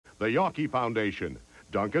the Yawkey Foundation,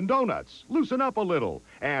 Dunkin' Donuts, loosen up a little,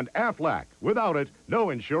 and Aflac. Without it,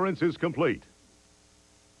 no insurance is complete.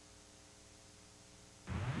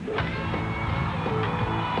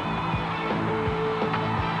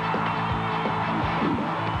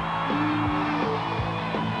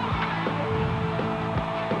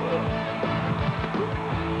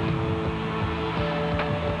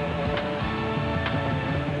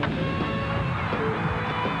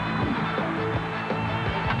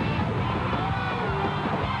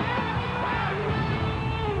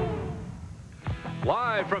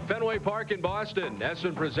 Live from Fenway Park in Boston,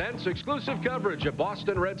 NESN presents exclusive coverage of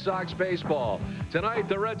Boston Red Sox baseball. Tonight,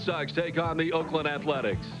 the Red Sox take on the Oakland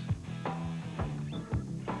Athletics.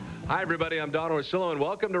 Hi, everybody. I'm Don Orsillo, and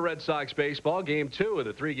welcome to Red Sox baseball. Game 2 of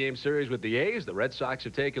the 3-game series with the A's. The Red Sox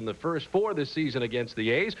have taken the first 4 this season against the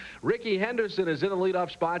A's. Ricky Henderson is in the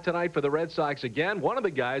leadoff spot tonight for the Red Sox again. One of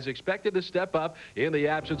the guys expected to step up in the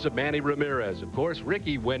absence of Manny Ramirez. Of course,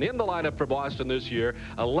 Ricky went in the lineup for Boston this year,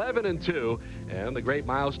 11-2. And the great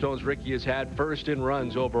milestones Ricky has had: first in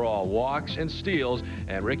runs overall, walks and steals.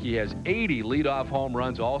 And Ricky has 80 leadoff home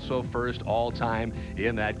runs, also first all-time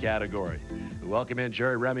in that category. Welcome in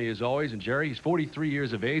Jerry Remy as always. And Jerry, he's 43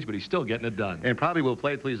 years of age, but he's still getting it done. And probably will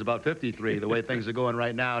play till he's about 53, the way things are going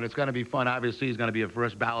right now. And it's going to be fun. Obviously, he's going to be a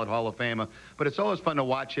first ballot Hall of Famer. But it's always fun to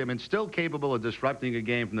watch him, and still capable of disrupting a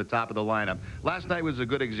game from the top of the lineup. Last night was a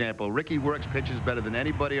good example. Ricky works pitches better than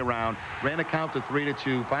anybody around. Ran a count to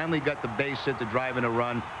 3-2. Finally got the base hit to drive in a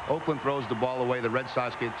run. Oakland throws the ball away. The Red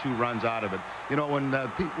Sox get 2 runs out of it. You know, when the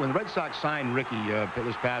Red Sox signed Ricky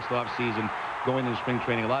this past offseason, going into spring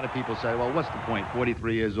training, a lot of people say, well, what's the point?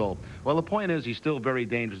 43 years old. Well, the point is he's still very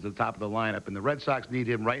dangerous at the top of the lineup, and the Red Sox need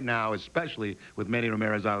him right now, especially with Manny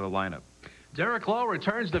Ramirez out of the lineup. Derek Lowe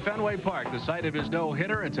returns to Fenway Park, the site of his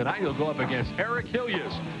no-hitter, and tonight he'll go up against Eric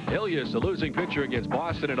Hiljus. Hiljus, the losing pitcher against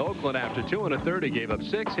Boston and Oakland after 2 1/3. He gave up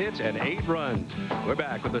 6 hits and 8 runs. We're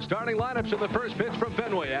back with the starting lineups in the first pitch from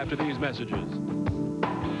Fenway after these messages.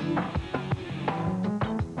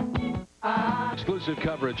 Exclusive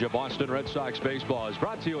coverage of Boston Red Sox baseball is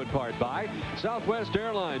brought to you in part by Southwest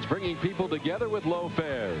Airlines, bringing people together with low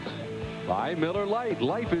fares. By Miller Lite.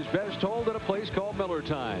 Life is best told at a place called Miller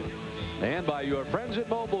Time. And by your friends at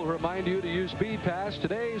Mobile, who remind you to use Speed Pass,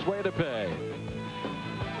 today's way to pay.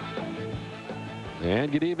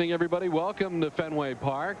 And good evening, everybody. Welcome to Fenway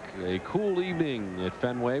Park. A cool evening at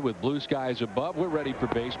Fenway with blue skies above. We're ready for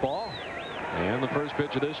baseball. And the first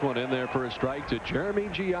pitch of this one in there for a strike to Jeremy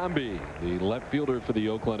Giambi, the left fielder for the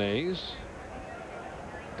Oakland A's.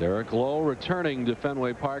 Derek Lowe returning to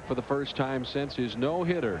Fenway Park for the first time since his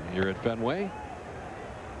no-hitter here at Fenway,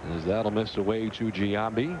 as that'll miss away to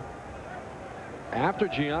Giambi. After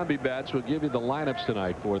Giambi bats, we'll give you the lineups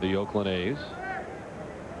tonight for the Oakland A's.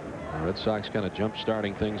 The Red Sox kind of jump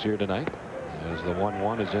starting things here tonight, as the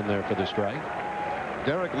 1-1 is in there for the strike.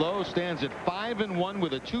 Derek Lowe stands at 5-1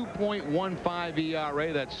 with a 2.15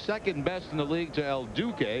 ERA. That's second best in the league to El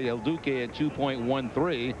Duque. El Duque at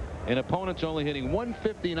 2.13. And opponents only hitting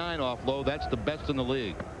 159 off Lowe. That's the best in the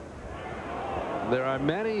league. There are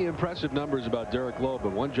many impressive numbers about Derek Lowe,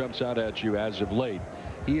 but one jumps out at you as of late.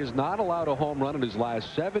 He has not allowed a home run in his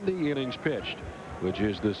last 70 innings pitched, which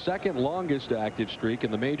is the second longest active streak in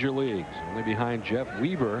the major leagues, only behind Jeff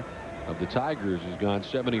Weaver of the Tigers, who's gone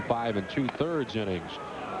 75 2/3 innings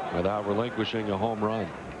without relinquishing a home run.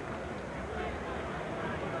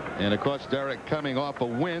 And of course, Derek coming off a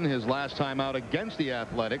win his last time out against the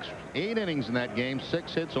Athletics. 8 innings in that game,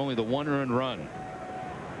 6 hits, only the 1 earned run.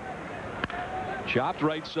 Chopped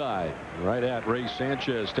right side, right at Ray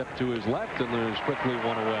Sanchez. Stepped to his left, and there's quickly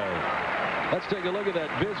 1 away. Let's take a look at that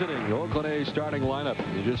visiting Oakland A's starting lineup.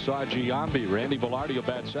 You just saw Giambi. Randy Velarde will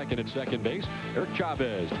bat second at second base. Eric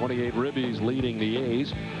Chavez, 28 ribbies, leading the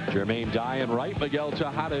A's. Jermaine Dye in right. Miguel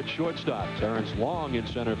Tejada at shortstop. Terrence Long in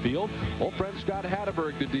center field. Old friend Scott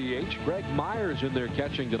Hatterberg, the DH. Greg Myers in there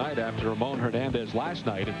catching tonight after Ramon Hernandez last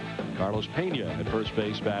night. And Carlos Pena at first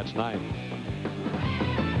base bats ninth.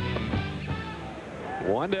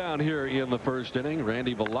 1 down here in the first inning.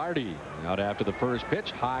 Randy Velarde out after the first pitch.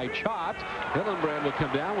 High chopped. Hillenbrand will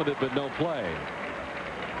come down with it, but no play.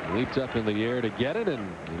 Leaped up in the air to get it,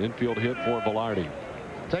 and an infield hit for Velarde.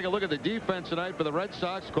 Take a look at the defense tonight for the Red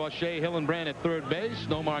Sox. Corshey Hillenbrand at third base.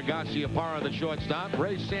 Nomar Garciaparra the shortstop.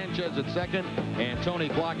 Ray Sanchez at second. And Tony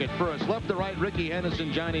Clark at first. Left to right, Ricky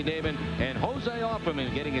Henderson, Johnny Damon, and Jose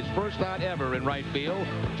Offerman getting his first out ever in right field.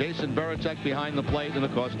 Jason Veritek behind the plate, and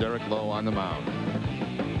of course Derek Lowe on the mound.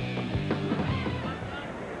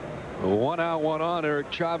 1 out, 1 on. Eric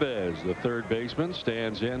Chavez, the third baseman,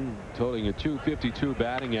 stands in, totaling a .252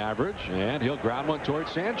 batting average, and he'll ground one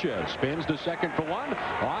towards Sanchez. Spins to second for one.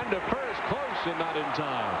 On to and not in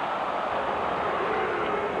time.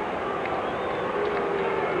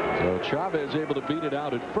 So Chavez able to beat it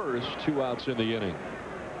out at first. 2 outs in the inning.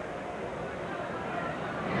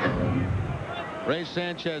 Ray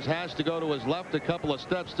Sanchez has to go to his left a couple of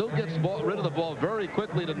steps. Still gets rid of the ball very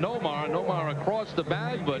quickly to Nomar. Nomar across the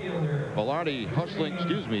bag, but Velarde hustling,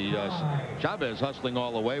 Chavez hustling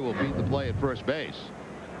all the way will beat the play at first base.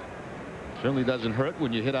 Certainly doesn't hurt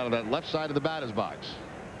when you hit out of that left side of the batter's box.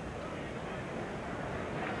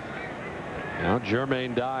 Now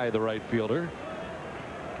Jermaine Dye, the right fielder,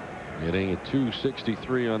 hitting at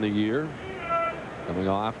 .263 on the year. Coming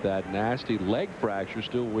off that nasty leg fracture,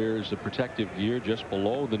 still wears the protective gear just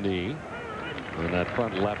below the knee on that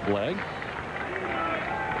front left leg.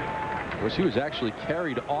 Of course, he was actually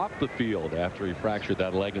carried off the field after he fractured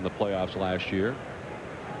that leg in the playoffs last year.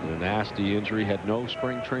 A nasty injury, had no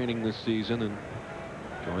spring training this season, and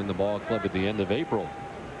joined the ball club at the end of April.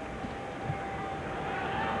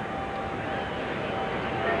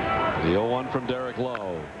 The 0-1 from Derek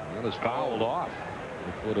Lowe. That is fouled off.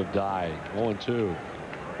 It would have died. 0-2.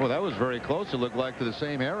 Well, that was very close. It looked like to the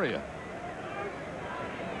same area.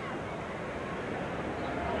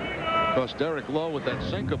 Because Derek Lowe with that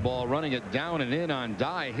sinker ball running it down and in on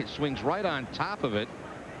Dye. He swings right on top of it.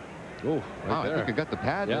 Oh, wow, I think it got the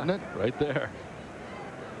pad, didn't it? Right there.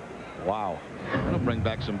 Wow. That'll bring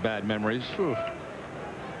back some bad memories. Whew.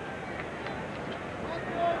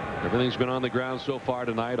 Everything's been on the ground so far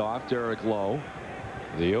tonight off Derek Lowe.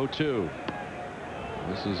 The 0-2.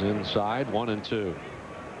 This is inside. 1-2.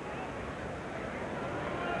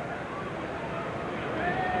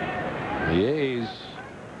 The A's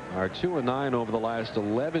are 2-9 over the last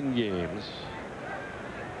 11 games.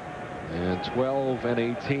 And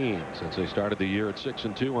 12-18 since they started the year at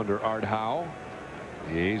 6-2 under Art Howe.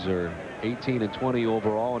 The A's are 18-20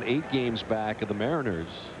 overall and 8 games back of the Mariners.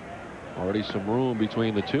 Already some room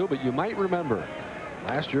between the two, but you might remember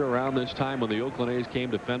last year around this time when the Oakland A's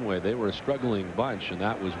came to Fenway, they were a struggling bunch, and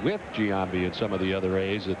that was with Giambi and some of the other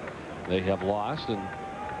A's that they have lost, and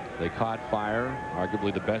they caught fire,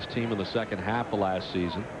 arguably the best team in the second half of last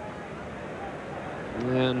season,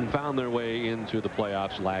 and found their way into the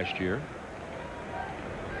playoffs last year.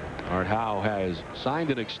 Art Howe has signed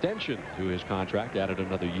an extension to his contract, added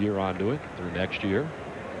another year onto it through next year.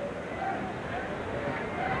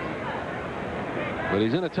 But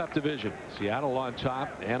he's in a tough division. Seattle on top.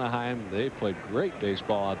 Anaheim, they've played great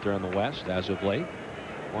baseball out there in the West as of late.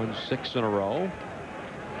 Won 6 in a row.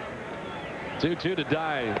 2-2 to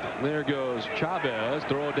Dye. There goes Chavez.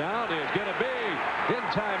 Throw down is going to be in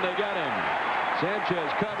time. They got him.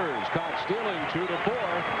 Sanchez covers, caught stealing 2-4,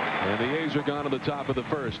 and the A's are gone to the top of the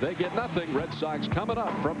first. They get nothing. Red Sox coming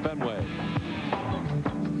up from Fenway.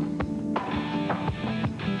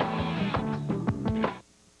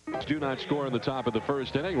 Do not score in the top of the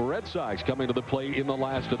first inning. Red Sox coming to the plate in the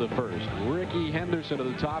last of the first. Ricky Henderson at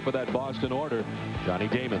the top of that Boston order. Johnny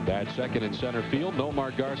Damon bats second in center field.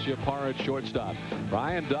 Nomar Garcia-Parra at shortstop.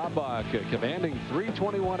 Brian Daubach commanding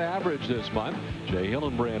 .321 average this month. Jay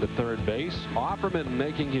Hillenbrand at third base. Offerman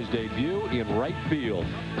making his debut in right field.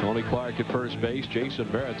 Tony Clark at first base. Jason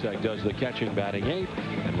Varitek does the catching, batting eighth.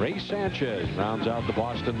 And Ray Sanchez rounds out the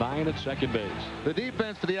Boston 9 at second base. The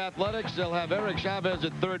defense for the Athletics, they'll have Eric Chavez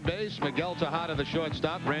at third base. Miguel Tejada the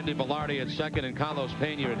shortstop. Randy Velarde at second and Carlos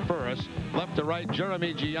Pena at first. Left to right,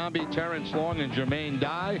 Jeremy Giambi, Terrence Long, and Jermaine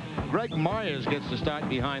Dye. Greg Myers gets to start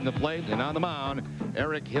behind the plate, and on the mound,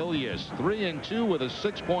 Eric Hiljus. 3-2 with a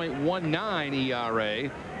 6.19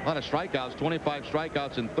 ERA. A lot of strikeouts, 25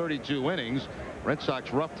 strikeouts in 32 innings. Red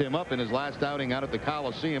Sox roughed him up in his last outing out at the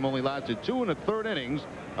Coliseum. Only lasted 2 1/3 innings,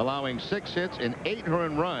 allowing 6 hits and 8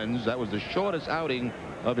 earned runs. That was the shortest outing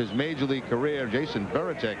of his major league career. Jason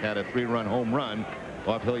Varitek had a 3-run home run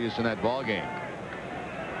off Hiljus in that ball game.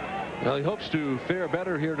 Well, he hopes to fare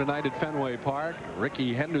better here tonight at Fenway Park.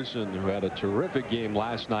 Ricky Henderson, who had a terrific game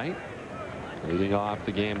last night, leading off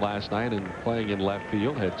the game last night and playing in left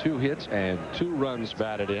field, had 2 hits and 2 runs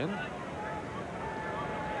batted in.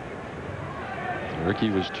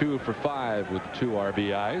 Ricky was 2 for 5 with 2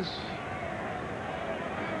 RBIs.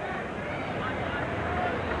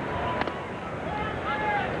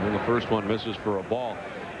 And the first one misses for a ball.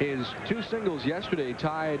 His 2 singles yesterday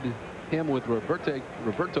tied him with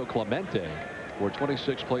Roberto Clemente for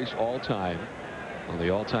 26th place all-time on the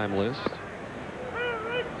all-time list.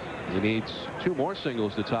 He needs 2 more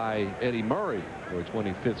singles to tie Eddie Murray for a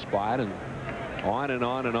 25th spot, and on and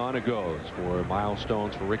on and on it goes for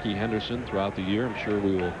milestones for Ricky Henderson throughout the year. I'm sure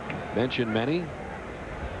we will mention many.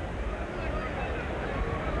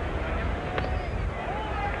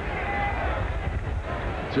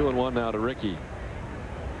 Two and one now to Ricky.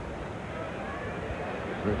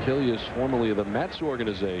 Rick Hiljus, formerly of the Mets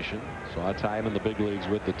organization, saw time in the big leagues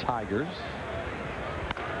with the Tigers.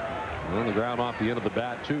 On the ground off the end of the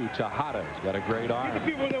bat too. Tejada. He's got a great arm.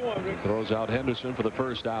 Throws out Henderson for the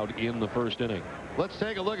first out in the first inning. Let's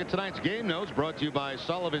take a look at tonight's game notes, brought to you by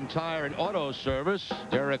Sullivan Tire and Auto Service.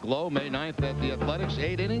 Derek Lowe, May 9th at the Athletics.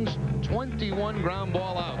 8 innings, 21 ground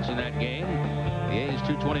ball outs in that game. The A's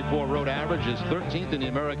 224 road average is 13th in the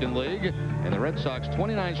American League, and the Red Sox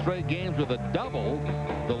 29 straight games with a double,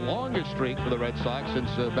 the longest streak for the Red Sox since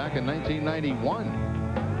back in 1991.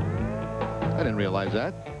 I didn't realize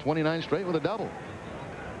that. 29 straight with a double.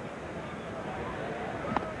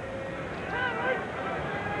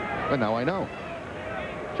 But now I know.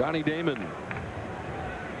 Johnny Damon.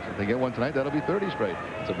 If they get one tonight, that'll be 30 straight.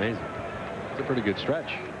 It's amazing. It's a pretty good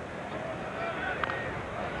stretch.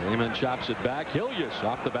 Damon chops it back. Hiljus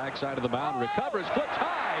off the backside of the mound, recovers, flips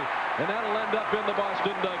high, and that'll end up in the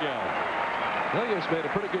Boston dugout. Hiljus made a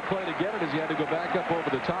pretty good play to get it as he had to go back up over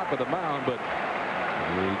the top of the mound, but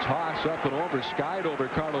the toss up and over, skied over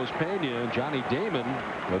Carlos Pena, and Johnny Damon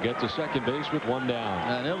will get to second base with one down.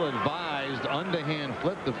 An ill-advised underhand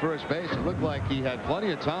flip to first base. It looked like he had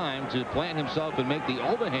plenty of time to plant himself and make the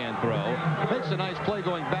overhand throw. Makes a nice play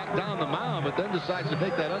going back down the mound, but then decides to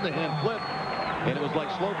make that underhand flip, and it was like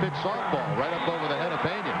slow pitch softball right up over the head of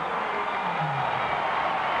Pena.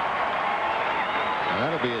 And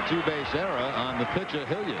that'll be a two-base error on the pitcher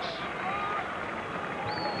Hiljus.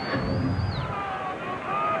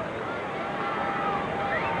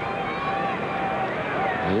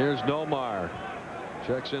 Here's Nomar.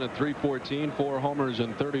 Checks in at .314, 4 homers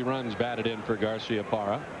and 30 runs batted in for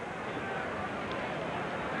Garciaparra.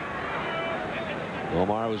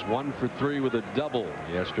 Nomar was 1 for 3 with a double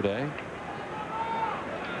yesterday.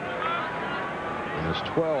 He has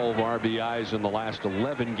 12 RBIs in the last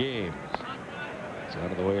 11 games. It's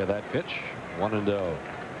out of the way of that pitch. 1-0.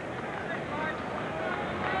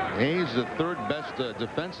 A's the third best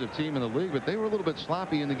defensive team in the league, but they were a little bit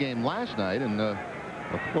sloppy in the game last night, and a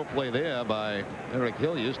poor play there by Eric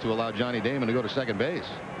Hiljus to allow Johnny Damon to go to second base.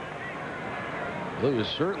 Hiljus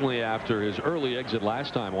certainly, after his early exit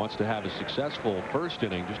last time, wants to have a successful first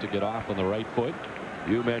inning just to get off on the right foot.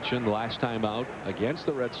 You mentioned last time out against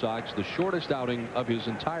the Red Sox, the shortest outing of his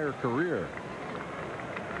entire career.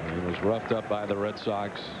 He was roughed up by the Red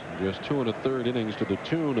Sox, just 2 1/3 innings to the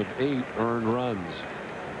tune of 8 earned runs.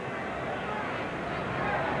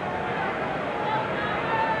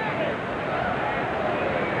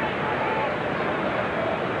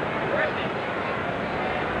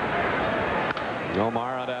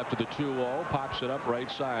 Nomar out after the 2-0, pops it up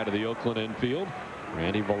right side of the Oakland infield.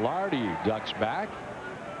 Randy Velarde ducks back,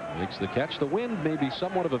 makes the catch. The wind may be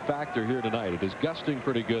somewhat of a factor here tonight. It is gusting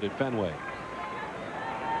pretty good at Fenway.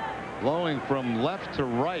 Blowing from left to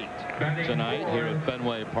right tonight here at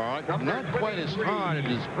Fenway Park. Not quite as hard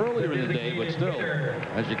as earlier in the day, but still,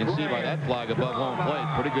 as you can see by that flag above home plate,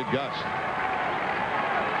 pretty good gust.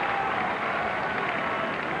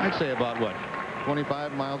 I'd say about what,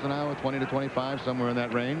 25 miles an hour, 20 to 25, somewhere in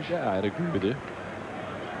that range. Yeah, I'd agree with you.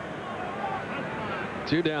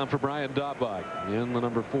 2 down for Brian Daubach in the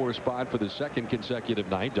number 4 spot for the second consecutive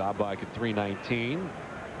night. Daubach at .319.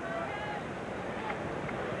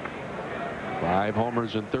 5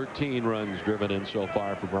 homers and 13 runs driven in so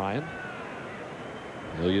far for Brian.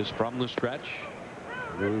 Hiljus from the stretch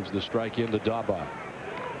moves the strike into Daubach.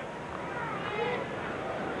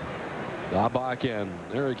 Daubach and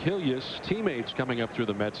Eric Hiljus, teammates coming up through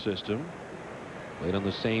the Mets system. Played on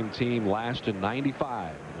the same team last in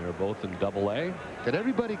 '95. They're both in Double-A. Did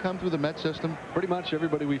everybody come through the Mets system? Pretty much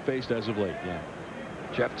everybody we faced as of late, yeah.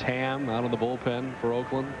 Jeff Tam out in the bullpen for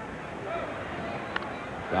Oakland.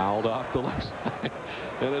 Fouled off the left side.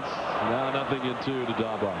 And it's now 0-2 to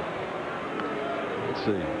Daubach. Let's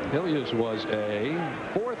see. Hiljus was a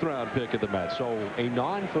 4th round pick of the Mets. So a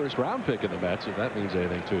non-first round pick of the Mets, if that means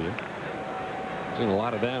anything to you. Seen a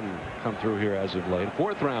lot of them come through here as of late.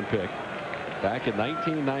 4th round pick back in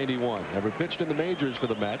 1991. Never pitched in the majors for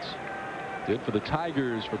the Mets. Did for the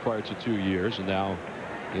Tigers for parts of 2 years, and now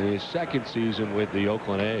in his 2nd season with the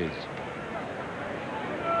Oakland A's.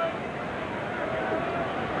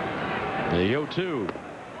 The 0-2.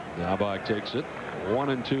 Daubach takes it.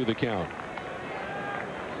 1-2 the count.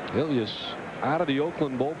 Hiljus out of the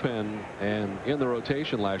Oakland bullpen and in the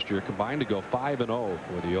rotation last year, combined to go 5-0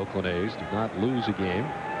 for the Oakland A's. Did not lose a game.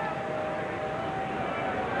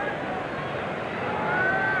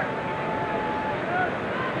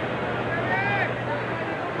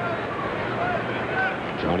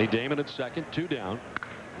 Johnny Damon at second, 2 down.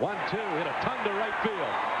 1-2, hit a ton to right field.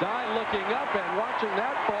 Dye looking up and watching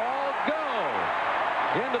that ball go.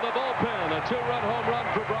 into the bullpen. A 2-run home run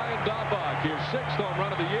for Brian Daubach. His 6th home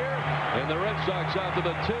run of the year. And the Red Sox out to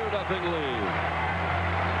the 2-0 lead.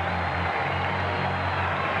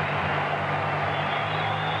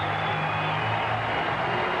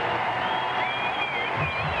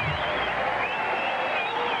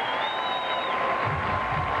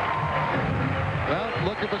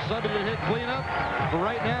 Looking for somebody to hit cleanup. But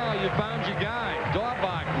right now, you found your guy.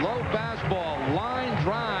 Daubach, low fastball, line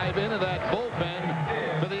drive into that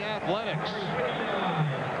bullpen for the Athletics.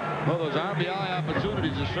 Well, those RBI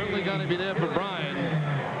opportunities are certainly going to be there for Brian.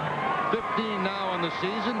 15 now on the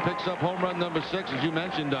season. Picks up home run number 6, as you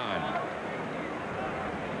mentioned, Don.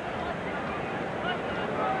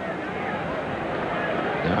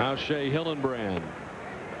 Now Shea Hillenbrand.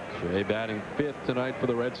 Shea batting 5th tonight for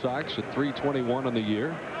the Red Sox at .321 on the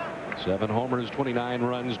year. 7 homers, 29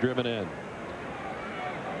 runs driven in.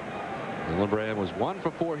 Hillenbrand was 1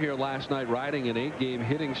 for 4 here last night, riding an 8-game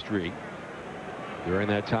hitting streak. During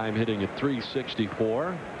that time, hitting at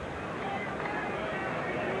 .364.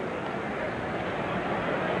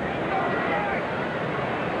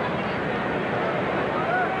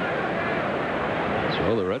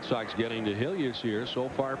 So the Red Sox getting to Hiljus here so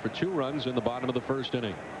far for 2 runs in the bottom of the 1st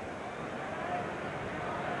inning.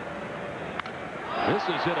 This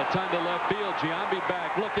is hit a ton to left field. Giambi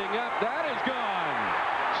back looking up. That is gone.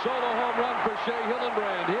 Solo home run for Shea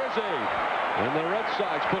Hillenbrand. His 8th. And the Red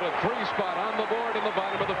Sox put a 3 spot on the board in the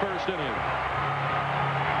bottom of the 1st inning.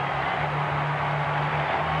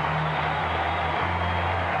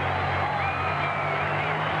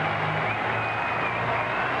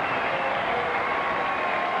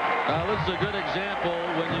 This is a good example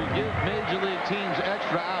when you give Major League teams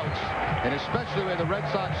extra outs, and especially where the Red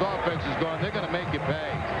Sox offense is going, they're going to make you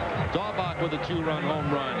pay. Daubach with a 2-run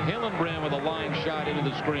home run. Hillenbrand with a line shot into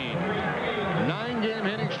the screen. 9-game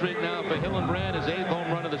hitting streak now for Hillenbrand, his 8th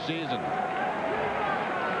home run of the season.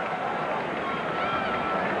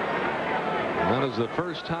 That is the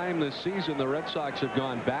first time this season the Red Sox have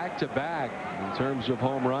gone back-to-back in terms of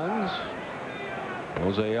home runs.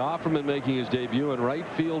 Jose Offerman making his debut in right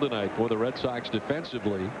field tonight for the Red Sox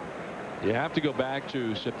defensively. You have to go back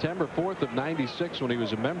to September 4th of '96 when he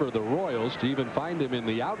was a member of the Royals to even find him in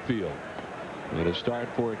the outfield. And a start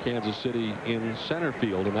for Kansas City in center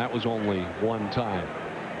field, and that was only 1 time.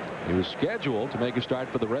 He was scheduled to make a start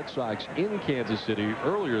for the Red Sox in Kansas City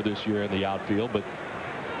earlier this year in the outfield, but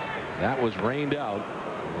that was rained out.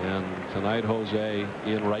 And tonight Jose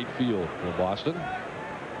in right field for Boston.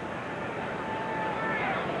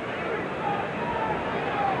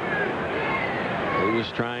 He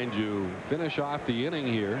was trying to finish off the inning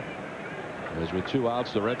here, as with 2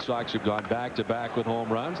 outs the Red Sox have gone back-to-back with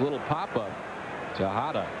home runs. A little pop-up to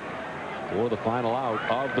Hada for the final out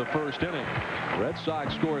of the 1st inning. Red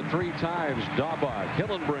Sox scored 3 times. Daubach,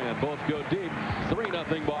 Hillenbrand both go deep.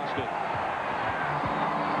 3-0 Boston.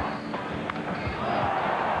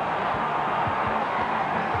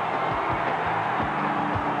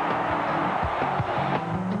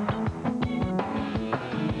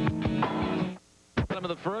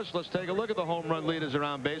 First, let's take a look at the home run leaders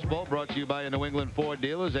around baseball, brought to you by New England Ford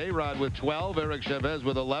dealers. A-Rod with 12, Eric Chavez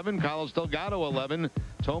with 11, Carlos Delgado 11,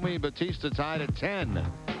 Tommy Batista tied at 10.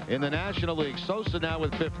 In the National League, Sosa now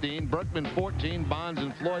with 15, Berkman 14, Bonds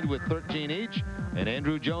and Floyd with 13 each, and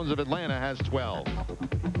Andrew Jones of Atlanta has 12.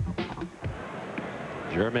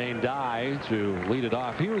 Jermaine Dye to lead it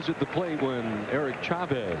off. He was at the plate when Eric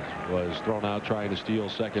Chavez was thrown out trying to steal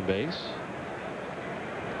second base.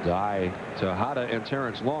 Dye, Tejada, and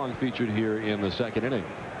Terrence Long featured here in the 2nd inning.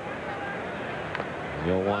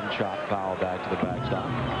 The 0-1 chop foul back to the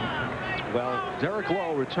backstop. Well, Derek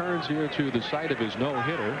Lowe returns here to the site of his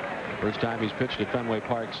no-hitter. First time he's pitched at Fenway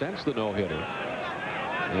Park since the no-hitter.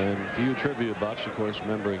 And few trivia buffs, of course,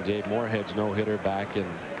 remembering Dave Moorhead's no-hitter back in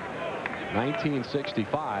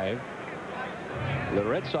 1965. The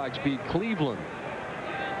Red Sox beat Cleveland.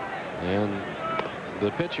 And the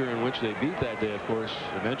pitcher in which they beat that day, of course,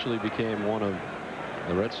 eventually became one of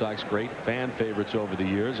the Red Sox great fan favorites over the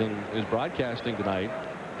years, and is broadcasting tonight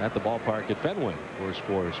at the ballpark at Fenway, of course,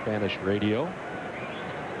 for Spanish radio.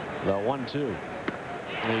 The 1-2.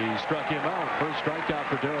 He struck him out. First strikeout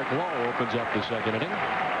for Derek Lowe opens up the 2nd inning.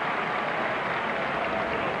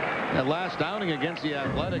 That last outing against the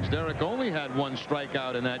Athletics, Derek only had 1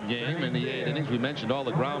 strikeout in that game in the 8 innings. We mentioned all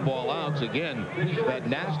the ground ball outs. Again, that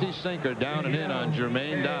nasty sinker down and in on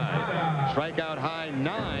Jermaine Dye. Strikeout high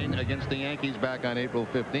 9 against the Yankees back on April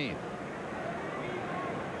 15th.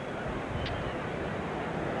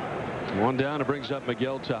 1 down. It brings up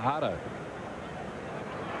Miguel Tejada.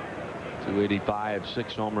 285,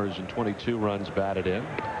 6 homers, and 22 runs batted in.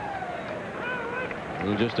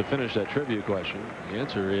 And just to finish that trivia question, the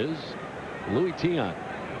answer is Louis Tiant,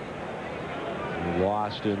 who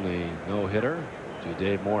lost in the no-hitter to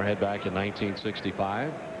Dave Moorhead back in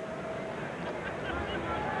 1965.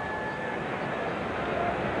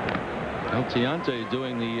 El Tiante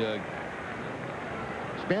doing the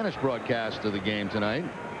Spanish broadcast of the game tonight.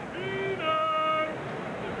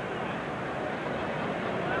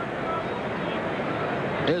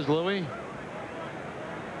 Here's Louis.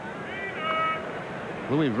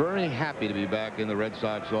 Louis very happy to be back in the Red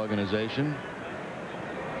Sox organization.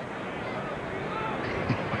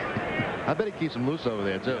 I bet he keeps him loose over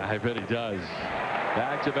there, too. I bet he does.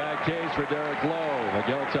 Back-to-back Ks for Derek Lowe.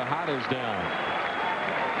 Miguel Tejada's down.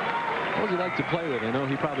 What was he like to play with? I know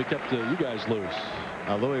he probably kept you guys loose.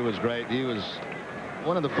 Louis was great. He was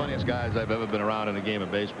one of the funniest guys I've ever been around in a game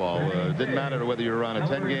of baseball. It didn't matter whether you were on a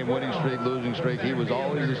 10-game winning streak, losing streak. He was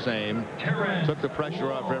always the same. Took the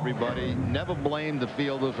pressure off everybody. Never blamed the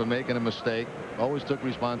fielder for making a mistake. Always took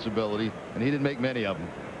responsibility, and he didn't make many of them.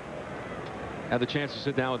 Had the chance to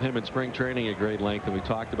sit down with him in spring training at great length, and we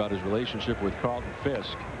talked about his relationship with Carlton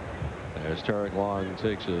Fisk. As Tarek Long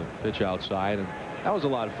takes a pitch outside, and that was a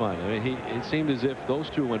lot of fun. I mean, it seemed as if those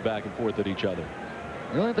two went back and forth at each other.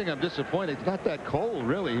 The only thing I'm disappointed, it's not that cold,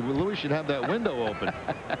 really. Louis should have that window open.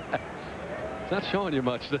 It's not showing you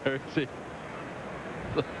much there, is he?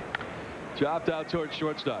 Chopped out towards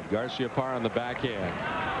shortstop. Garcia Parra on the backhand.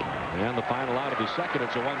 And the final out of the second.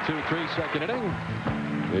 It's a 1-2-3 second inning.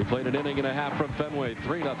 They played an inning and a half from Fenway.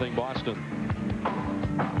 3-0 Boston.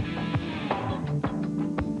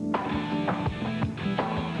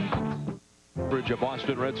 Coverage of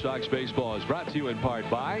Boston Red Sox baseball is brought to you in part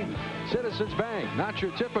by Citizens Bank, not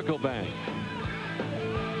your typical bank.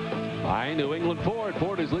 By New England Ford.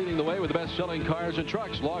 Ford is leading the way with the best-selling cars and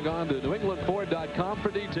trucks. Log on to newenglandford.com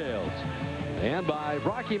for details. And by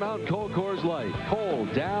Rocky Mountain Cold Coors Light.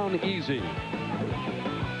 Cold down easy.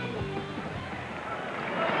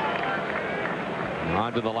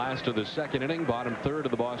 On to the last of the second inning. Bottom third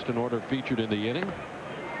of the Boston order featured in the inning.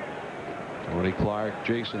 Tony Clark,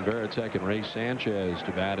 Jason Varitek, and Ray Sanchez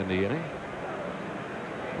to bat in the inning.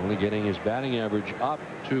 Only getting his batting average up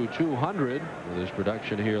to 200 with his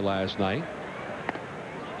production here last night.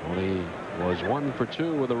 Tony was 1 for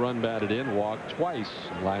 2 with a run batted in, walked twice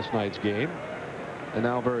in last night's game, and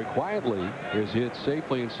now very quietly is hit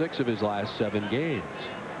safely in 6 of his last 7 games.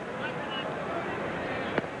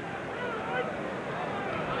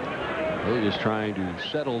 Hiljus trying to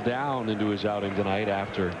settle down into his outing tonight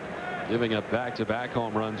after giving up back-to-back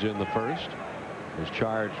home runs in the first. Was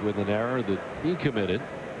charged with an error that he committed.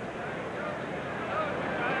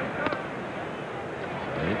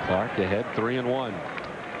 And Clark ahead 3-1.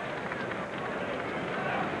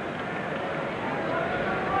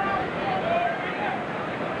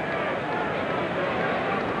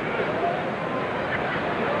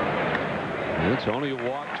 Tony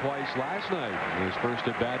walked twice last night. His first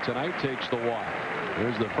at bat tonight takes the walk.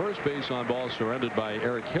 There's the first base on ball surrendered by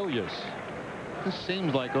Eric Hiljus. This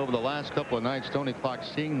seems like over the last couple of nights, Tony Clark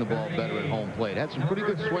seeing the ball better at home plate. Had some pretty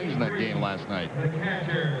good swings in that game last night. The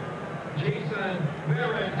catcher, Jason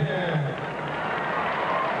Varitek.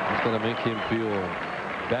 It's going to make him feel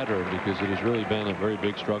better because it has really been a very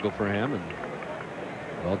big struggle for him, and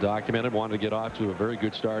well documented. Wanted to get off to a very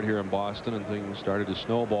good start here in Boston, and things started to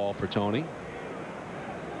snowball for Tony.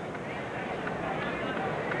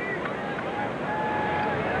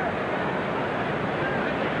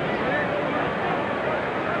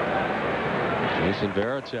 Jason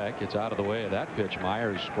Varitek gets out of the way of that pitch.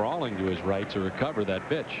 Myers sprawling to his right to recover that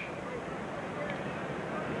pitch.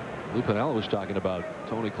 Lou Piniella was talking about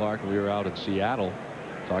Tony Clark when we were out in Seattle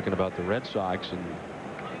talking about the Red Sox, and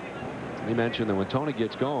he mentioned that when Tony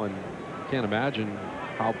gets going, you can't imagine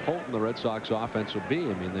how potent the Red Sox offense will be.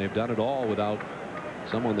 I mean, they've done it all without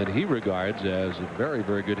someone that he regards as a very,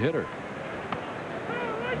 very good hitter.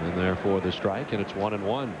 And therefore the strike, and it's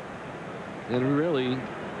 1-1. And really,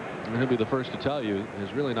 he'll be the first to tell you,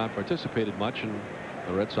 has really not participated much in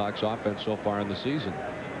the Red Sox offense so far in the season.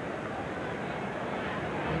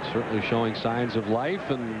 It's certainly showing signs of life,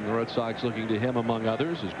 and the Red Sox looking to him among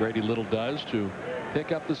others, as Grady Little does, to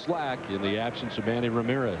pick up the slack in the absence of Manny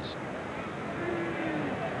Ramirez.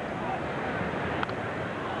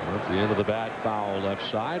 At the end of the bat, foul left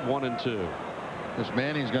side, 1-2. This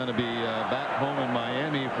Manny's going to be back home in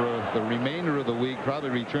Miami for the remainder of the week. Probably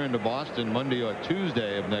return to Boston Monday or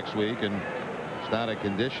Tuesday of next week and start a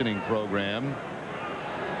conditioning program.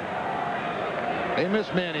 They miss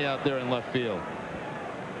Manny out there in left field.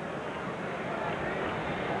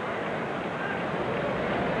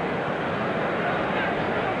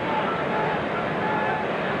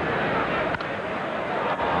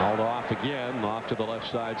 off again, off to the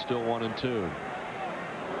left side, still 1-2.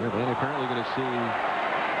 Yeah, they're apparently going to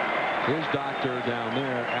see his doctor down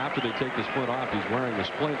there after they take the splint off. He's wearing the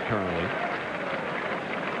splint currently.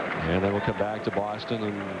 And then we'll come back to Boston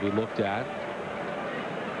and be looked at.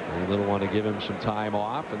 And they'll want to give him some time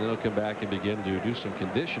off, and then he'll come back and begin to do some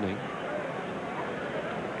conditioning.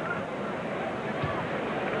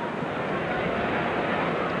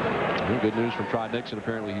 Good news from Trot Nixon.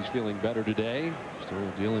 Apparently he's feeling better today.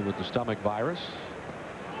 Still dealing with the stomach virus.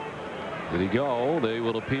 Did he go? They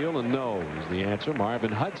will appeal, and no is the answer.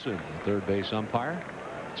 Marvin Hudson, the third base umpire.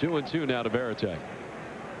 2-2 now to Varitek.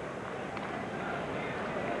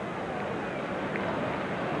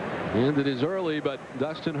 And it is early, but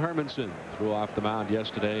Dustin Hermanson threw off the mound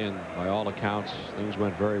yesterday, and by all accounts things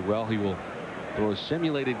went very well. He will throw a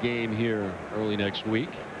simulated game here early next week,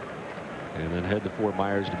 and then head to Fort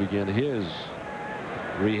Myers to begin his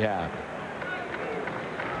rehab.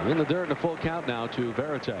 In the dirt and a full count now to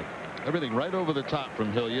Varitek. Everything right over the top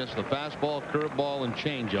from Hiljus. The fastball, curveball, and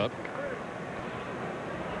changeup.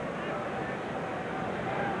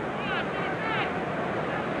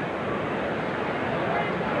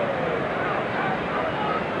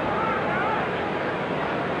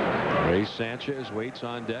 Ray Sanchez waits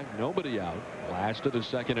on deck. Nobody out. Last of the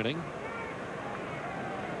second inning.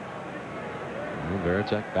 And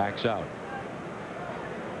Varitek backs out.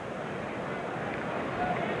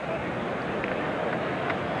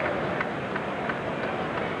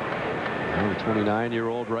 And the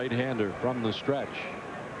 29-year-old right-hander from the stretch.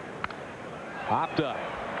 Popped up.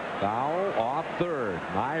 Foul off third.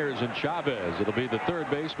 Myers and Chavez. It'll be the third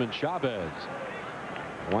baseman, Chavez.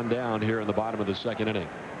 One down here in the bottom of the second inning.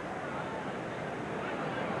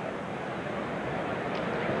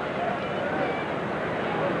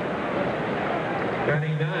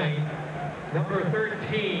 Batting ninth, number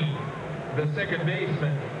 13, the second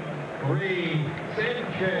baseman, Ray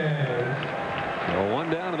Sanchez. Well, one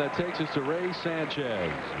down, and that takes us to Ray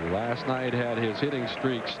Sanchez, who last night had his hitting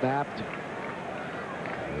streak snapped.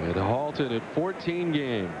 It halted at 14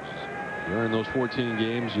 games. During those 14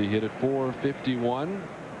 games, he hit at .451.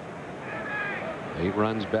 8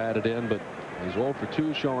 runs batted in, but his 0 for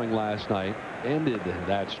 2 showing last night ended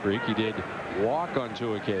that streak. He did walk on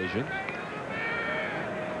 2 occasions.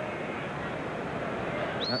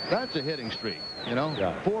 That's a hitting streak, you know.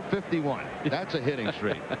 Yeah. .451. That's a hitting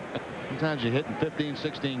streak. Sometimes you hit in 15,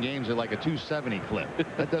 16 games at like a 270 clip.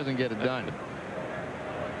 That doesn't get it done.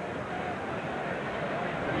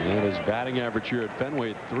 And his batting average here at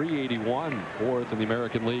Fenway at .381, 4th in the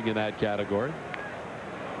American League in that category.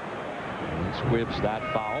 And squibs that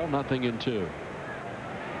foul, 0-2.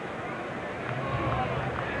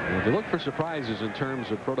 And if you look for surprises in terms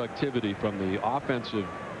of productivity from the offensive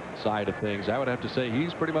side of things, I would have to say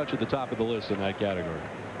he's pretty much at the top of the list in that category.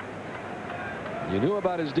 You knew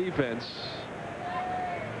about his defense.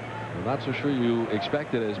 I'm not so sure you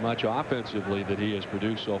expected as much offensively that he has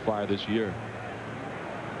produced so far this year.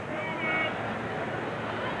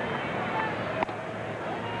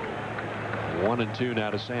 One and two now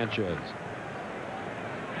to Sanchez.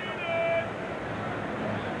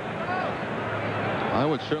 I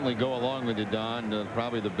would certainly go along with you, Don.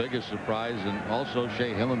 Probably the biggest surprise, and also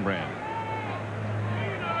Shea Hillenbrand.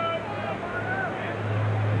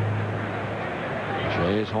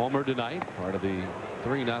 Shea is homer tonight, part of the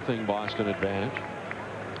 3-0 Boston advantage.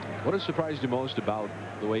 What has surprised you most about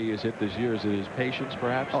the way he has hit this year? Is it his patience,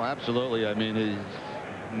 perhaps? Oh, absolutely. I mean, he's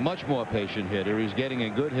much more patient hitter. He's getting a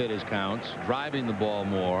good hit his counts, driving the ball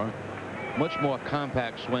more, much more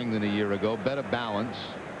compact swing than a year ago, better balance.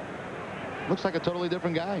 Looks like a totally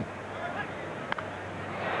different guy.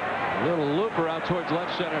 Little looper out towards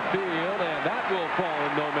left center field, and that will fall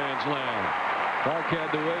in no man's land. Clark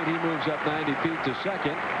had to wait. He moves up 90 feet to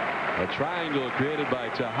second. A triangle created by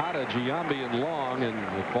Tejada, Giambi, and Long, and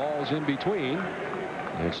it falls in between.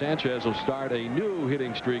 And Sanchez will start a new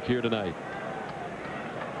hitting streak here tonight.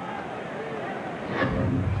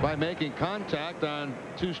 By making contact on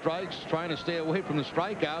 2 strikes, trying to stay away from the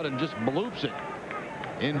strikeout, and just bloops it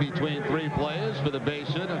in between 3 players for the base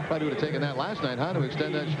hit. I probably would have taken that last night, huh, to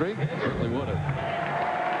extend that streak. Certainly would have.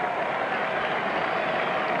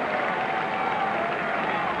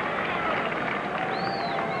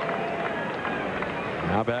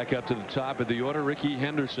 Now back up to the top of the order, Ricky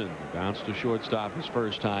Henderson bounced to shortstop his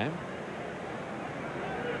first time.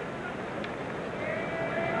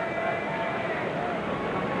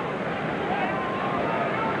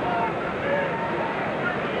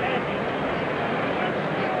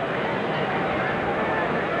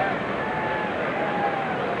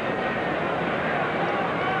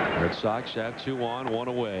 Sox have 2 on, 1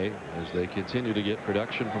 away as they continue to get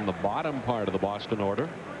production from the bottom part of the Boston order.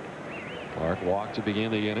 Clark walked to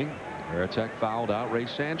begin the inning. Veritek fouled out. Ray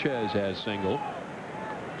Sanchez has singled.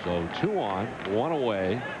 So 2 on, 1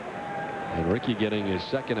 away. And Ricky getting his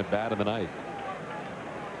second at bat of the night.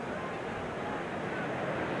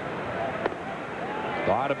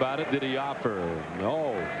 Thought about it. Did he offer?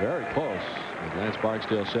 No. Very close. And Lance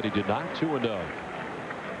Barksdale said he did not. 2-0.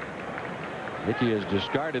 Ricky has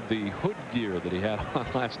discarded the hood gear that he had on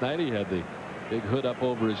last night. He had the big hood up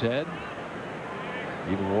over his head.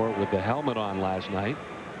 Even wore it with the helmet on last night.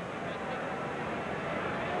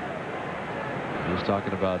 He was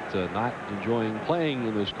talking about not enjoying playing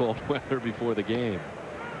in this cold weather before the game.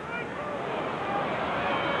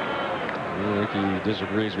 Ricky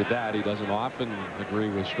disagrees with that. He doesn't often agree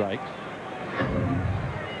with strikes.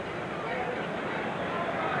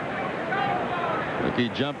 Ricky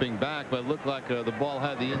jumping back, but it looked like the ball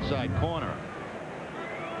had the inside corner.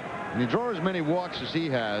 When you draw as many walks as he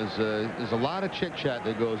has, there's a lot of chit chat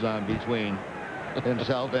that goes on between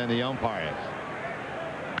himself and the umpires.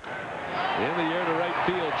 In the air to right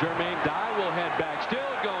field, Jermaine Dye will head back.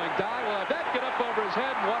 Still going. Dye will have that get up over his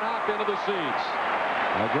head and 1 hop into the seats.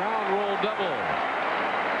 A ground roll double.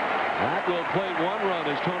 That will plate 1 run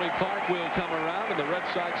as Tony Clark will come around, and the Red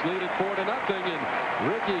Sox lead it 4-0, and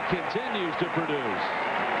Ricky continues to produce.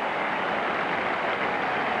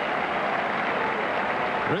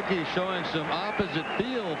 Ricky showing some opposite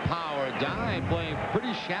field power. Dye playing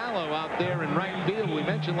pretty shallow out there in right field. We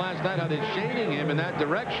mentioned last night how they're shading him in that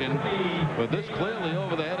direction, but this clearly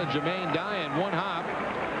over the head of Jermaine Dye, and 1 hop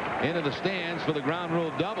into the stands for the ground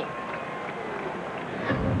rule double.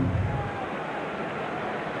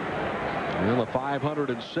 And the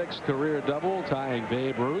 506th career double, tying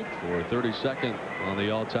Babe Ruth for 32nd on the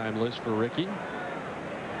all-time list for Ricky.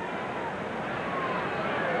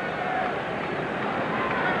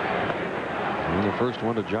 And the first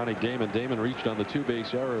one to Johnny Damon. Damon reached on the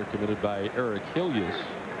 2-base error committed by Eric Hiljus.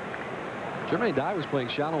 Jermaine Dye was playing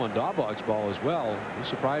shallow on Dahlbach's ball as well. I'm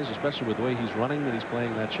surprised, especially with the way he's running, that he's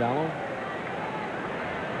playing that shallow.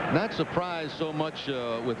 Not surprised so much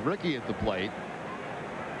with Ricky at the plate.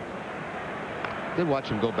 Did watch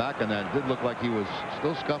him go back on that. It did look like he was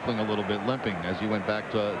still scuffling a little bit, limping as he went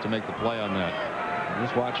back to make the play on that.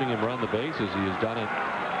 Just watching him run the bases, he has done it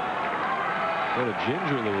sort of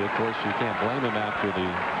gingerly. Of course, you can't blame him after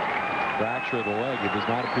the fracture of the leg. It does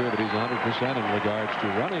not appear that he's 100% in regards to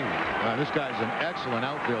running. This guy's an excellent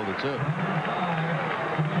outfielder, too.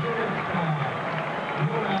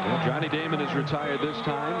 Well, Johnny Damon is retired this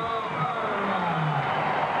time.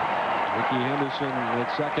 Ricky Henderson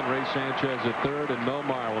at second, Ray Sanchez at third, and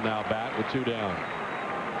Nomar will now bat with 2 down.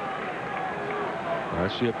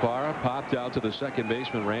 Garciaparra popped out to the second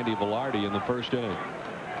baseman, Randy Velarde, in the first inning.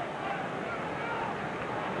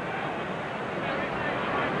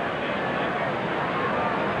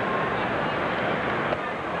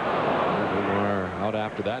 Nomar out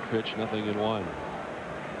after that pitch, 0-1.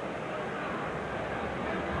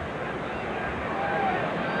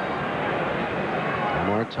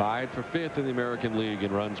 Tied for 5th in the American League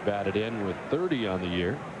in runs batted in with 30 on the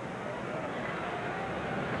year.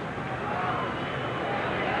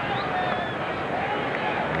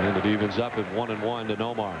 And it evens up at 1-1 to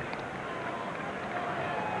Nomar.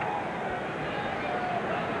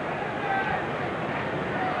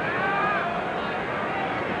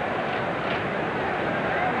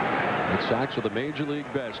 Red Sox with a major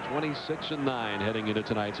league best 26-9 heading into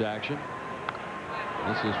tonight's action.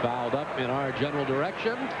 This is fouled up in our general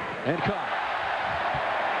direction and caught.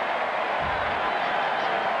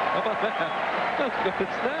 How about that? That's good.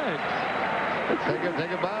 Thanks.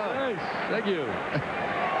 Take a bow. Nice. Thank you.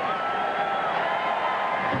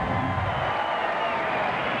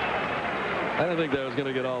 I didn't think that was going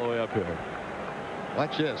to get all the way up here.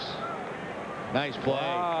 Watch this. Nice play.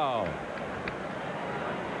 Wow.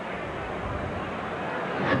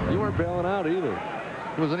 You weren't bailing out either.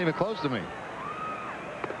 He wasn't even close to me.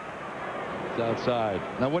 It's outside.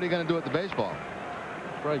 Now what are you going to do with the baseball?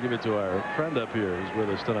 Probably give it to our friend up here who's with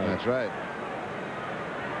us tonight. That's right.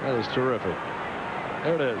 That is terrific.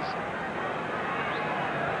 There it is.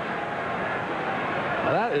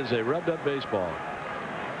 Now that is a rubbed up baseball.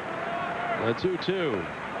 A 2-2.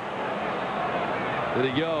 Did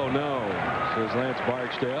he go? No, says Lance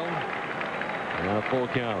Barksdale. And a full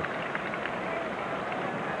count.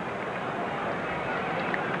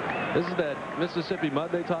 This is that Mississippi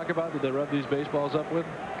mud they talk about that they rub these baseballs up with?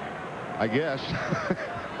 I guess.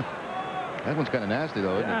 That one's kind of nasty,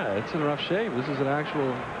 though, isn't it? Yeah, it's in rough shape. This is an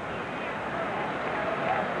actual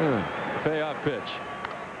payoff pitch.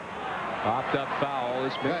 Popped up foul.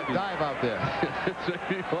 This may be, dive out there. it's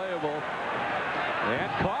replayable.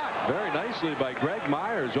 And caught very nicely by Greg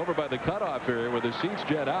Myers over by the cutoff area where the seats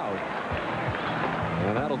jet out.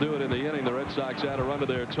 And that'll do it in the inning. The Red Sox add a run to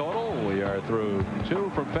their total. We are through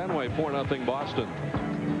 2 from Fenway, 4-0 Boston.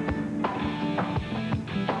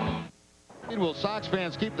 Will Sox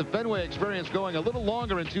fans keep the Fenway experience going a little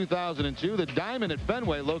longer in 2002? The Diamond at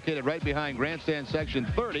Fenway, located right behind Grandstand Section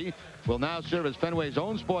 30, will now serve as Fenway's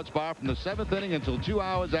own sports bar from the 7th inning until 2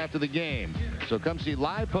 hours after the game. So come see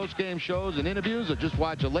live post-game shows and interviews, or just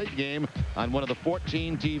watch a late game on one of the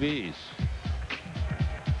 14 TVs.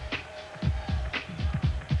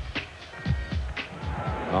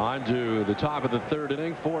 On to the top of the 3rd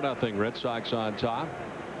inning. 4-0 Red Sox on top.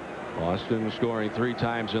 Boston scoring 3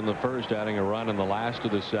 times in the first, adding a run in the last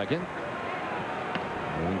of the second.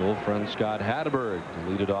 And old friend Scott Hatteberg to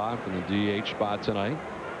lead it off in the DH spot tonight.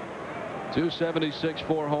 276,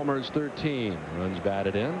 4 homers, 13 runs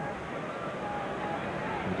batted in.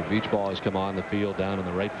 The beach ball has come on the field down in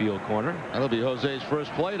the right field corner. That'll be Jose's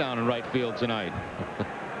first play down in right field tonight.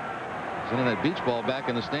 Sending that beach ball back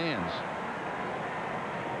in the stands.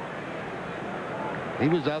 He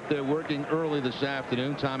was out there working early this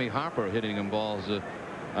afternoon. Tommy Harper hitting him balls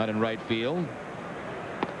out in right field.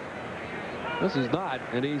 This is not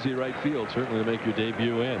an easy right field, certainly to make your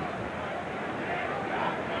debut in.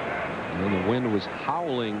 And the wind was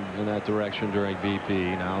howling in that direction during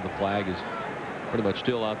BP. Now the flag is pretty much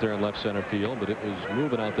still out there in left center field, but it was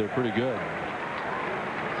moving out there pretty good.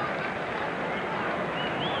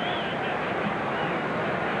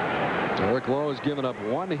 Derek Lowe has given up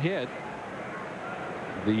 1 hit.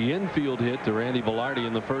 The infield hit to Randy Velarde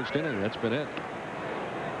in the first inning. That's been it.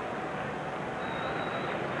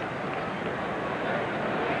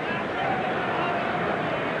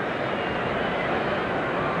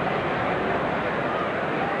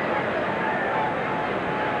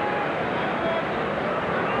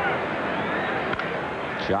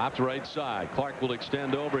 Chopped right side. Clark will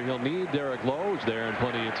extend over. He'll need Derek Lowe's there in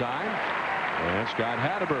plenty of time. And Scott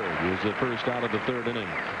Hatteberg is the first out of the 3rd inning.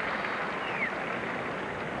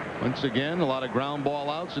 Once again, a lot of ground ball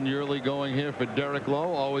outs in the early going here for Derek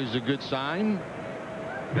Lowe. Always a good sign.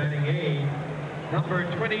 Batting 8,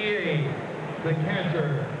 number 28, the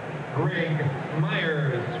catcher, Greg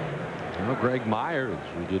Myers. Well, Greg Myers,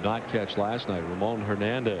 we did not catch last night. Ramon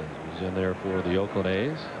Hernandez was in there for the Oakland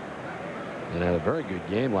A's and had a very good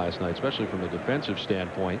game last night, especially from a defensive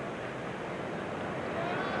standpoint.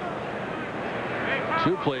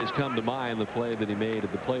 2 plays come to mind. The play that he made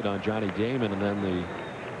at the plate on Johnny Damon, and then the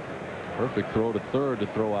perfect throw to third to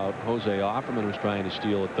throw out Jose Offerman, who's trying to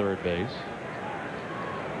steal at third base.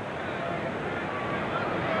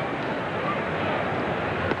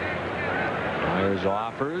 Myers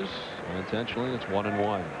offers unintentionally. It's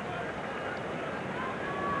 1-1.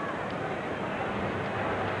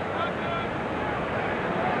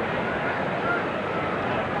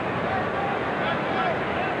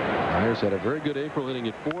 Myers had a very good April, hitting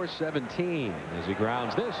at .417 as he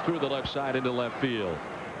grounds this through the left side into left field.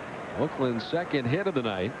 Oakland's 2nd hit of the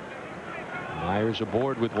night. Myers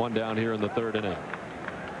aboard with 1 down here in the 3rd inning.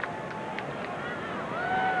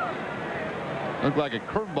 Looked like a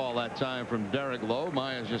curveball that time from Derek Lowe.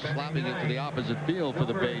 Myers just slapping it to the opposite field for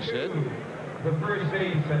the base hit. The first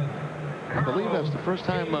baseman. I believe that's the first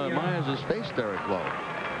time Myers has faced Derek Lowe.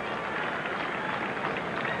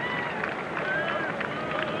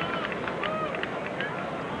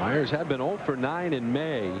 Myers had been 0 for 9 in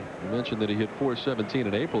May. You mentioned that he hit .417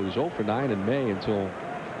 in April. He was 0 for 9 in May until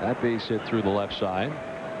that base hit through the left side.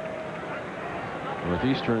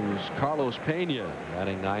 Northeastern's Carlos Pena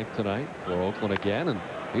batting 9th tonight for Oakland again, and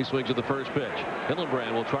he swings at the first pitch.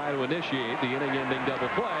 Hillenbrand will try to initiate the inning-ending double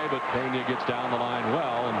play, but Pena gets down the line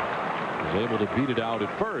well and is able to beat it out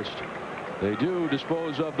at first. They do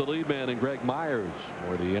dispose of the lead man in Greg Myers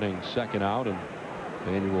for the inning's 2nd out, and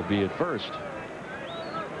Pena will be at first.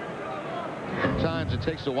 Sometimes it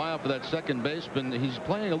takes a while for that second baseman. He's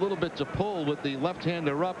playing a little bit to pull with the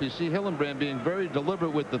left-hander up. You see Hillenbrand being very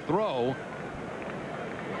deliberate with the throw,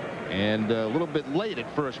 and a little bit late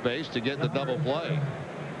at first base to get the double play.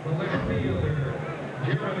 The left fielder,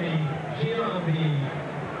 Jeremy Giambi.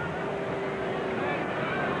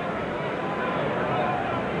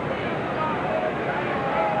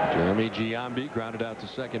 Jeremy Giambi grounded out to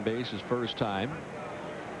second base his first time.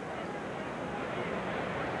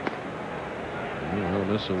 He'll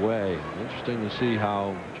miss away. Interesting to see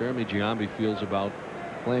how Jeremy Giambi feels about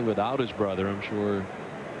playing without his brother. I'm sure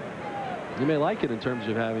he may like it in terms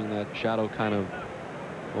of having that shadow kind of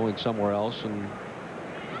going somewhere else, and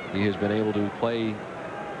he has been able to play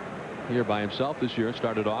here by himself this year.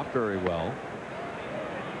 Started off very well.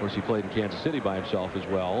 Of course, he played in Kansas City by himself as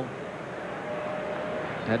well.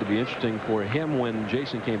 Had to be interesting for him when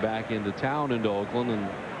Jason came back into town into Oakland, and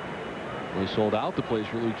they sold out the place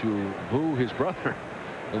really to boo his brother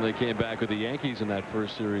when they came back with the Yankees in that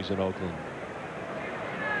first series in Oakland.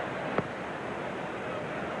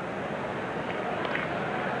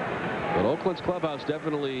 But Oakland's clubhouse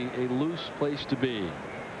definitely a loose place to be.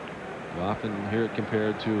 You often hear it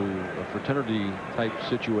compared to a fraternity type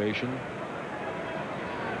situation.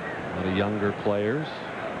 A lot of younger players.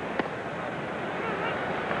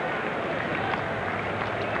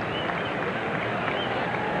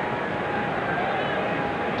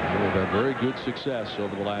 They've had very good success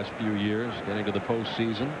over the last few years getting to the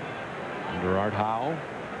postseason under Art Howe.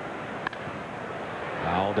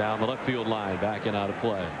 Foul down the left field line, back and out of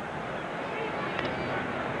play.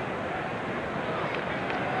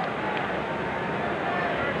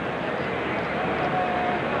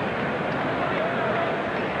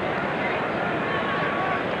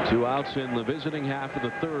 Two outs in the visiting half of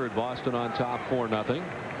the third. Boston on top 4-0.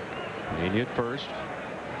 Maney at first.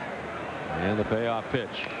 And the payoff pitch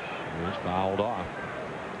is fouled off.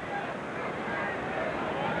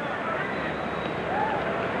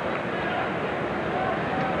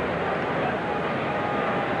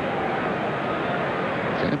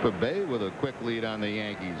 Tampa Bay with a quick lead on the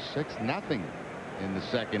Yankees. 6-0 in the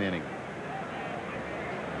second inning.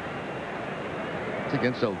 It's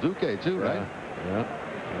against El Duque too, right? Yeah.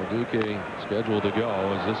 El Duque scheduled to go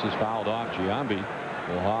as this is fouled off. Giambi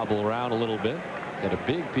will hobble around a little bit. Got a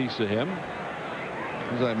big piece of him.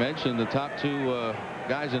 As I mentioned, the top two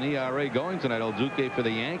guys in ERA going tonight. El Duque for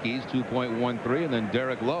the Yankees, 2.13, and then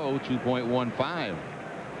Derek Lowe, 2.15.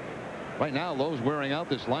 Right now, Lowe's wearing out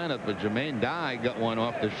this lineup, but Jermaine Dye got one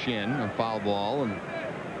off the shin, a foul ball, and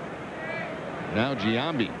now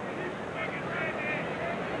Giambi.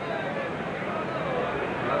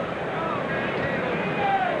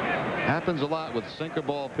 Happens a lot with sinker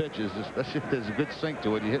ball pitches, especially if there's a good sink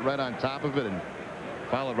to it. You hit right on top of it and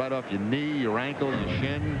foul it right off your knee, your ankle, your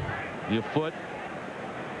shin, your foot.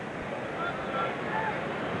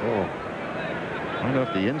 Oh, I don't know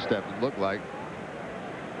if the instep would look like.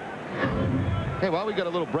 Hey, while we got a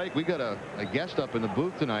little break, we got a guest up in the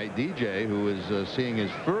booth tonight, DJ, who is seeing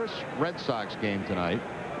his first Red Sox game tonight.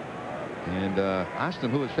 And asked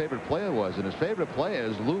him who his favorite player was, and his favorite player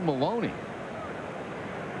is Lou Maloney.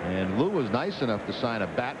 And Lou was nice enough to sign a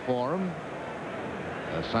bat for him,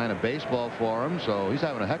 sign a baseball for him, so he's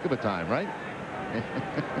having a heck of a time, right?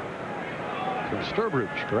 From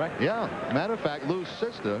Sturbridge, correct? Yeah. Matter of fact, Lou's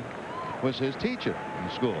sister was his teacher in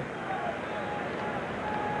school.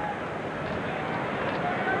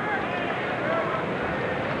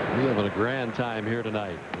 We're having a grand time here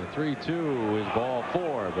tonight. The 3-2 is ball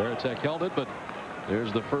 4. Varitek held it, but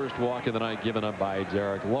there's the first walk of the night given up by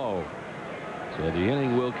Derek Lowe. So the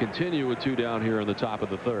inning will continue with 2 down here in the top of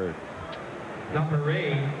the third. Number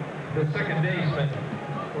 8, the second baseman,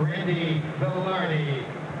 Randy Velarde.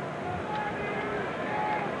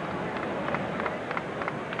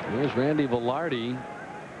 There's Randy Velarde,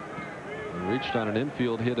 who reached on an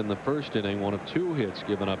infield hit in the first inning, one of 2 hits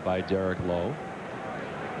given up by Derek Lowe.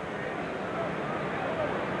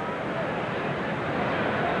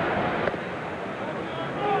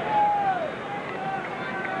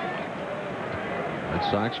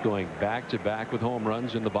 Sox going back-to-back with home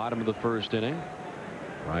runs in the bottom of the first inning.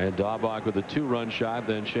 Ryan Daubach with a 2-run shot,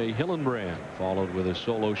 then Shea Hillenbrand followed with a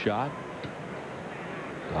solo shot.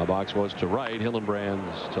 Daubach's was to right,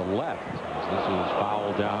 Hillenbrand's to left. This is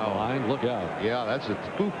foul down the line. Look out. Yeah, that's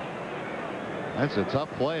a tough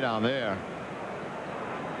play down there.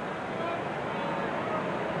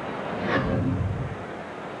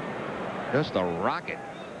 Just a rocket.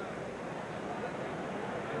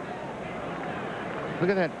 Look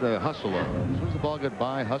at that hustle. As soon as the ball got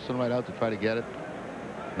by, hustling right out to try to get it.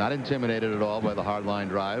 Not intimidated at all by the hard line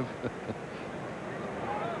drive.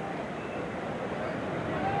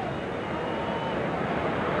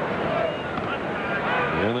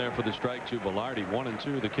 In there for the strike to Velarde.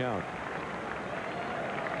 1-2 the count.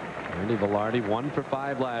 Randy Velarde 1 for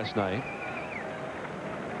 5 last night.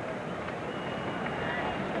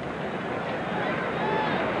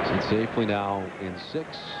 Sits safely now in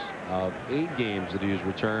 6 of 8 games that he has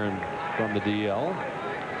returned from the DL.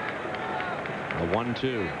 A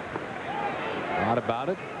 1-2. Thought about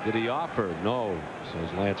it. Did he offer? No,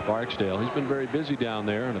 says Lance Barksdale. He's been very busy down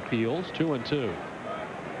there in appeals. 2-2.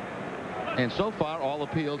 And so far, all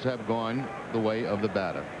appeals have gone the way of the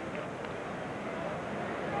batter.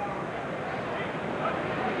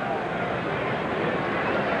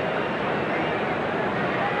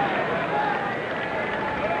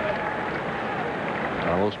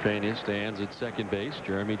 Pena stands at second base.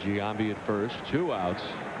 Jeremy Giambi at first. 2 outs.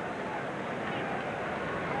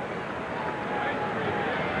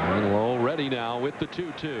 And Lowe ready now with the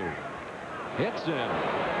 2-2. Hits him.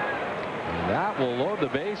 And that will load the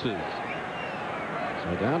bases.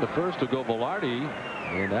 So down to first to go Velarde.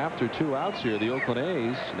 And after 2 outs here, the Oakland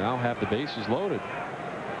A's now have the bases loaded.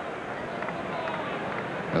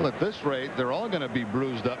 Well, at this rate, they're all going to be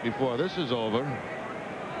bruised up before this is over.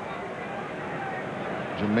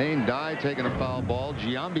 Jermaine Dye taking a foul ball.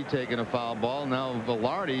 Giambi taking a foul ball. Now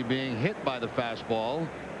Velarde being hit by the fastball.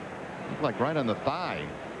 Looked like right on the thigh.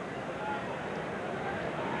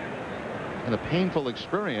 And a painful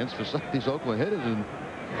experience for some of these Oakland hitters in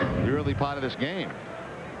the early part of this game.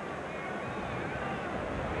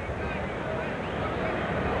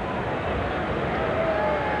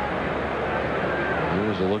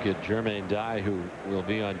 Here's a look at Jermaine Dye, who will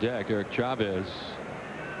be on deck. Eric Chavez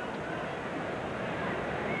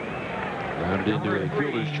rounded into a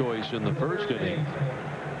fielder's choice in the first inning,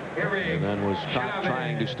 and then was caught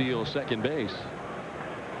trying to steal second base.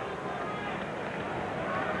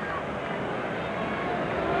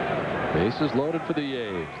 Bases loaded for the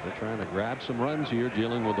A's. They're trying to grab some runs here,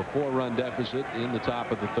 dealing with a 4-run deficit in the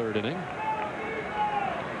top of the 3rd inning.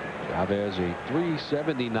 Chavez, a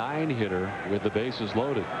 .379 hitter with the bases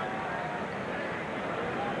loaded.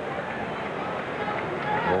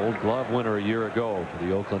 Gold Glove winner a year ago for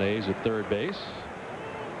the Oakland A's at 3rd base.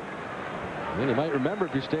 And you might remember,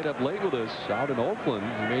 if you stayed up late with us out in Oakland,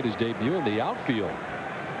 he made his debut in the outfield.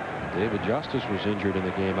 David Justice was injured in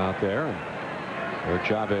the game out there, and Eric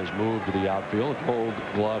Chavez moved to the outfield, Gold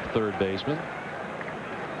Glove 3rd baseman.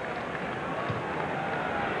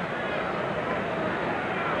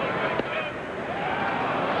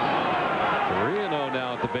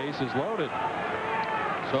 Now at the bases loaded.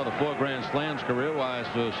 Saw the 4 grand slams career-wise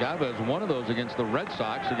for Chavez. One of those against the Red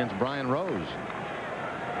Sox against Brian Rose.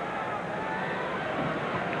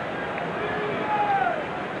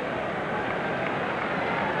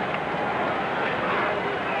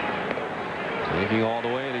 Taking all the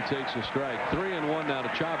way, and he takes a strike. 3-1 now to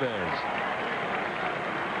Chavez.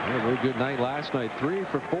 Had a very good night last night. 3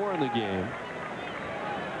 for 4 in the game.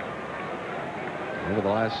 Over the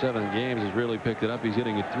last 7 games, has really picked it up. He's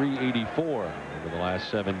hitting at .384 over the last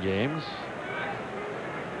 7 games.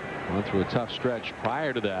 Went through a tough stretch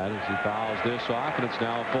prior to that as he fouls this off, and it's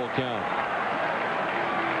now a full count.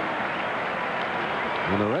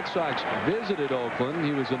 When the Red Sox visited Oakland,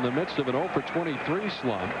 he was in the midst of an 0 for 23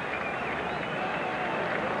 slump.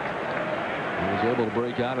 He was able to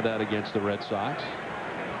break out of that against the Red Sox.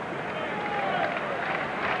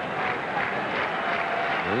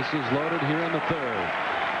 This is loaded here in the 3rd.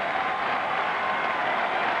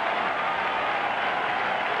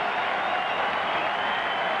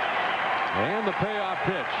 And the payoff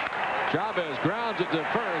pitch. Chavez grounds it to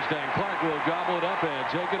first, and Clark will gobble it up and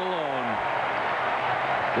take it alone.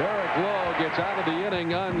 Derek Lowe gets out of the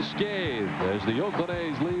inning unscathed as the Oakland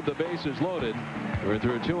A's leave the bases loaded. We're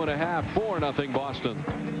through 2.5, 4-0 Boston.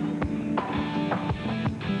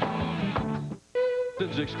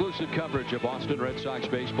 Exclusive coverage of Boston Red Sox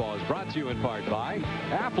baseball is brought to you in part by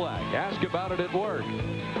Aflac. Ask about it at work.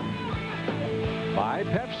 By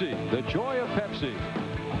Pepsi, the joy of Pepsi.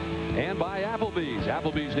 And by Applebee's.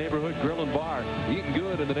 Applebee's Neighborhood Grill and Bar. Eating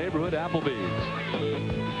good in the neighborhood, Applebee's.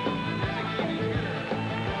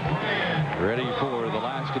 Ready for the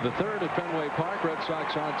last of the 3rd at Fenway Park. Red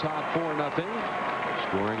Sox on top 4-0.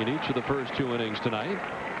 Scoring in each of the first 2 innings tonight.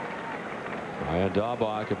 Ryan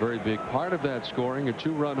Daubach, a very big part of that scoring, a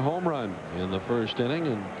 2-run home run in the first inning,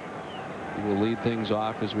 and he will lead things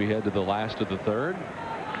off as we head to the last of the 3rd.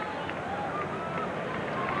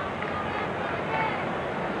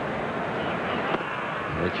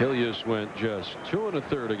 Hiljus went just 2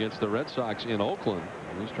 1/3 against the Red Sox in Oakland.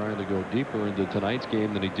 He's trying to go deeper into tonight's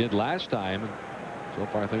game than he did last time. So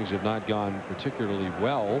far, things have not gone particularly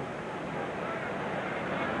well.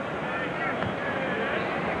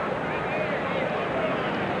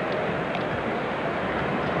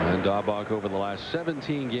 And Daubach over the last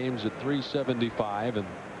 17 games at .375, and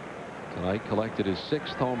tonight collected his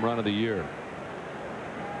 6th home run of the year.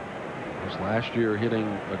 Was last year hitting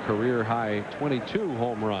a career high 22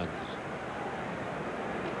 home runs.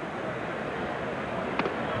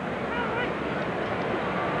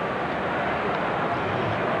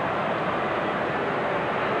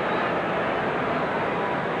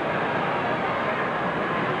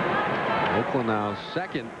 Oakland now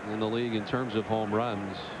 2nd in the league in terms of home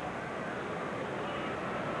runs.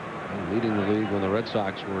 And leading the league when the Red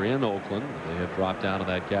Sox were in Oakland. They have dropped down to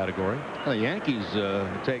that category. The Yankees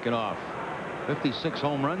have taken off. 56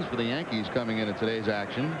 home runs for the Yankees coming into today's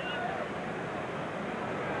action.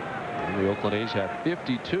 And the Oakland A's have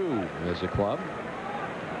 52 as a club.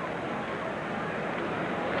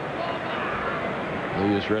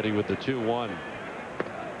 Hiljus ready with the 2-1.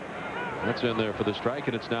 That's in there for the strike,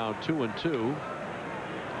 and it's now 2-2.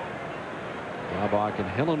 Daubach and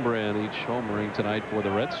Hillenbrand each homering tonight for the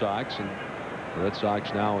Red Sox, and the Red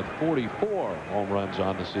Sox now with 44 home runs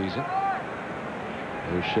on the season.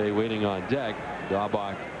 There's Shea waiting on deck.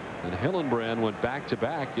 Daubach and Hillenbrand went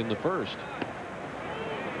back-to-back in the first.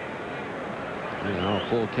 And now a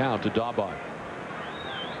full count to Daubach.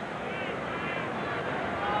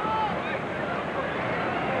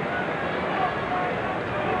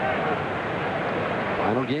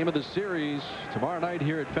 Final game of the series tomorrow night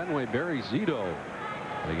here at Fenway. Barry Zito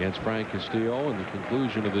against Frank Castillo in the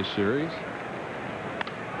conclusion of this series.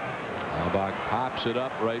 Daubach pops it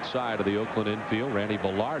up right side of the Oakland infield. Randy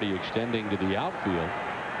Velarde extending to the outfield.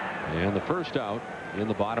 And the first out in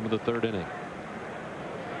the bottom of the third inning.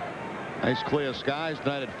 Nice clear skies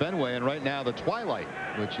tonight at Fenway, and right now the twilight,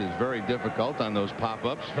 which is very difficult on those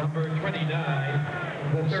pop-ups. Number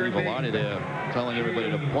 29, the See third Velarde baseman. there telling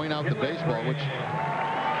everybody to point out the baseball, which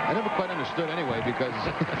I never quite understood anyway, because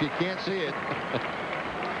if you can't see it,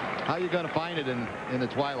 how are you going to find it in the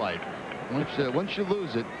twilight? Once you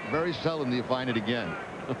lose it, very seldom do you find it again.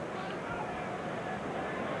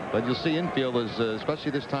 But you'll see infielders,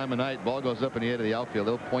 especially this time of night, ball goes up in the air to the outfield,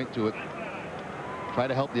 they'll point to it, try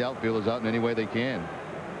to help the outfielders out in any way they can.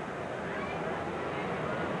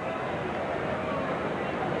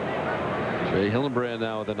 Jay Hillenbrand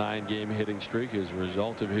now with a 9-game hitting streak as a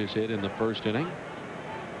result of his hit in the first inning.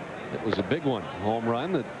 It was a big one. Home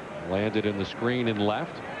run that landed in the screen and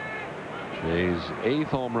left. Jay's 8th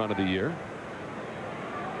home run of the year.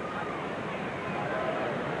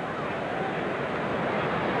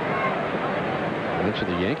 I mentioned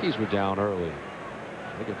the Yankees were down early.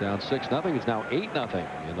 They get down 6-0. It's now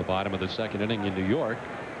 8-0 in the bottom of the second inning in New York.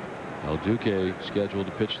 El Duque scheduled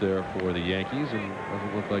to pitch there for the Yankees, and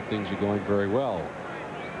doesn't look like things are going very well.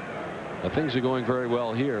 But things are going very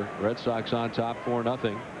well here. Red Sox on top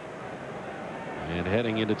 4-0. And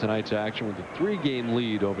heading into tonight's action with a 3-game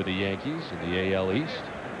lead over the Yankees in the AL East.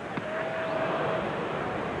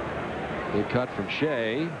 Big cut from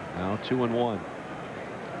Shea. Now 2-1.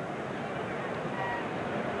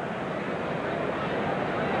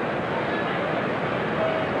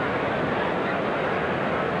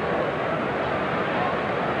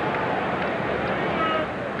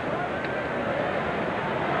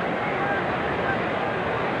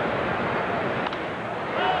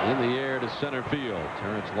 Center field.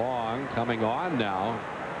 Terrence Long coming on now.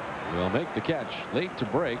 Will make the catch late to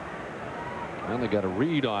break. And they got a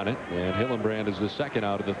read on it, and Hillenbrand is the second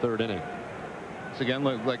out of the third inning. This again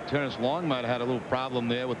looked like Terrence Long might have had a little problem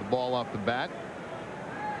there with the ball off the bat.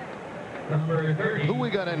 Number 30. Who we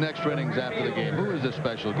got in extra innings after the game? Who is the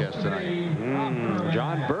special guest tonight?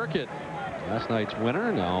 John Burkett, last night's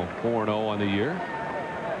winner, now 4-0 on the year.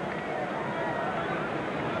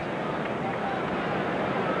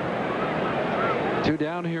 Two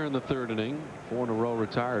down here in the third inning. 4 in a row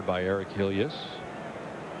retired by Eric Hiljus.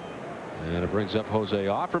 And it brings up Jose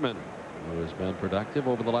Offerman, who has been productive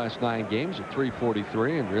over the last 9 games at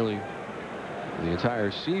 .343, and really the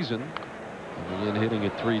entire season. Coming in hitting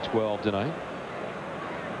at .312 tonight.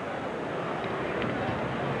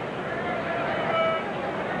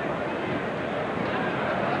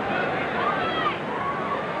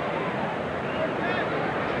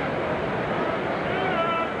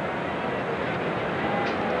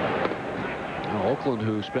 Oakland,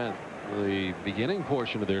 who spent the beginning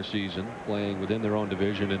portion of their season playing within their own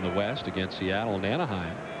division in the West against Seattle and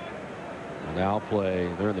Anaheim, will now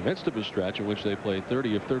play. They're in the midst of a stretch in which they play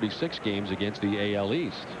 30 of 36 games against the AL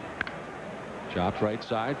East. Chops right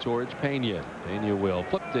side towards Pena. Pena will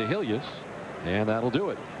flip to Hiljus, and that'll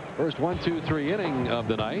do it. First 1-2-3 inning of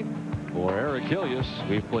the night for Eric Hiljus.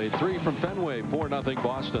 We've played 3 from Fenway. 4-0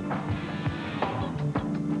 Boston.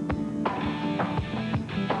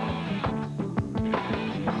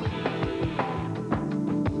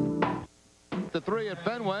 The 3 at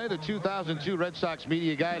Fenway, the 2002 Red Sox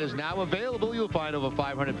Media Guide is now available. You'll find over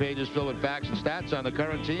 500 pages filled with facts and stats on the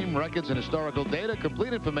current team, records, and historical data,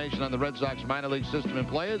 complete information on the Red Sox minor league system and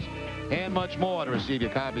players, and much more. To receive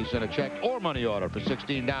your copy, send a check or money order for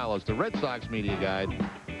 $16. The Red Sox Media Guide,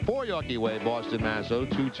 4 Yorkie Way, Boston, Mass.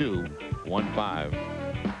 02215.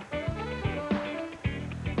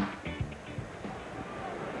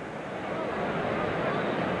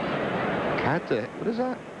 What is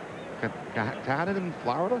that? Cotton in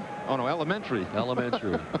Florida? Oh no, elementary.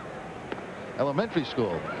 Elementary. Elementary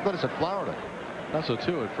school. I thought it said Florida. That's a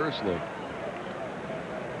 2 at first look.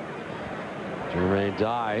 Jermaine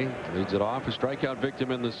Dye leads it off, a strikeout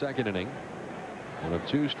victim in the second inning. One of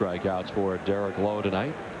 2 strikeouts for Derek Lowe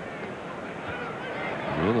tonight.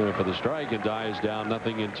 In there for the strike, and Dye is down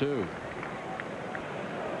 0-2.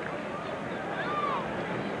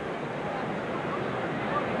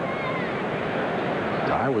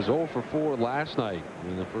 Dye was 0 for 4 last night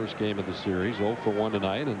in the first game of the series. 0 for 1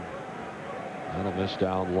 tonight, and that'll miss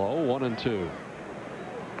down low. 1-2.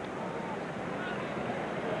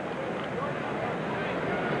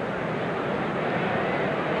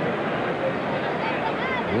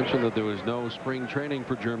 I mentioned that there was no spring training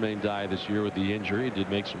for Jermaine Dye this year with the injury. He did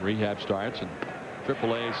make some rehab starts in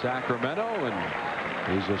AAA Sacramento, and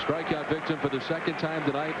he's a strikeout victim for the second time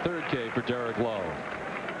tonight. 3rd K for Derek Lowe.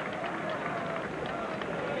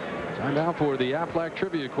 Time now for the Aflac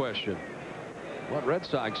trivia question. What Red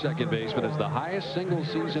Sox second baseman has the highest single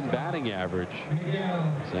season batting average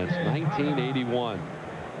since 1981?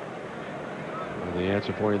 And the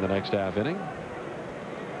answer for you in the next half inning.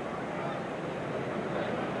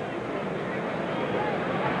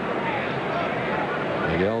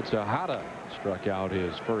 Miguel Tejada struck out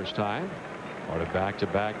his first time. Part of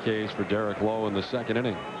back-to-back Ks for Derek Lowe in the second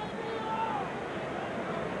inning.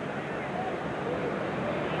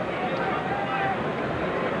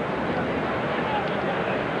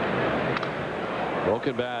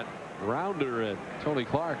 Broken bat rounder at Tony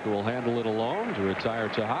Clark, who will handle it alone to retire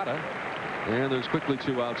Tejada. And there's quickly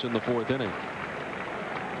 2 outs in the 4th inning.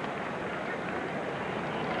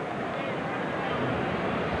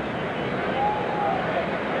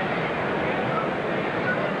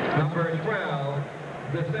 Number 12,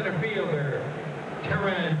 the center fielder,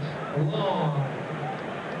 Terrence Long.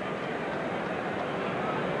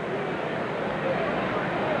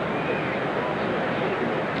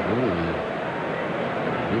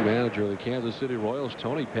 New manager of the Kansas City Royals,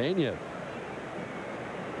 Tony Pena.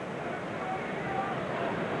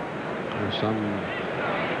 There's some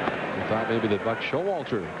who thought maybe that Buck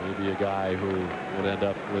Showalter may be a guy who would end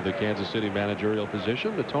up with the Kansas City managerial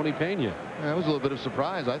position, but Tony Pena. Yeah, it was a little bit of a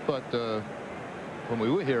surprise. I thought when we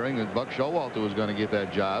were hearing that Buck Showalter was going to get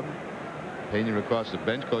that job. Pena, of course, the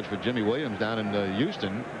bench coach for Jimmy Williams down in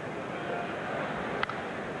Houston.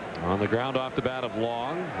 On the ground off the bat of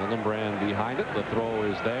Long. Hillenbrand behind it. The throw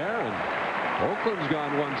is there, and Oakland's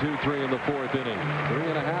gone 1-2-3 in the 4th inning.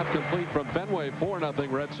 3.5 complete from Fenway.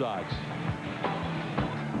 4-0 Red Sox.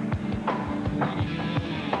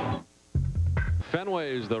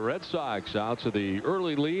 Fenway is the Red Sox out to the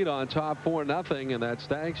early lead on top 4-0, and that's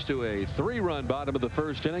thanks to a 3-run bottom of the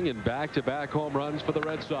 1st inning and back-to-back home runs for the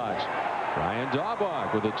Red Sox. Ryan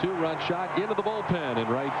Daubach with a 2-run shot into the bullpen in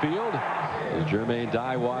right field as Jermaine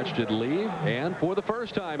Dye watched it leave, and for the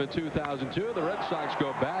first time in 2002 the Red Sox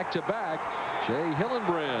go back-to-back. Jay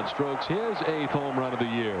Hillenbrand strokes his 8th home run of the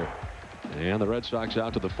year. And the Red Sox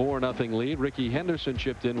out to the 4-0 lead. Ricky Henderson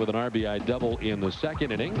chipped in with an RBI double in the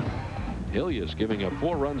 2nd inning. Hiljus giving up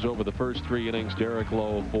 4 runs over the first 3 innings. Derek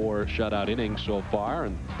Lowe 4 shutout innings so far,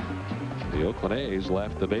 and the Oakland A's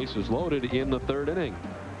left the bases loaded in the 3rd inning.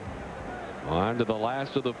 On to the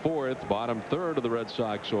last of the 4th, bottom 3rd of the Red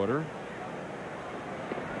Sox order.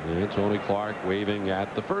 And Tony Clark waving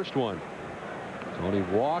at the first one. Tony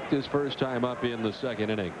walked his first time up in the 2nd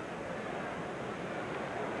inning.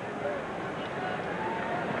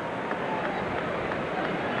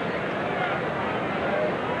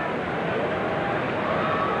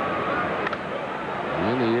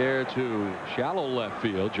 In the air to shallow left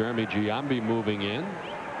field. Jeremy Giambi moving in.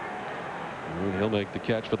 And he'll make the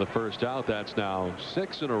catch for the first out. That's now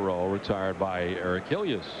 6 in a row retired by Eric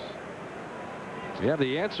Hiljus. We have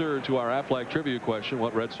the answer to our Aflac trivia question.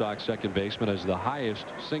 What Red Sox second baseman has the highest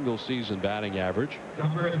single season batting average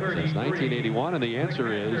since 1981? And the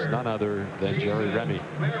answer is none other than Jerry Remy.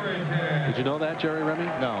 Did you know that, Jerry Remy?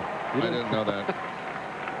 No, I didn't know that.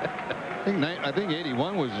 I think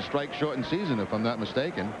 81 was a strike shortened season, if I'm not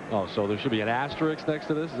mistaken. Oh, so there should be an asterisk next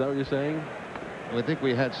to this? Is that what you're saying? I think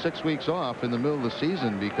we had 6 weeks off in the middle of the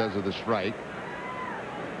season because of the strike.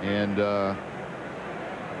 And,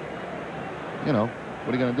 you know,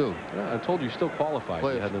 what are you going to do? Yeah, I told you still qualified.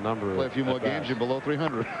 You had the number. Play a few more games, you're below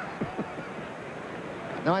 300.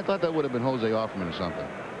 Now, I thought that would have been Jose Offerman or something.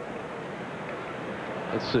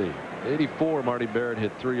 Let's see. 84, Marty Barrett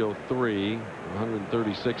hit 303,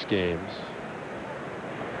 136 games.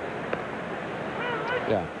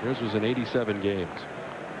 Yeah, yours was in 87 games.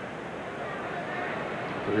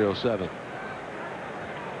 307.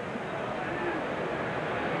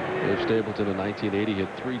 Dave Stapleton in 1980 hit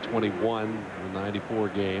 321 in 94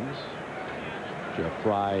 games. Jeff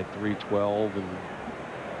Fry 312 in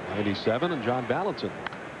 97, and John Valentin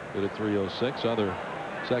hit at 306. Other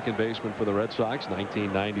second baseman for the Red Sox,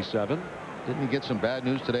 1997. Didn't he get some bad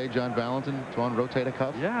news today, John Valentin? Torn rotator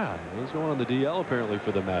cuff? Yeah, he's going on the DL apparently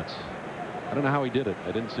for the Mets. I don't know how he did it.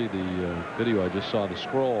 I didn't see the video. I just saw the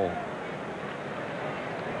scroll.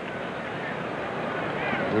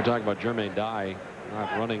 We were talking about Jermaine Dye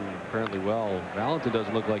not running apparently well. Valentin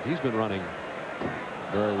doesn't look like he's been running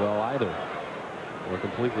very well either. We're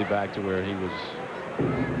completely back to where he was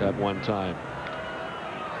at one time.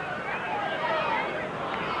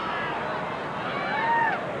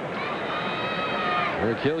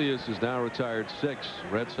 Eric Hiljus is now retired 6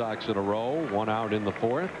 Red Sox in a row, 1 out in the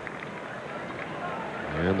 4th.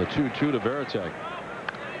 And the 2-2 to Varitek.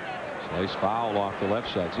 Nice foul off the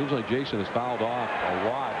left side. Seems like Jason has fouled off a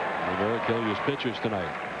lot of Eric Hiljus pitches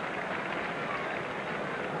tonight.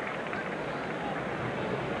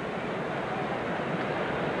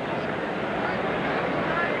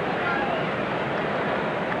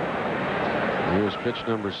 Here's pitch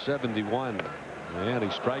number 71. And he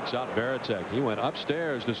strikes out Varitek. He went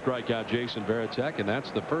upstairs to strike out Jason Varitek, and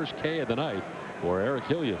that's the first K of the night for Eric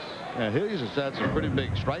Hiljus. Yeah, Hiljus has had some pretty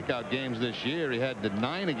big strikeout games this year. He had the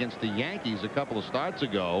 9 against the Yankees a couple of starts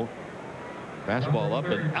ago. Fastball up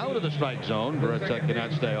and out of the strike zone. Varitek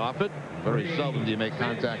cannot stay off it. Very seldom do you make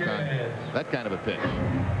contact on that kind of a pitch.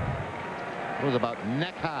 It was about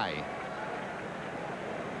neck high.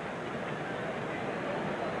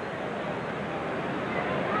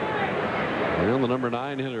 And the number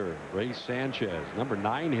 9 hitter, Ray Sanchez, number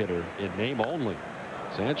 9 hitter in name only.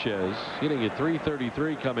 Sanchez hitting at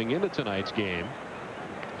 .333 coming into tonight's game.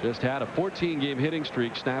 Just had a 14-game hitting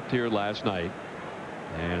streak snapped here last night,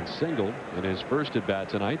 and singled in his first at bat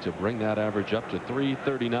tonight to bring that average up to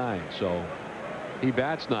 .339. So he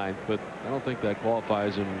bats 9th, but I don't think that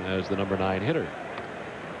qualifies him as the number 9 hitter.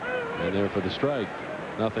 And there for the strike.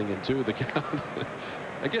 0-2 the count.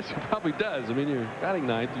 I guess it probably does. I mean, you're batting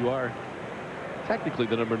 9th. You are technically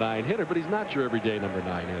the number 9 hitter, but he's not your everyday number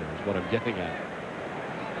 9 hitter is what I'm getting at.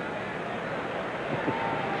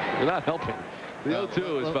 You're not helping. The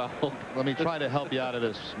 0-2 is foul. Let me try to help you out of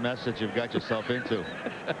this mess that you've got yourself into.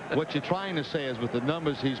 What you're trying to say is with the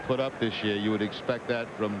numbers he's put up this year, you would expect that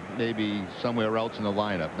from maybe somewhere else in the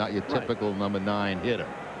lineup, not your typical number 9 hitter.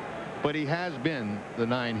 But he has been the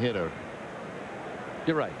 9 hitter.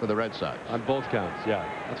 You're right. For the Red Sox. On both counts, yeah.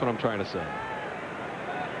 That's what I'm trying to say.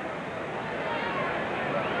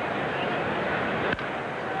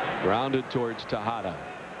 Grounded towards Tejada.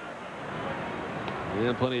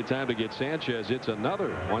 And plenty of time to get Sanchez. It's another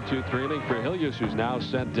 1-2-3 inning for Hiljus, who's now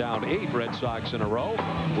sent down 8 Red Sox in a row.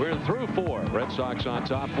 We're through 4. Red Sox on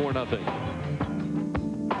top 4-0.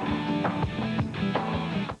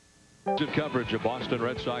 Coverage of Boston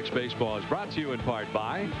Red Sox baseball is brought to you in part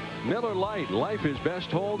by Miller Lite. Life is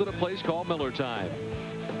best told at a place called Miller Time.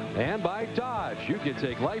 And by Dodge. You can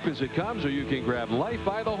take life as it comes, or you can grab life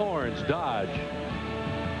by the horns. Dodge.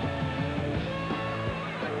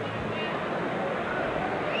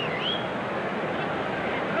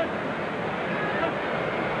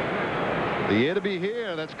 The year to be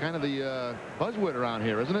here, that's kind of the buzzword around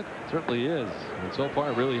here, isn't it? It certainly is. And so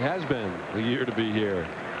far it really has been the year to be here,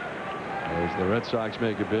 as the Red Sox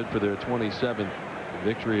make a bid for their 27th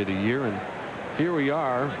victory of the year. And here we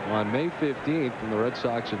are on May 15th, and the Red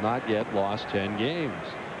Sox have not yet lost 10 games.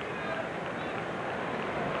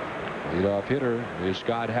 Leadoff hitter is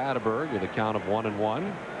Scott Hatteberg with a count of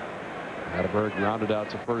 1-1. Hatteberg rounded out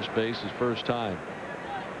to first base his first time.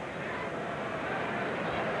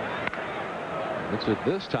 It's at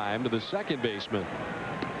this time to the second baseman.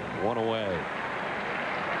 1 away.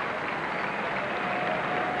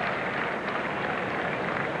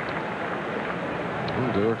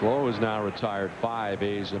 Derek Lowe is now retired 5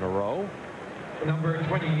 A's in a row. Number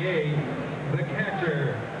 28, the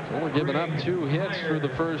catcher. He's only given up 2 hits through the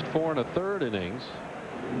first 4 1/3 innings.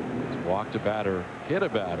 He's walked a batter, hit a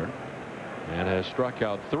batter, and has struck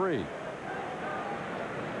out 3.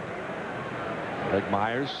 Greg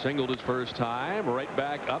Myers singled his first time, right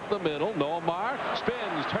back up the middle. Nomar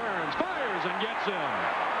spins, turns, fires, and gets him.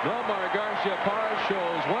 Nomar Garcia-Parra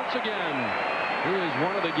shows once again he is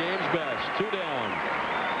one of the game's best. 2 down.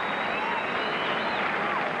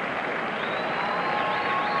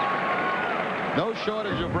 No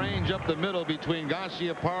shortage of range up the middle between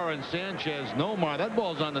Garcia-Parra and Sanchez. Nomar, that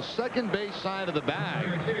ball's on the second base side of the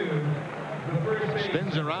bag.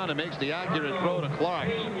 Spins around and makes the accurate throw to Clark.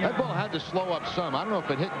 That ball had to slow up some. I don't know if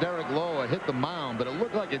it hit Derek Lowe or hit the mound, but it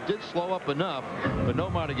looked like it did slow up enough for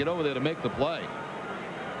Nomar to get over there to make the play.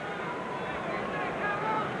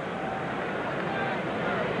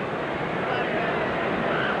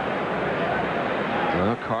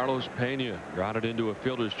 Well, Carlos Pena grounded into a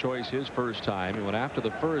fielder's choice his first time. He went after the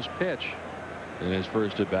first pitch in his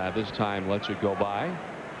first at bat. This time lets it go by.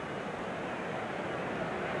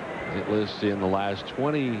 Hitless in the last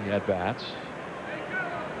 20 at bats.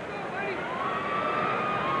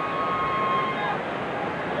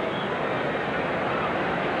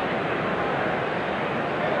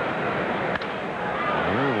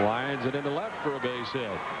 And lines it into left for a base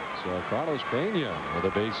hit. So Carlos Pena with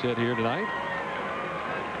a base hit here tonight.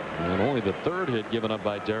 And only the third hit given up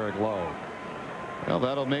by Derek Lowe. Well,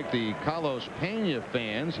 that'll make the Carlos Pena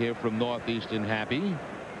fans here from Northeastern happy.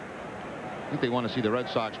 I think they want to see the Red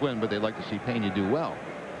Sox win, but they'd like to see Pena do well.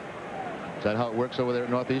 Is that how it works over there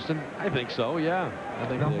at Northeastern? I think so, yeah. I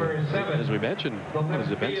think Number 7. as we mentioned, what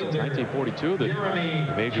has it been since 1942 that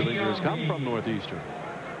the major leaguers come from Northeastern?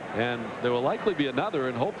 And there will likely be another,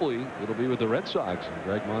 and hopefully it'll be with the Red Sox. And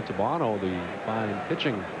Greg Montalbano, the fine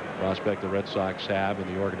pitching prospect the Red Sox have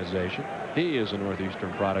in the organization. He is a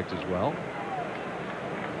Northeastern product as well.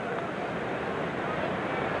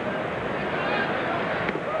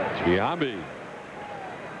 Giambi.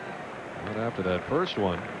 Right after that first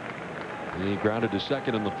one, he grounded to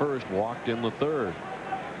second in the first, walked in the third.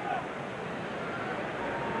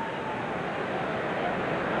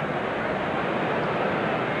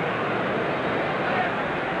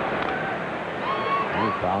 He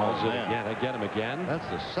fouls it again. I get him again. That's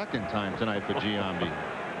the second time tonight for Giambi.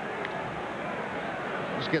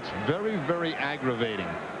 This gets very, very aggravating.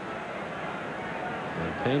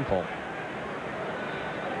 And painful.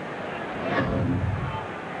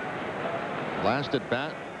 Last at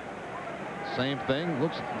bat, same thing.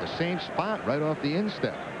 Looks at the same spot right off the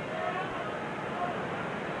instep.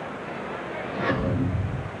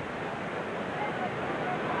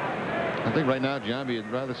 I think right now Giambi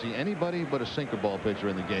would rather see anybody but a sinker ball pitcher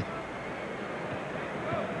in the game.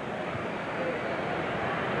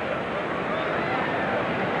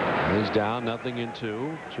 He's down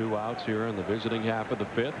 0-2. 2 outs here in the visiting half of the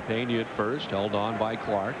fifth. Pena at first, held on by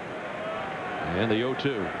Clark. And the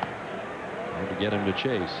 0-2. To get him to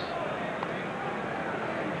chase.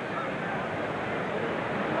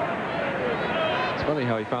 It's funny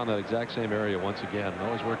how he found that exact same area once again. It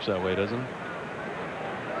always works that way, doesn't it?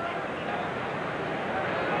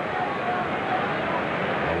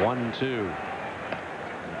 A 1-2.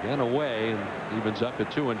 Again away and evens up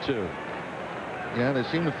at 2-2. Yeah, they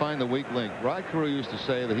seem to find the weak link. Rod Carew used to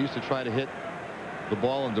say that he used to try to hit the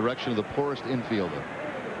ball in the direction of the poorest infielder.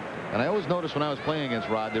 And I always noticed when I was playing against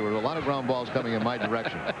Rod, there were a lot of ground balls coming in my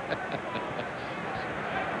direction.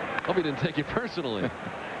 Hope he didn't take it personally.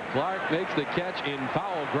 Clark makes the catch in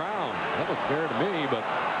foul ground. That looked fair to me, but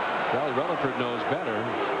Charlie Rutherford knows better.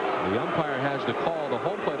 The umpire has to call the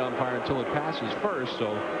home plate umpire until it passes first,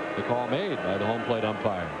 so the call made by the home plate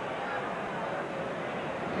umpire.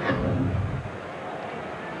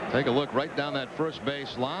 Take a look right down that first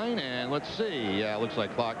base line, and let's see. Yeah, looks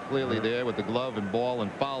like Clark clearly there with the glove and ball in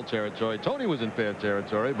foul territory. Tony was in fair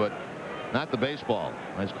territory, but not the baseball.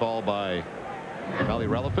 Nice call by Charlie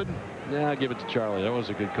Rutherford. Yeah, I'll give it to Charlie. That was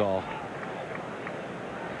a good call.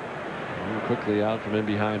 And quickly out from in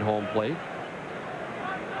behind home plate.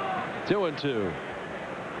 2-2.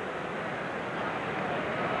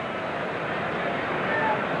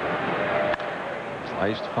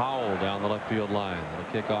 Sliced foul down the left field line.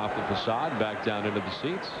 It'll kick off the facade back down into the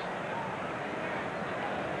seats.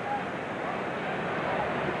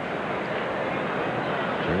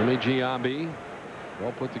 Jeremy Giambi,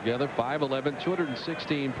 well put together, 5'11",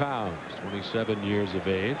 216 pounds, 27 years of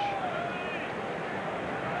age.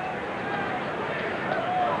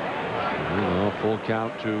 Full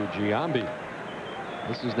count to Giambi.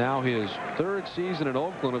 This is now his third season in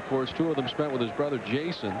Oakland. Of course, 2 of them spent with his brother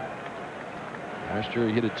Jason. Last year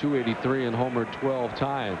he hit a .283 and homered 12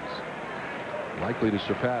 times. Likely to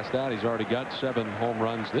surpass that. He's already got 7 home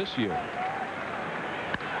runs this year.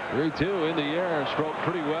 3-2 in the air, stroked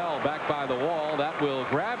pretty well back by the wall. That will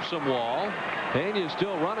grab some wall. Pena is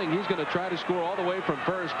still running. He's going to try to score all the way from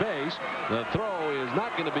first base. The throw is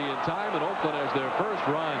not going to be in time, and Oakland has their first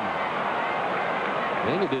run.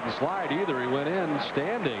 Pena didn't slide either. He went in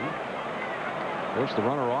standing. Forced the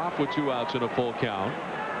runner off with 2 outs and a full count.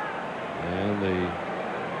 And the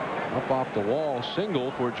up off the wall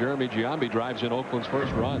single for Jeremy Giambi drives in Oakland's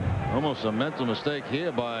first run. Almost a mental mistake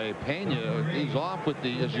here by Pena. He's off with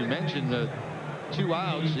the, as you mentioned, the 2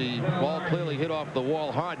 outs. The ball clearly hit off the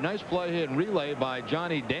wall hard. Nice play here and relay by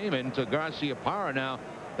Johnny Damon to Garcia Parra. Now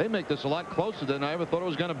they make this a lot closer than I ever thought it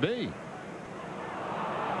was going to be.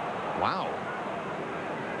 Wow.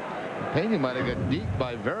 Pena might have got deked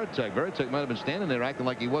by Veritek. Veritek might have been standing there acting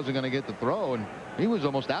like he wasn't going to get the throw, and he was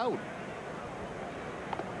almost out.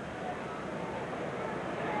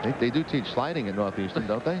 They do teach sliding at Northeastern,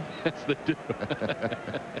 don't they? Yes, they do.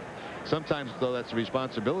 Sometimes, though, that's the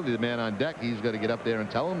responsibility of the man on deck. He's got to get up there and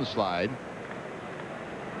tell him to slide.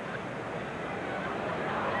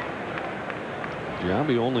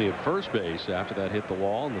 Giambi only at first base after that hit the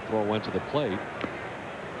wall and the throw went to the plate.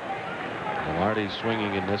 Velarde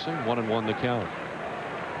swinging and missing. 1-1 the count.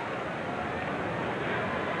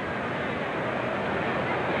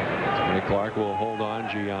 Tony Clark will hold on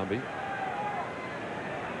Giambi.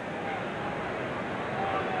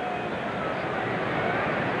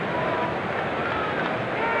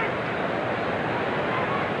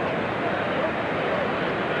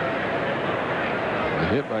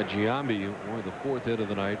 Hit by Giambi, only the 4th hit of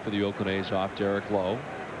the night for the Oakland A's off Derek Lowe.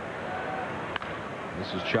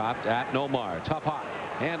 This is chopped at Nomar. Tough hop.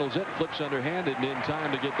 Handles it, flips underhanded, and in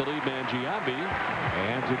time to get the lead man Giambi.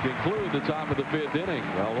 And to conclude the top of the 5th inning,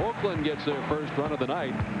 well, Oakland gets their first run of the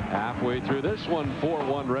night. Halfway through this one,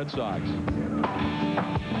 4-1 Red Sox.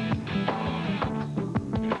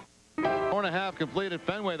 4.5 complete at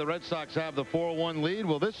Fenway. The Red Sox have the 4-1 lead.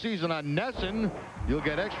 Well, this season on NESN, you'll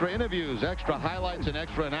get extra interviews, extra highlights, and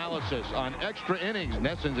extra analysis on Extra Innings,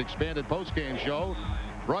 NESN's expanded postgame show,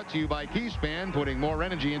 brought to you by Keyspan, putting more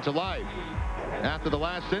energy into life. After the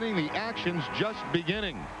last inning, the action's just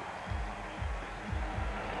beginning.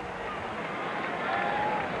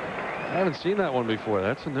 I haven't seen that one before.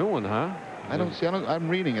 That's a new one, huh? I'm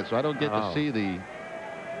reading it, so I don't get to see the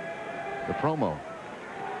promo.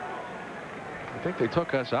 I think they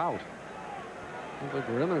took us out. I don't think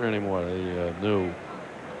we're in there anymore. The new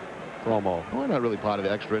promo. Well, we're not really part of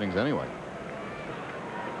the extra innings anyway.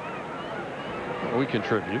 Well, we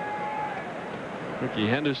contribute. Ricky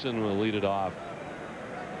Henderson will lead it off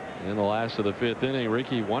in the last of the 5th inning.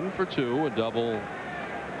 Ricky 1 for 2, a double,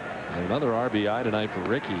 and another RBI tonight for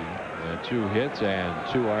Ricky. 2 hits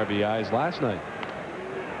and 2 RBIs last night.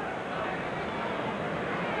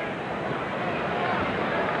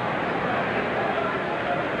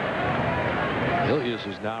 Hiljus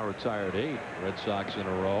is now retired 8 Red Sox in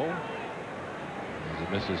a row. As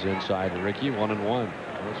he misses inside Ricky. 1-1.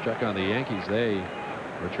 Let's check on the Yankees. They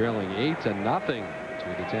were trailing 8-0 to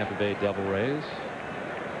the Tampa Bay Devil Rays.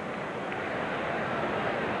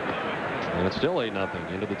 And it's still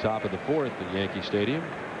 8-0 into the top of the 4th at Yankee Stadium.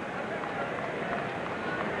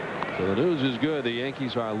 So the news is good. The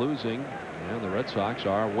Yankees are losing and the Red Sox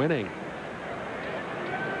are winning.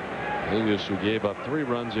 Hiljus, who gave up 3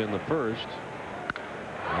 runs in the first.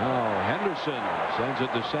 Oh, Henderson sends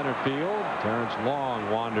it to center field. Terrence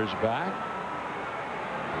Long wanders back.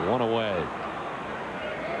 1 away.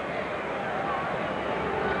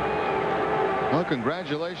 Well,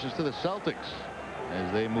 congratulations to the Celtics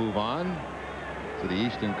as they move on to the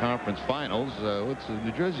Eastern Conference Finals.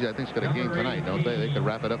 New Jersey, I think, has got a game tonight, don't they? They could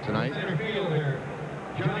wrap it up tonight.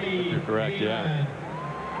 You're correct, yeah.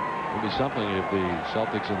 It would be something if the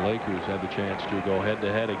Celtics and Lakers had the chance to go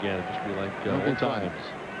head-to-head again. It'd just be like old times.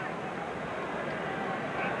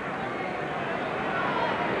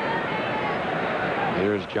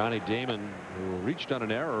 Here's Johnny Damon, who reached on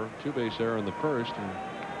an error, 2-base error in the first, and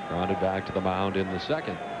grounded back to the mound in the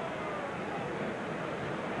second.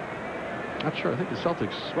 Not sure. I think the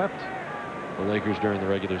Celtics swept the Lakers during the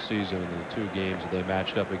regular season in the 2 games that they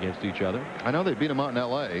matched up against each other. I know they beat them out in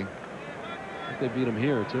L.A. I think they beat them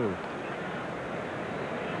here, too.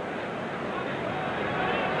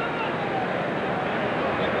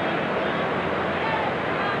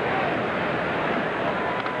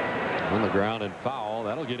 On the ground and foul.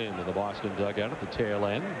 That'll get into the Boston dugout at the tail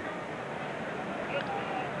end.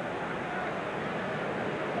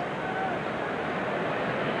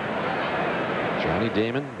 Johnny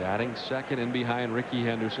Damon batting second in behind Ricky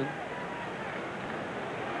Henderson.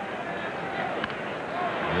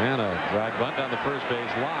 And a drag bunt down the first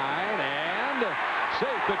base line, and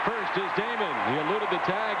safe at first is Damon. He eluded the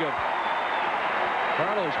tag of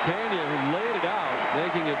Carlos Pena, who laid it out,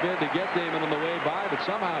 making a bid to get Damon on the way by, but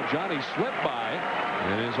somehow Johnny slipped by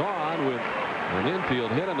and is on with an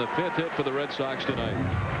infield hit on the 5th hit for the Red Sox tonight.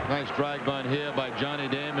 Nice drag bunt here by Johnny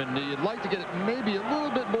Damon. You'd like to get it maybe a little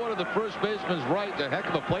bit more to the first baseman's right. A heck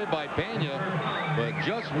of a play by Pena, but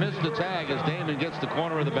just missed the tag as Damon gets the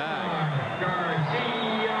corner of the bag.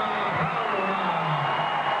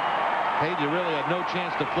 Pena really had no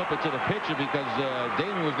chance to flip it to the pitcher because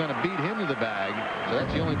Damon was going to beat him to the bag. So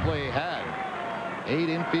that's the only play he had. 8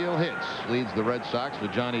 infield hits leads the Red Sox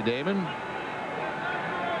with Johnny Damon.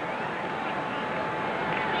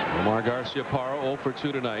 Omar Garciaparra 0 for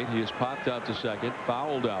 2 tonight. He has popped out to second,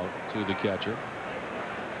 fouled out to the catcher,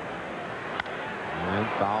 and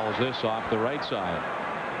fouls this off the right side.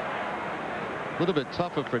 little bit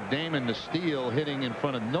tougher for Damon to steal hitting in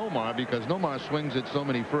front of Nomar because Nomar swings at so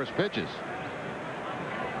many first pitches.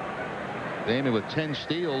 Damon with 10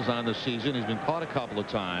 steals on the season. He's been caught a couple of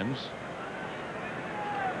times.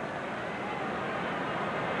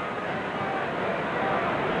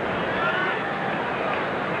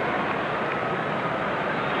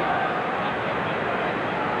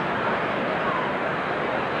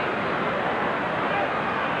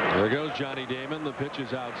 There goes Johnny Damon. The pitch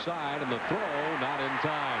is outside, and the throw not in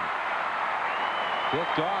time.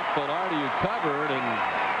 Picked off, Velarde covered,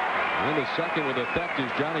 and in the second with effect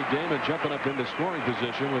is Johnny Damon jumping up into scoring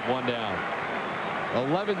position with one down.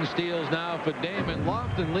 11 steals now for Damon.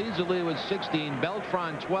 Lofton leads the lead with 16,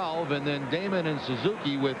 Beltran 12, and then Damon and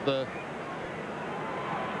Suzuki with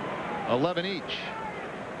 11 each.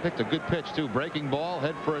 Picked a good pitch too. Breaking ball,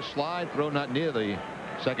 head first slide, throw not near the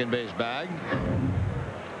second base bag.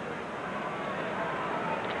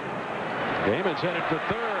 Damon's headed for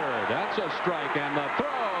third. That's a strike, and the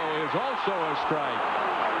throw is also a strike.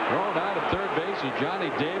 Thrown out of third base is Johnny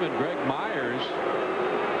Damon. Greg Myers.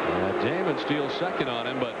 Damon steals second on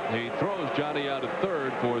him, but he throws Johnny out of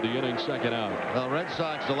third for the inning's second out. Well, Red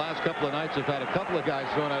Sox the last couple of nights have had a couple of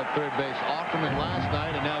guys thrown out of third base. Offerman last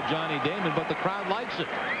night, and now Johnny Damon, but the crowd likes it.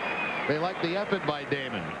 They like the effort by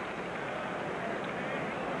Damon.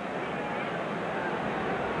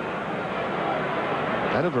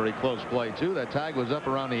 Had a very close play too. That tag was up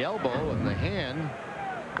around the elbow, and the hand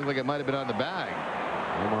looked like it might have been on the bag.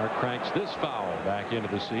 Omar cranks this foul back into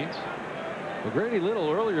the seats. Well, Grady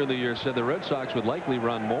Little earlier in the year said the Red Sox would likely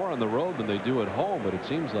run more on the road than they do at home, but it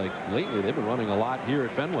seems like lately they've been running a lot here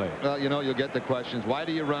at Fenway. Well, you know, you'll get the questions. Why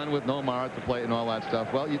do you run with Nomar at the plate and all that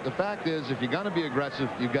stuff? Well, the fact is, if you're going to be aggressive,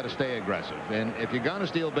 you've got to stay aggressive. And if you're going to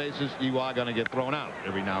steal bases, you are going to get thrown out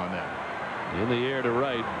every now and then. In the air to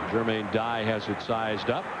right, Jermaine Dye has it sized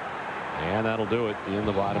up, and that'll do it in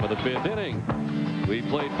the bottom of the fifth inning. We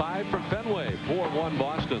played 5 from Fenway, 4-1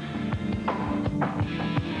 Boston.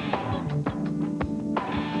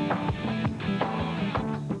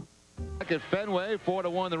 At Fenway,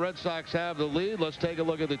 4-1, the Red Sox have the lead. Let's take a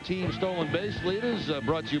look at the team stolen base leaders,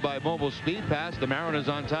 brought to you by Mobile Speed Pass. The Mariners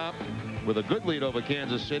on top with a good lead over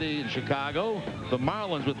Kansas City and Chicago. The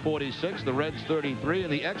Marlins with 46, the Reds 33,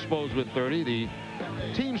 and the Expos with 30. The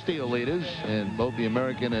team steal leaders in both the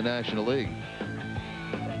American and National League.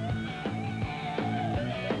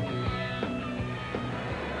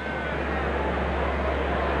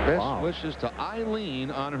 Best wishes to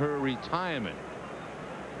Eileen on her retirement.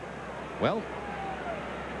 Well,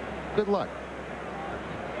 good luck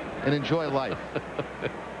and enjoy life.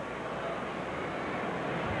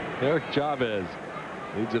 Eric Chavez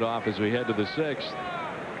leads it off as we head to the 6th.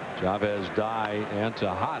 Chavez, Dye, and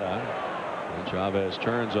Tejada. And Chavez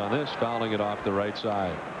turns on this, fouling it off the right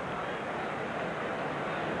side.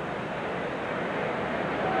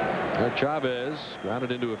 Eric Chavez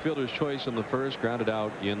grounded into a fielder's choice in the first, grounded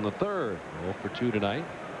out in the third. 0 for 2 tonight,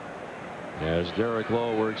 as Derek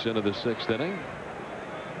Lowe works into the 6th inning.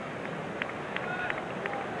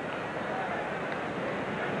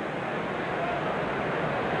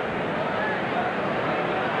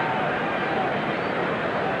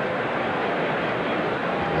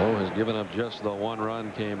 Lowe has given up just the 1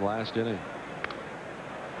 run, came last inning.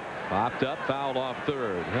 Popped up, fouled off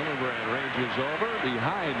third. Hillenbrand ranges over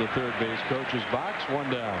behind the third base coach's box, 1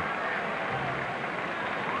 down.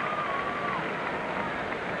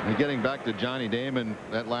 And getting back to Johnny Damon,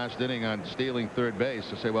 that last inning on stealing third base,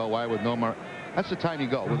 to say, well, why would Nomar? That's the time you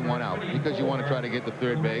go with 1 out, because you want to try to get the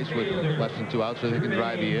third base with less than 2 outs so they can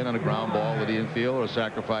drive you in on a ground ball to the infield or a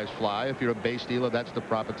sacrifice fly. If you're a base stealer, that's the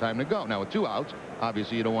proper time to go. Now, with 2 outs,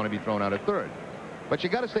 obviously you don't want to be thrown out at third. But you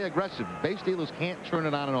got to stay aggressive. Base stealers can't turn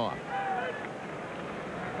it on and off.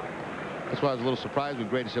 That's why I was a little surprised when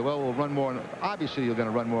Grady said, well, we'll run more. Obviously, you're going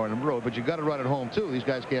to run more on the road, but you got to run at home, too. These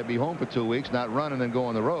guys can't be home for 2 weeks, not run and then go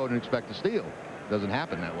on the road and expect to steal. It doesn't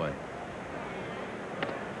happen that way.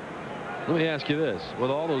 Let me ask you this.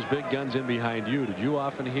 With all those big guns in behind you, did you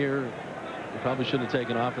often hear you probably shouldn't have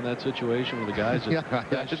taken off in that situation with the guys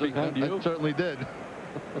behind you? I certainly did.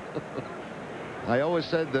 I always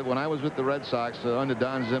said that when I was with the Red Sox under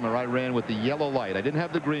Don Zimmer, I ran with the yellow light. I didn't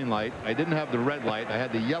have the green light. I didn't have the red light. I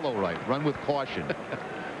had the yellow light. Run with caution.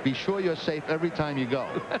 Be sure you're safe every time you go.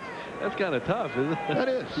 That's kind of tough, isn't it? That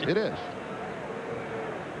is. It is.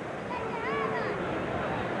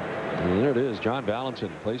 And there it is. John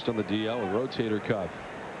Valentin placed on the DL with rotator cuff.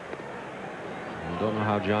 I don't know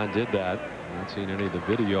how John did that. I've not seen any of the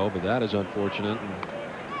video, but that is unfortunate.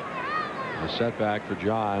 And a setback for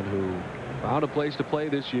John, who found a place to play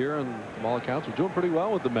this year, and from all accounts was doing pretty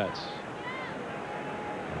well with the Mets.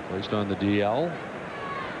 Placed on the DL.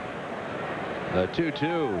 The 2-2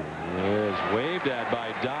 is waved at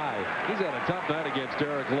by Dye. He's had a tough night against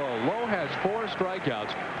Derek Lowe. Lowe has 4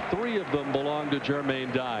 strikeouts. 3 of them belong to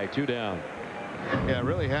Jermaine Dye. 2 down. Yeah, it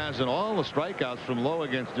really has. And all the strikeouts from Lowe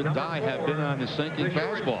against Dye have been on the sinking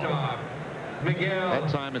fastball. That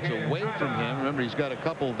time it's away from him. Remember, he's got a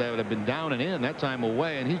couple that have been down and in. That time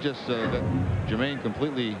away, and he just got Jermaine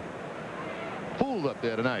completely fooled up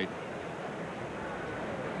there tonight.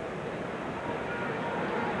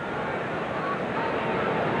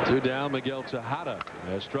 Two down. Miguel Tejada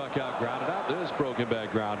has struck out, grounded out. This broken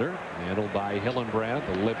back grounder handled by Hillenbrand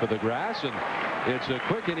at the lip of the grass, and it's a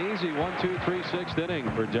quick and easy 1-2-3 6th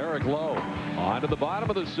inning for Derek Lowe. On to the bottom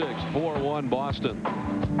of the 6th. 4-1 Boston.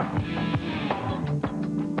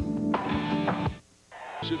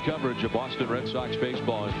 Coverage of Boston Red Sox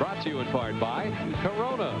baseball is brought to you in part by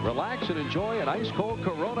Corona. Relax and enjoy an ice cold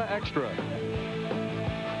Corona Extra.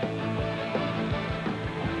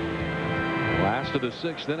 Last of the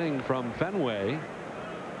 6th inning from Fenway.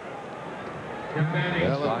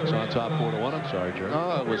 Red Sox on top 4-1. I'm sorry, Jerry.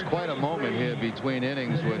 Oh, it was quite a moment here between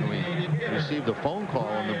innings when we received a phone call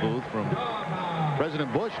in the booth from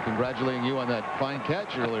President Bush congratulating you on that fine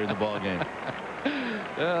catch earlier in the ball game.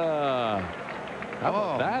 How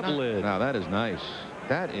about that lid? Now that is nice.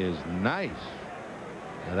 That is nice.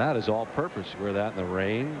 Now that is all purpose. Wear that in the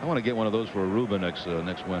rain. I want to get one of those for Aruba next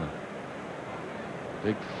winter.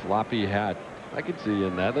 Big floppy hat. I could see you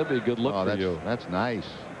in that. That'd be a good look for you. That's nice.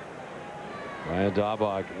 Ryan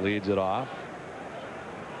Dahlbach leads it off.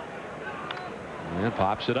 And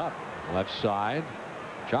pops it up. Left side.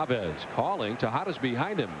 Chavez calling. Tejada's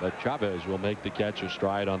behind him, but Chavez will make the catch of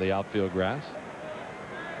stride on the outfield grass.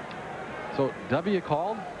 So W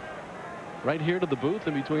called right here to the booth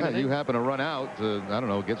in between. Yeah, you happen to run out to, I don't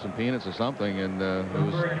know, get some peanuts or something, and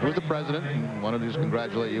it was the president and wanted to just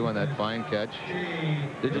congratulate you on that fine catch.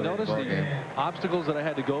 Did you notice the obstacles that I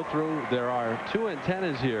had to go through? There are 2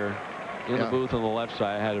 antennas here in the booth on the left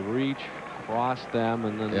side. I had to reach, cross them,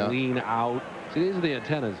 and then lean out. See, these are the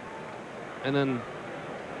antennas. And then,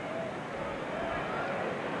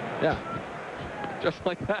 just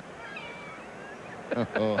like that.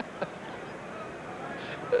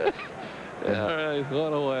 All right,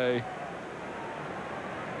 one away.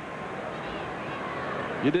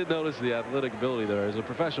 You did notice the athletic ability there. As a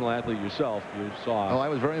professional athlete yourself, you saw. Oh, I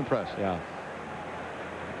was very impressed. Yeah.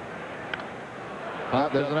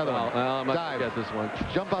 There's another one. Well, I must Dive. get this one.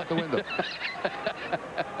 Jump out the window.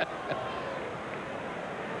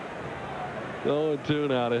 0-2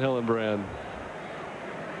 now to Hillenbrand.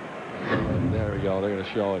 There we go. They're going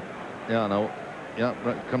to show it. Yeah, no. Yeah,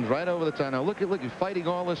 comes right over the top. Now look, you're fighting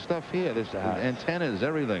all this stuff here. This antennas,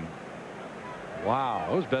 everything.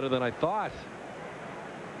 Wow, it was better than I thought.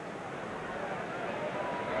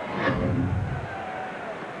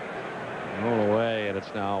 Roll away, and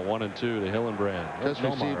it's now 1-2 to Hillenbrand. Just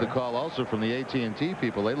received a call also from the AT&T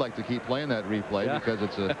people. They'd like to keep playing that replay because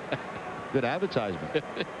it's a good advertisement.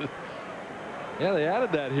 Yeah, they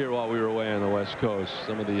added that here while we were away on the West Coast.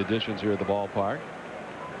 Some of the additions here at the ballpark,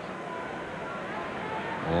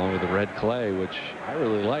 along with the red clay, which I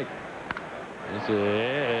really like. This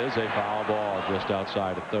is a foul ball just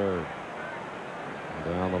outside of third.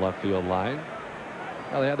 Down the left field line.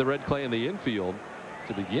 Well, they had the red clay in the infield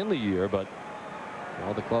to begin the year, but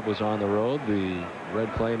while the club was on the road, the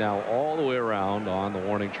red clay now all the way around on the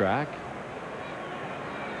warning track.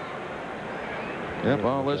 Yep,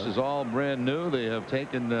 all this is all brand new. They have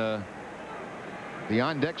taken the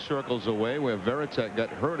on-deck circles away where Veritek got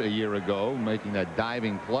hurt a year ago making that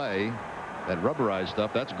diving play. That rubberized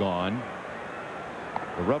stuff, that's gone.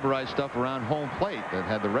 The rubberized stuff around home plate that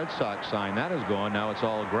had the Red Sox sign, that is gone. Now it's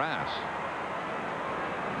all grass.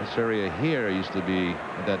 This area here used to be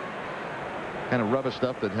that kind of rubber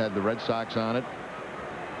stuff that had the Red Sox on it.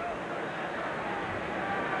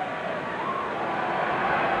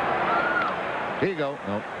 Here you go.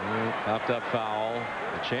 Nope. Popped up foul.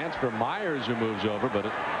 A chance for Myers, who moves over, but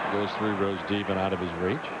it goes 3 rows deep and out of his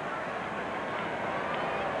reach.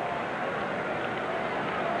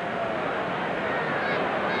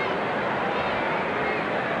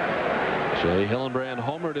 Shea Hillenbrand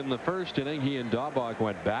homered in the first inning. He and Dahlbach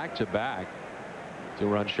went back-to-back.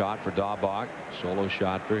 2-run shot for Dahlbach. Solo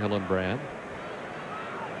shot for Hillenbrand.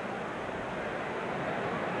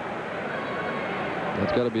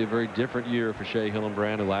 That's got to be a very different year for Shea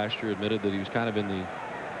Hillenbrand, who last year admitted that he was kind of in the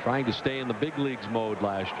trying to stay in the big leagues mode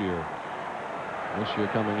last year. This year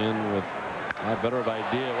coming in with a better of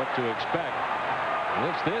idea what to expect.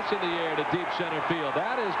 Lifts this in the air to deep center field.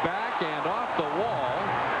 That is back and off the wall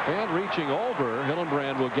and reaching over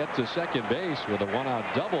Hillenbrand will get to second base with a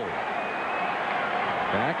one-out double.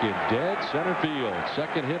 Back in dead center field.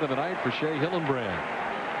 Second hit of the night for Shea Hillenbrand.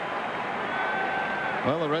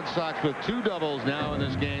 Well, the Red Sox with 2 doubles now in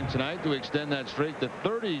this game tonight to extend that streak to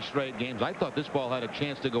 30 straight games. I thought this ball had a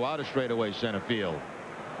chance to go out of straightaway center field.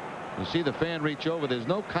 You see the fan reach over. There's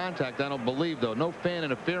no contact, I don't believe, though. No fan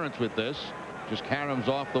interference with this. Just caroms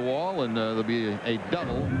off the wall, and there'll be a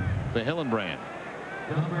double for Hillenbrand.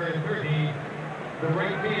 Number 30, the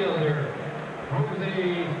right fielder,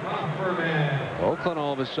 Jose Offerman. Oakland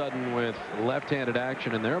all of a sudden with left-handed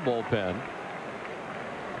action in their bullpen.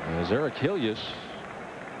 As Eric Hiljus.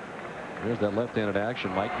 There's that left-handed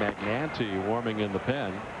action. Mike Magnanti warming in the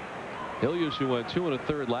pen. Hiljus, who went 2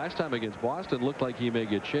 1/3 last time against Boston, looked like he may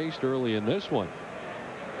get chased early in this one.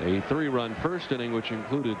 A 3-run first inning, which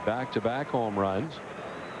included back-to-back home runs.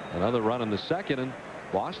 Another run in the second, and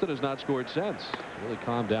Boston has not scored since. Really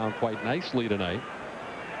calmed down quite nicely tonight.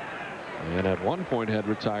 And at one point had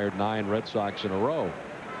retired 9 Red Sox in a row.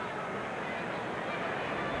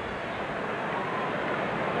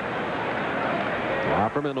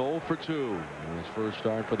 Offerman 0 for 2. His first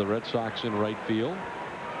start for the Red Sox in right field.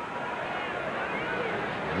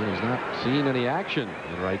 He has not seen any action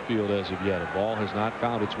in right field as of yet. A ball has not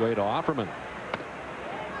found its way to Offerman.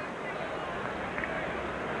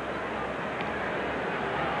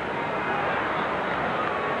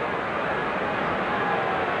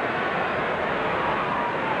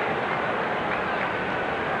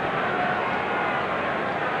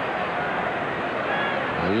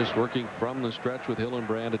 Just working from the stretch with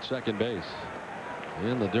Hillenbrand at second base.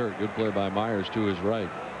 In the dirt. Good play by Myers to his right.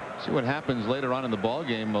 See what happens later on in the ball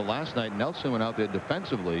game. Last night Nelson went out there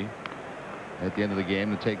defensively at the end of the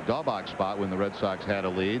game to take Daubach's spot when the Red Sox had a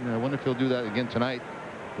lead. And I wonder if he'll do that again tonight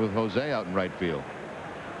with Jose out in right field.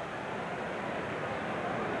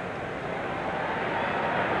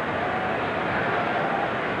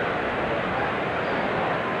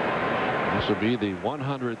 This will be the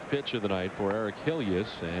 100th pitch of the night for Eric Hiljus,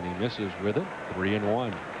 and he misses with it.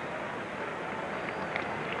 3-1.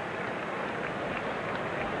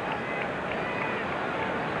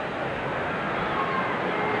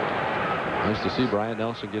 Nice to see Brian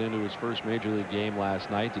Nelson get into his first major league game last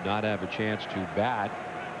night. Did not have a chance to bat.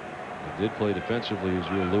 He did play defensively, as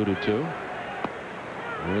you alluded to.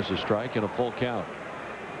 There's a strike and a full count.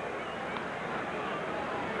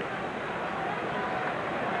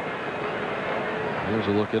 Here's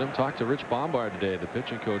a look at him. Talked to Rich Bombard today, the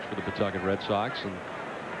pitching coach for the Pawtucket Red Sox, and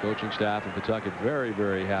coaching staff in Pawtucket very,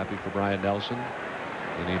 very happy for Brian Nelson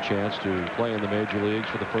getting a chance to play in the major leagues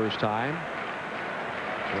for the first time.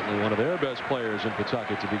 Certainly one of their best players in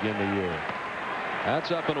Pawtucket to begin the year. That's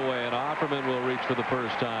up and away, and Offerman will reach for the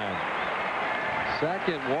first time.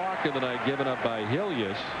 Second walk of the night given up by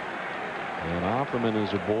Hiljus, and Offerman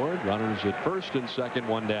is aboard. Runners at first and second,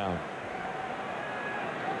 1 down.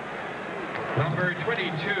 Number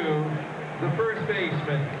 22, the first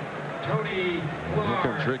baseman, Tony Clark. Here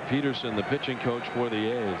comes Rick Peterson, the pitching coach for the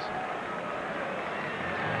A's.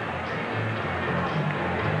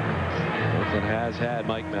 Oakland has had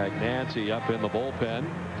Mike Magnanti up in the bullpen.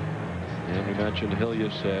 And we mentioned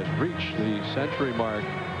Hiljus has reached the century mark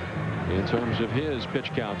in terms of his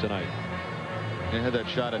pitch count tonight. They had that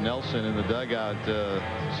shot of Nelson in the dugout,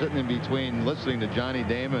 sitting in between, listening to Johnny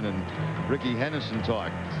Damon and Ricky Henderson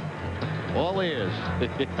talk. All ears.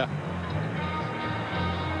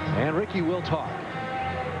 And Ricky will talk.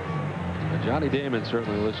 Johnny Damon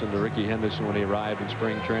certainly listened to Ricky Henderson when he arrived in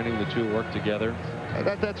spring training. The two worked together.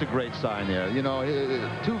 That's a great sign there. You know,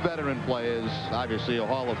 2 veteran players, obviously a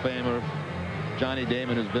Hall of Famer. Johnny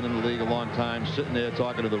Damon has been in the league a long time, sitting there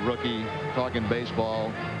talking to the rookie, talking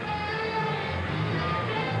baseball.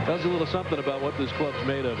 Tells a little something about what this club's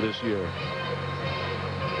made of this year.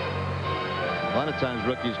 A lot of times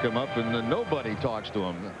rookies come up and nobody talks to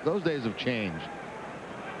them. Those days have changed.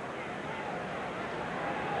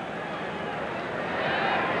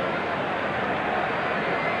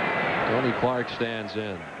 Tony Clark stands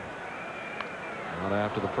in. Not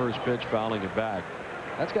after the first pitch, fouling it back.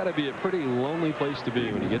 That's got to be a pretty lonely place to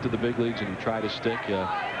be when you get to the big leagues and you try to stick.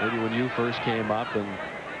 Maybe when you first came up, and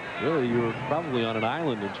really you were probably on an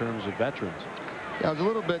island in terms of veterans. Yeah, it's a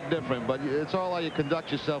little bit different, but it's all how you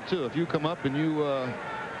conduct yourself too. If you come up and you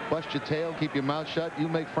bust your tail, keep your mouth shut, you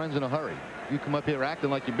make friends in a hurry. You come up here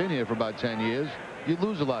acting like you've been here for about 10 years, you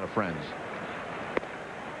lose a lot of friends.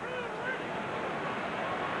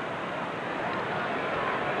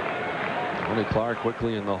 Tony Clark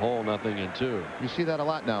quickly in the hole, 0-2. You see that a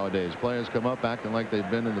lot nowadays. Players come up acting like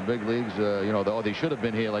they've been in the big leagues, you know, they should have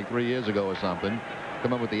been here like 3 years ago or something.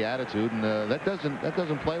 Come up with the attitude, and that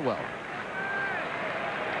doesn't play well.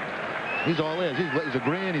 He's all ears. He's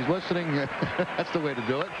agreeing. He's listening. That's the way to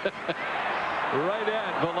do it. Right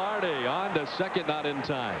at Velarde on to second, not in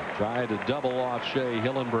time. Tried to double off Shea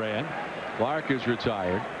Hillenbrand. Clark is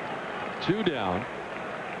retired. 2 down.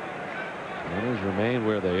 Runners remain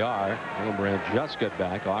where they are. Hillenbrand just got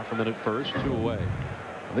back. Offerman at first, 2 away.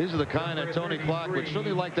 These are the kind that Tony Clark would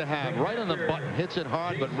certainly like to have. Right on the button, hits it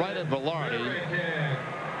hard, but right at Velarde.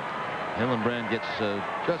 Hillenbrand gets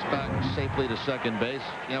just back safely to second base.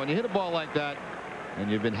 You know, when you hit a ball like that and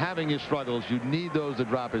you've been having your struggles, you need those to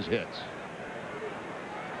drop his hits.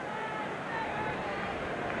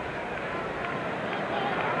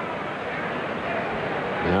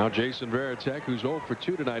 Now Jason Varitek, who's 0 for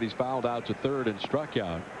 2 tonight. He's fouled out to third and struck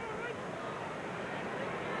out.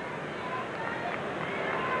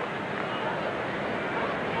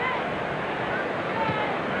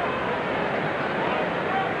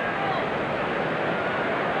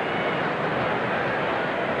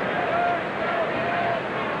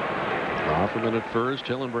 Offerman at first,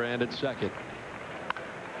 Hillenbrand at second.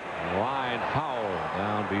 Line foul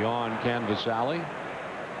down beyond Canvas Alley.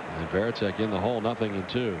 And Varitek in the hole,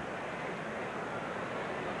 0-2.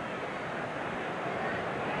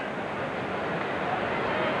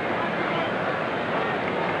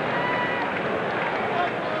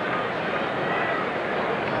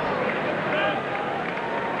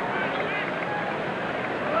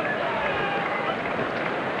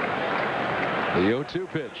 The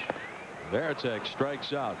 0-2 pitch. Varitek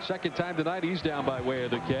strikes out. Second time tonight, he's down by way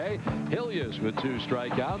of decay. Hiljus with 2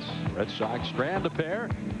 strikeouts. Red Sox strand a pair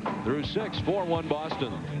through 6. 4-1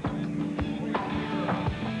 Boston.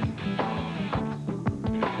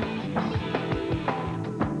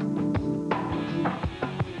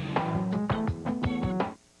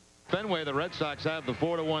 Fenway, the Red Sox have the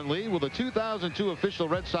 4-1 lead. Well, the 2002 official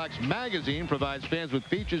Red Sox magazine provides fans with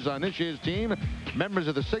features on this year's team, members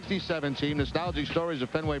of the 67 team, nostalgic stories of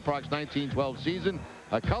Fenway Park's 1912 season,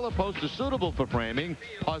 a color poster suitable for framing,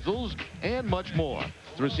 puzzles, and much more.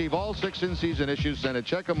 To receive all 6 in-season issues, send a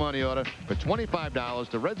check or money order for $25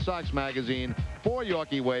 to Red Sox Magazine, 4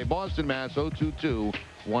 Yorkie Way, Boston, Mass.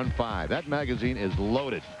 02215. That magazine is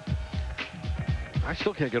loaded. I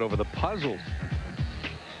still can't get over the puzzles.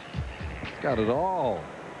 Got it all.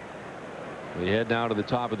 We head now to the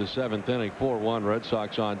top of the 7th inning. 4-1 Red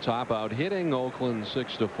Sox on top, out hitting Oakland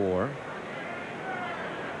 6-4.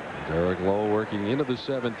 Derek Lowe working into the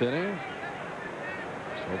 7th inning.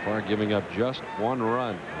 So far giving up just 1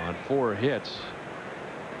 run on 4 hits.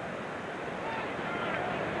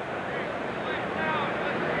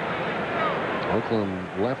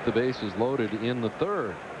 Oakland left the bases loaded in the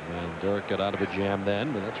 3rd. And Derek got out of a jam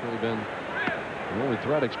then, but that's really been the only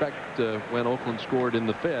threat. Expect when Oakland scored in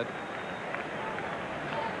the 5th.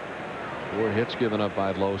 4 hits given up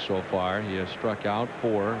by Lowe so far. He has struck out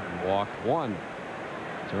 4 and walked 1.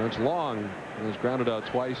 Terrence Long has grounded out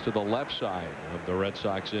twice to the left side of the Red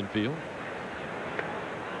Sox infield.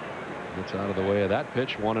 Gets out of the way of that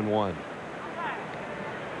pitch. 1-1.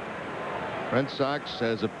 Red Sox,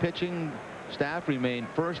 as a pitching staff, remain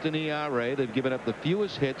first in ERA. They've given up the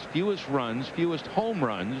fewest hits, fewest runs, fewest home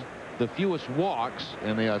runs, the fewest walks,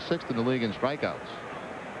 and they are 6th in the league in strikeouts.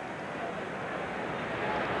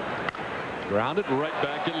 Grounded right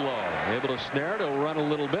back at Lowe. Able to snare it. He'll run a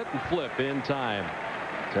little bit and flip in time.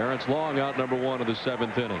 Terrence Long out number 1 of the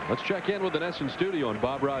 7th inning. Let's check in with the NESN studio and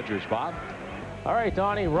Bob Rogers. Bob. All right,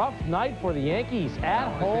 Donnie, rough night for the Yankees at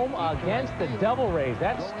home against the Devil Rays.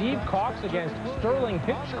 That's Steve Cox against Sterling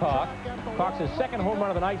Hitchcock. Cox's 2nd home run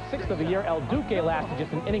of the night, 6th of the year. El Duque lasted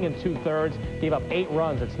just an inning and 2/3, gave up 8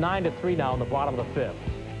 runs. It's 9-3 now in the bottom of the 5th.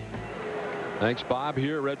 Thanks, Bob.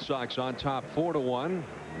 Here, Red Sox on top 4-1.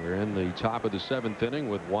 We're in the top of the 7th inning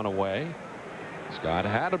with 1 away. Scott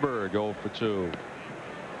Hatteberg 0 for 2.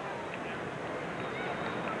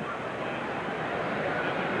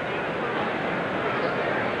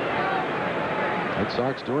 Red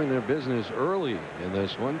Sox doing their business early in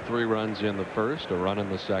this one. 3 runs in the 1st, a run in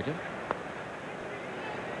the 2nd.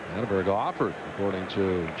 Hatteberg offered, according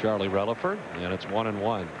to Charlie Relaford, and it's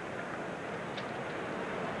 1-1.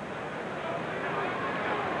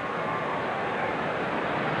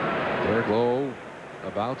 Derek Lowe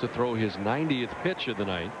about to throw his 90th pitch of the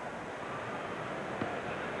night.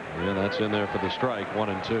 And that's in there for the strike.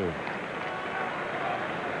 1-2.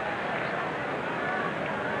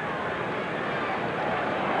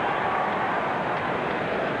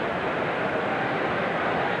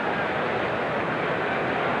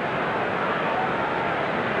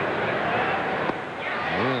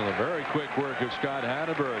 Quick work of Scott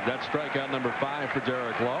Hatteberg. That's strikeout number 5 for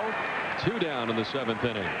Derek Lowe. 2 down in the 7th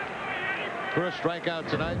inning. First strikeout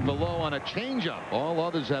tonight for Lowe on a changeup. All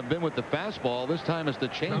others have been with the fastball. This time it's the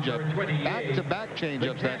changeup. Back-to-back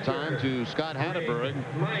changeups that time to Scott Hatterberg.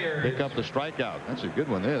 Pick up the strikeout. That's a good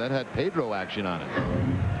one there. That had Pedro action on it.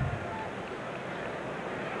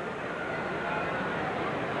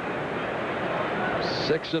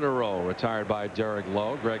 Six in a row retired by Derek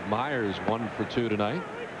Lowe. Greg Myers 1 for 2 tonight.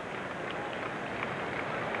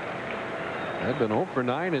 Had been 0 for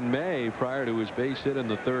 9 in May prior to his base hit in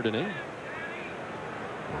the 3rd inning.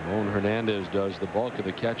 Ramon Hernandez does the bulk of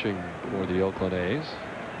the catching for the Oakland A's.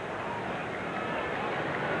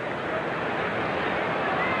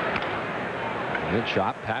 Good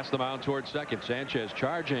shot past the mound towards second. Sanchez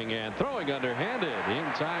charging and throwing underhanded in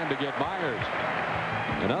time to get Myers.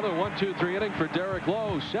 Another 1-2-3 inning for Derek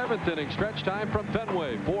Lowe. 7th inning stretch time from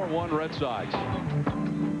Fenway. 4-1 Red Sox.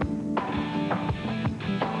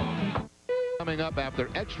 Coming up after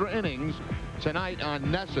extra innings tonight on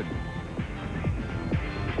Nesson.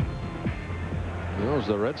 As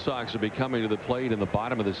the Red Sox will be coming to the plate in the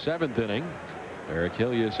bottom of the 7th inning. Eric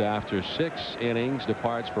Hiljus, after 6 innings,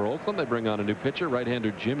 departs for Oakland. They bring on a new pitcher,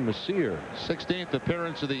 right-hander Jim Messier. 16th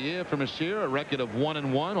appearance of the year for Messier, a record of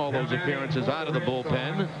 1-1. All those appearances out of the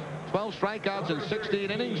bullpen. 12 strikeouts in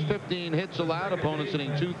 16 innings, 15 hits allowed. Opponents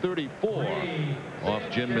hitting .234 off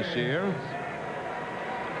Jim Messier.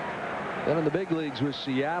 Then in the big leagues with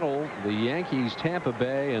Seattle, the Yankees, Tampa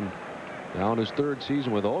Bay, and now in his 3rd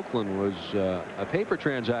season with Oakland was a paper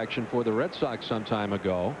transaction for the Red Sox some time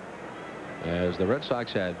ago, as the Red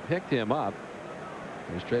Sox had picked him up.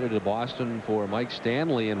 He was traded to Boston for Mike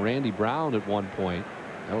Stanley and Randy Brown at one point.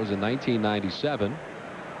 That was in 1997,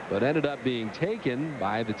 but ended up being taken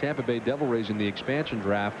by the Tampa Bay Devil Rays in the expansion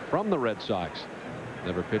draft from the Red Sox.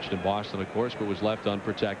 Never pitched in Boston, of course, but was left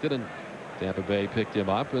unprotected, and Tampa Bay picked him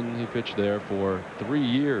up, and he pitched there for 3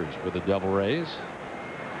 years with the Devil Rays.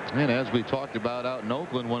 And as we talked about out in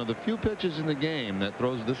Oakland, one of the few pitches in the game that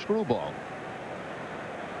throws the screwball.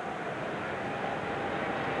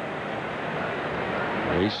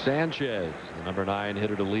 Ray Sanchez, the number 9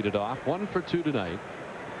 hitter, to lead it off. 1 for 2 tonight.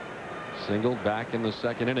 Singled back in the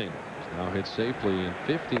 2nd inning. He's now hit safely in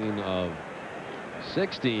 15 of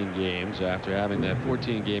 16 games after having that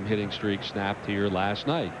 14-game hitting streak snapped here last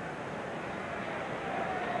night.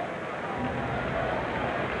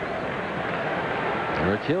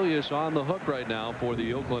 Eric Hiljus on the hook right now for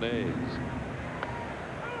the Oakland A's.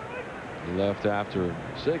 He left after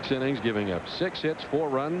 6 innings, giving up 6 hits, 4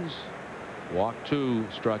 runs, walked 2,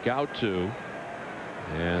 struck out 2,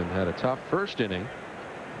 and had a tough 1st inning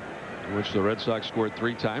in which the Red Sox scored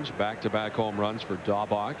 3 times, back-to-back home runs for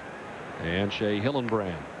Daubach and Shea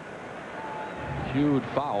Hillenbrand. Huge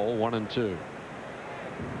foul, 1-2.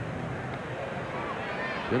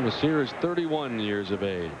 Jim Messier is 31 years of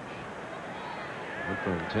age. Went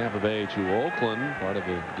from Tampa Bay to Oakland, part of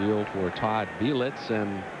a deal for Todd Bielitz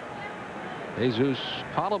and Jesus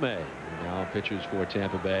Colome, who now pitches for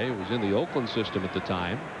Tampa Bay. He was in the Oakland system at the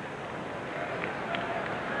time.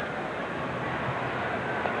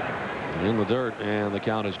 In the dirt, and the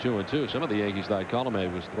count is 2-2. Some of the Yankees thought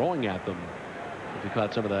Colome was throwing at them. If you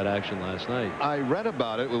caught some of that action last night. I read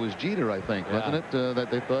about it. It was Jeter, I think, wasn't it?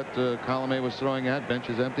 That they thought Colome was throwing at.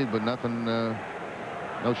 Benches emptied, but nothing.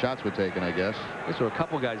 No shots were taken, I guess. There were a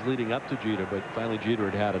couple guys leading up to Jeter, but finally Jeter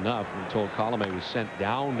had had enough and told Colome was sent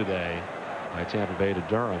down today by Tampa Bay to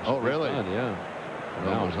Durham. So oh, really? Done, yeah.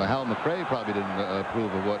 Well, Hal McRae probably didn't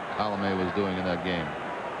approve of what Colome was doing in that game.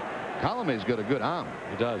 Colome's got a good arm.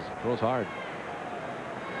 He does. Throws hard.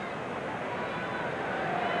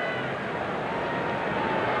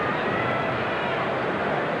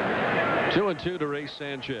 Two and 2 to Ray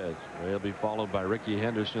Sanchez. He'll be followed by Ricky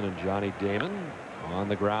Henderson and Johnny Damon on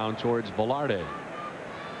the ground towards Velarde.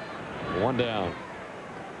 1 down.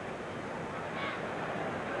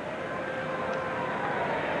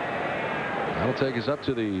 That'll take us up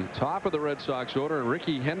to the top of the Red Sox order, and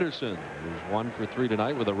Ricky Henderson, who's 1 for 3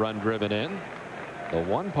 tonight with a run driven in. The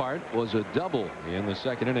one part was a double in the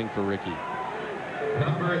 2nd inning for Ricky.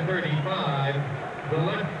 Number 35, the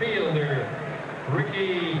left fielder,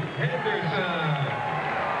 Ricky Henderson.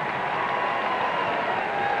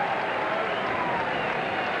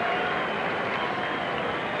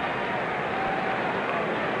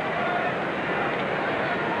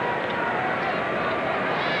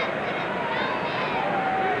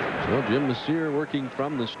 So Jim Messier working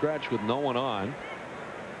from the stretch with no one on.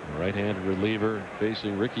 Right-handed reliever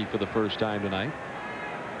facing Ricky for the first time tonight.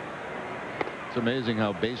 It's amazing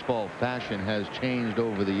how baseball fashion has changed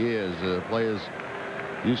over the years. Players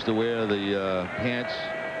used to wear the pants,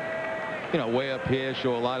 you know, way up here,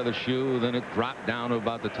 show a lot of the shoe, then it dropped down to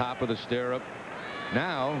about the top of the stirrup.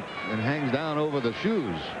 now and hangs down over the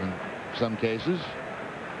shoes in some cases.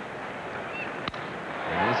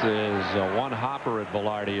 And this is one hopper at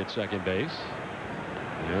Velarde at second base.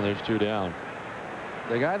 And there's 2 down.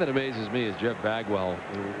 The guy that amazes me is Jeff Bagwell,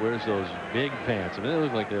 who wears those big pants. I mean, they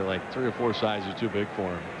look like they're like 3 or 4 sizes too big for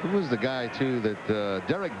him. Who was the guy, too, that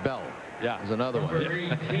Derek Bell is another one. Number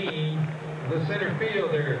 18, the center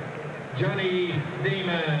fielder, Johnny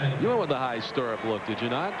Damon. You went with the high stirrup look, did you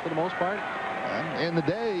not, for the most part? In the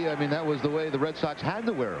day, I mean, that was the way the Red Sox had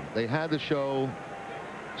to wear them. They had to show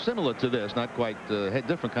similar to this, not quite had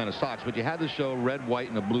different kind of socks, but you had to show red, white,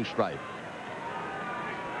 and a blue stripe.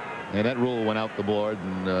 And that rule went out the board,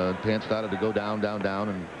 and pants started to go down, down, down.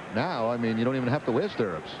 And now, I mean, you don't even have to wear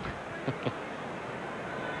stirrups.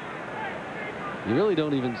 You really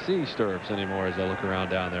don't even see stirrups anymore as I look around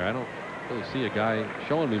down there. I don't really see a guy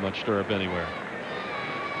showing me much stirrup anywhere.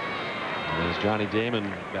 And as Johnny Damon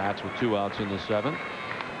bats with 2 outs in the 7th,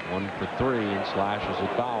 1 for 3, and slashes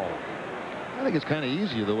it foul. I think it's kind of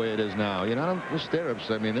easier the way it is now. You know, with stirrups,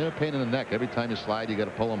 I mean, they're a pain in the neck. Every time you slide, you got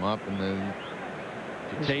to pull them up, and then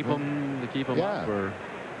to tape them to keep them up, or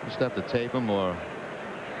just have to tape them, or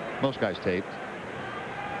most guys taped.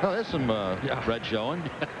 Oh, there's some red showing.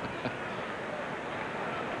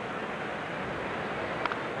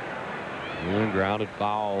 And grounded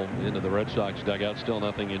foul into the Red Sox dugout. Still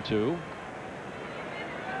 0-2.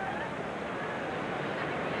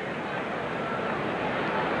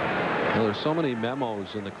 Well, there's so many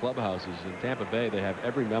memos in the clubhouses in Tampa Bay. They have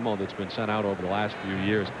every memo that's been sent out over the last few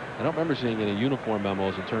years. I don't remember seeing any uniform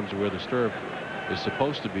memos in terms of where the stirrup is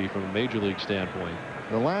supposed to be from a major league standpoint.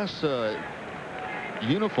 The last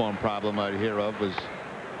uniform problem I hear of was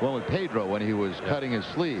one with Pedro when he was cutting his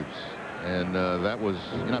sleeves. And that was,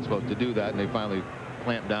 you're not supposed to do that, and they finally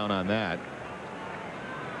clamped down on that.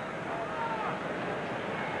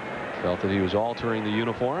 Felt that he was altering the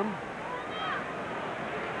uniform.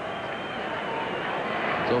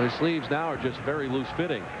 So his sleeves now are just very loose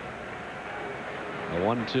fitting. A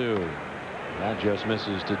 1-2. That just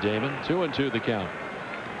misses to Damon. 2-2 the count.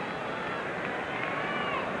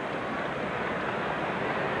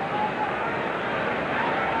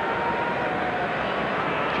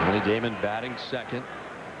 Johnny Damon batting second,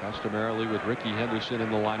 customarily with Ricky Henderson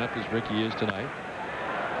in the lineup as Ricky is tonight.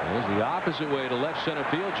 Goes the opposite way to left center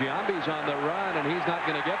field. Giambi's on the run, and he's not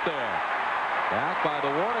going to get there. Back by the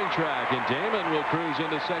warning track, and Damon will cruise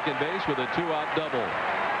into second base with a 2-out double.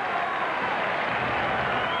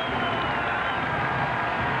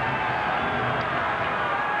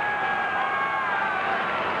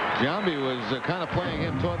 Giambi was kind of playing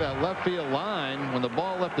him toward that left field line. When the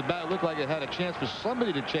ball left the bat, it looked like it had a chance for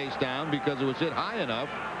somebody to chase down because it was hit high enough.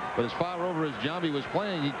 But as far over as Giambi was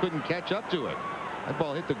playing, he couldn't catch up to it. That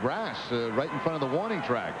ball hit the grass right in front of the warning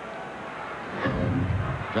track.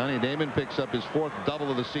 Johnny Damon picks up his 4th double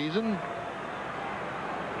of the season.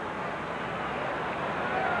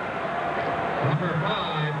 Number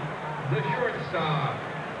 5, the shortstop,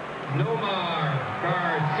 Nomar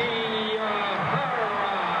Garcia.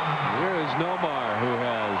 Here is Nomar, who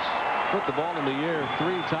has put the ball in the air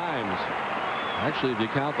 3 times. Actually, if you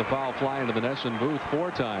count the foul fly into the Nesson booth 4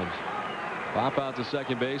 times. Pop out to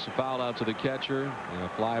second base, a foul out to the catcher, and a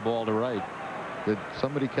fly ball to right. Did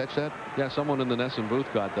somebody catch that? Yeah, someone in the Nesson booth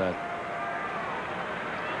got that.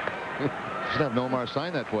 Should have Nomar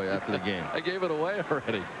sign that for you after the game. I gave it away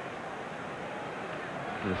already.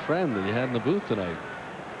 Your friend that you had in the booth tonight.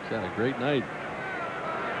 He's had a great night.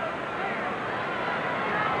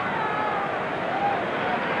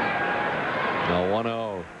 Now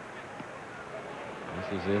 1-0.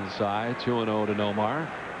 This is inside. 2-0 to Nomar.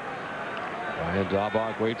 Ryan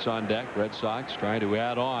Dahlbach waits on deck. Red Sox trying to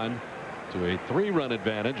add on to a 3-run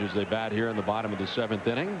advantage as they bat here in the bottom of the 7th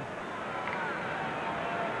inning.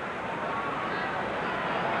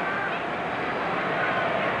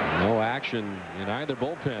 No action in either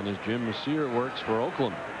bullpen as Jim Messier works for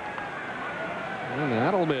Oakland. And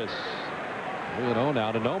that'll miss. 3-0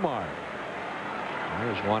 now to Nomar.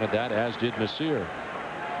 Myers wanted that, as did Messier.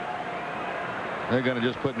 They're going to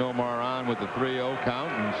just put Nomar on with the 3-0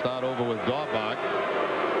 count and start over with Dahlbach.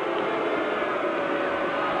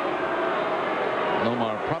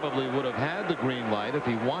 Nomar probably would have had the green light if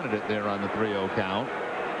he wanted it there on the 3-0 count.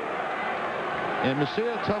 And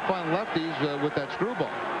Messier tough on lefties with that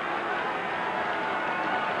screwball.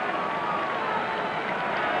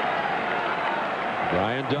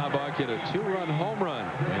 Ryan Dahlbach hit a 2-run home run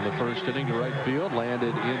in the 1st inning to right field.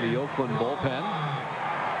 Landed in the Oakland bullpen.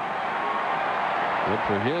 Good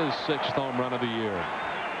for his 6th home run of the year.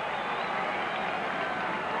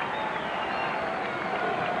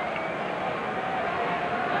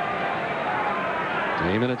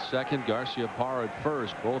 Damon at second, Garcia-Parra at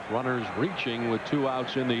first. Both runners reaching with 2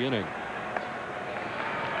 outs in the inning.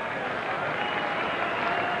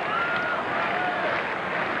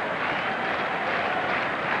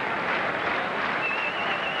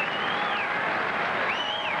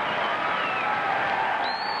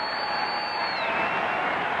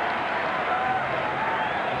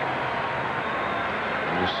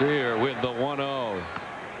 Here with the 1-0.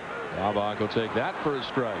 Dahlbach will take that for a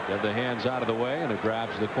strike. Have the hands out of the way, and it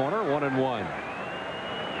grabs the corner. 1-1.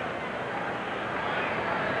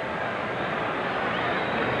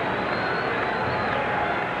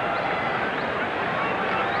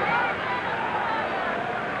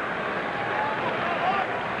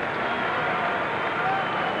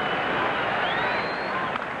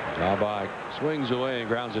 Dahlbach swings away and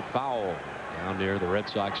grounds it foul. Down near the Red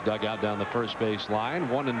Sox dugout down the first base line.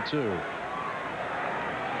 1-2.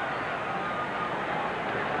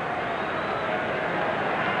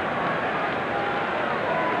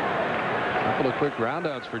 Couple of quick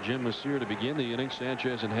groundouts for Jim Messier to begin the inning.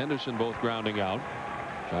 Sanchez and Henderson both grounding out.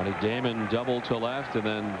 Johnny Damon double to left, and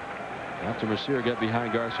then after Messier got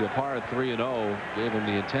behind Garcia-Parra 3-0, gave him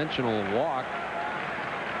the intentional walk.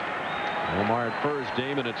 Omar at first,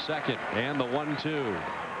 Damon at second, and the 1-2.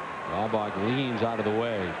 Dahlbach leans out of the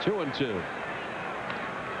way. 2-2.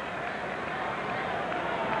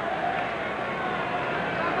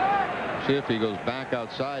 See if he goes back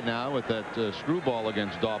outside now with that screwball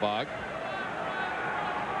against Dahlbach.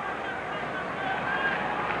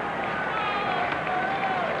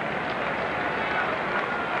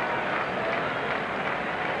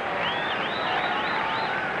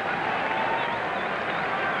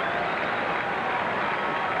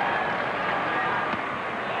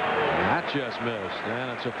 Just missed,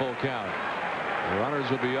 and it's a full count. The runners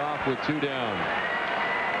will be off with 2 down.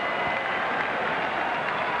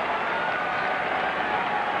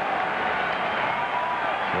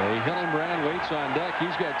 Hillenbrand waits on deck.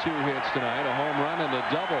 He's got 2 hits tonight, a home run and a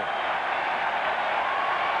double.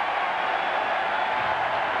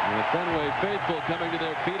 And the Fenway faithful coming to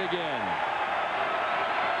their feet again.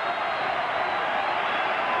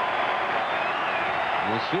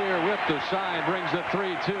 Messier with the sign brings the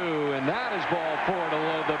 3-2, and that is ball 4 to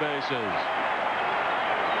load the bases.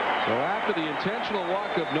 So after the intentional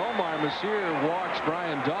walk of Nomar, Messier walks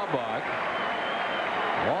Brian Dahlbach.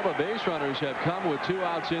 All the base runners have come with 2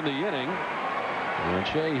 outs in the inning, and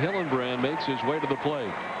Shea Hillenbrand makes his way to the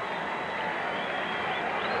plate.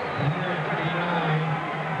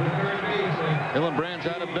 Hillenbrand's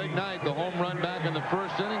had a big night. The home run back in the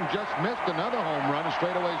first inning, just missed another home run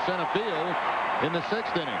straightaway center field in the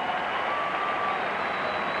 6th inning.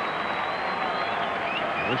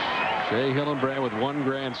 Shea Hillenbrand with 1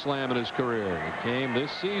 grand slam in his career. It came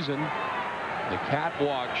this season, the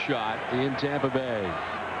catwalk shot in Tampa Bay.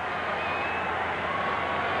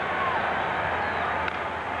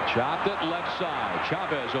 Chopped it left side.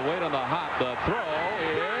 Chavez away on the hop. The throw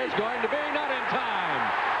is going to be not in time.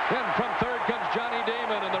 Then from third comes Johnny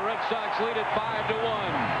Damon, and the Red Sox lead it 5-1.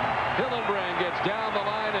 Hillenbrand gets down the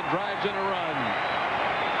line and drives in a run.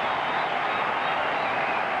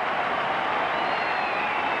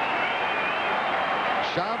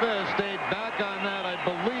 Chavez stayed back on that, I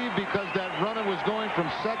believe, because that runner was going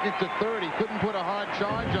from second to third. He couldn't put a hard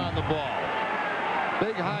charge on the ball.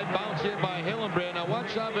 Big high bounce here by Hillenbrand. Now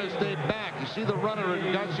watch Chavez stay back. You see the runner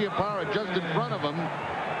and Garcia-Parra just in front of him.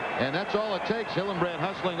 And that's all it takes. Hillenbrand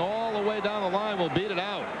hustling all the way down the line will beat it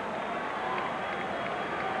out.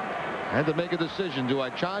 Had to make a decision. Do I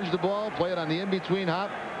charge the ball, play it on the in-between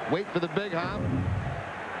hop, wait for the big hop?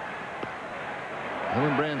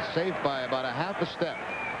 Hillenbrand safe by about a half a step.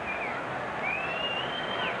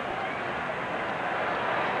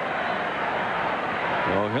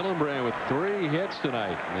 Well, Hillenbrand with 3 hits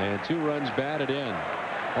tonight and 2 runs batted in.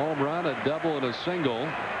 Home run, a double, and a single.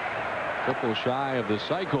 Triple shy of the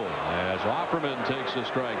cycle as Offerman takes a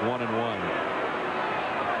strike. 1-1.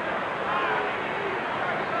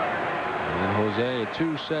 And Jose, a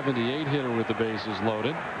 .278 hitter with the bases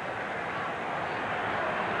loaded.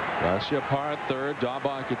 Garcia-Parra at third,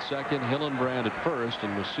 Dahlbach at second, Hillenbrand at first,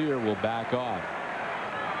 and Messier will back off.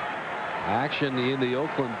 Action in the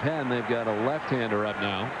Oakland pen. They've got a left-hander up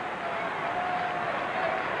now.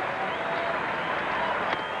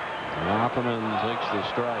 Offerman takes the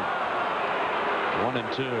strike.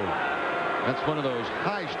 1-2. That's one of those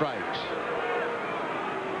high strikes.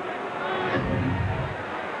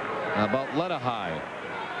 About letter high.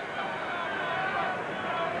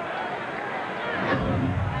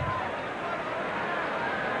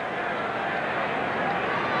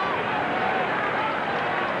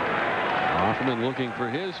 Hoffman looking for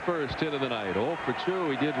his first hit of the night. 0 for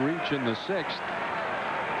 2. He did reach in the 6th.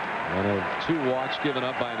 One of 2 walks given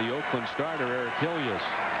up by the Oakland starter, Eric Hiljus.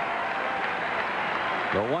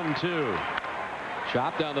 The 1-2.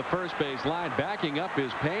 Chopped down the first base line. Backing up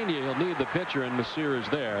is Pena. He'll need the pitcher, and Messier is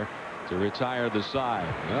there to retire the side.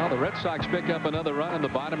 Well, the Red Sox pick up another run in the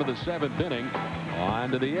bottom of the 7th inning.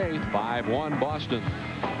 On to the 8th. 5-1 Boston.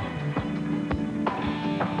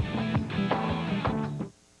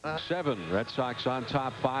 7. Red Sox on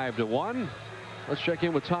top 5-1. Let's check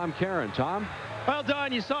in with Tom Caron. Tom? Well,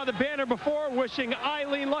 Don, you saw the banner before wishing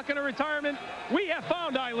Eileen luck in her retirement. We have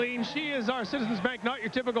found Eileen. She is our Citizens Bank Not Your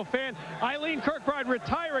Typical Fan. Eileen Kirkbride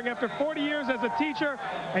retiring after 40 years as a teacher,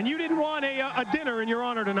 and you didn't want a dinner in your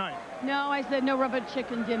honor tonight. No, I said no rubber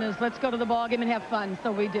chicken dinners. Let's go to the ball game and have fun,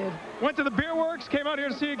 so we did. Went to the Beer Works, came out here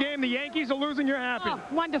to see a game. The Yankees are losing. You're happy. Oh,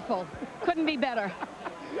 wonderful. Couldn't be better.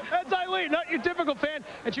 That's Eileen, Not Your Typical Fan,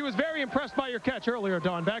 and she was very impressed by your catch earlier,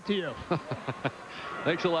 Don. Back to you.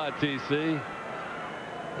 Thanks a lot, TC.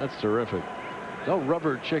 That's terrific. No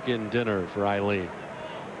rubber chicken dinner for Eileen.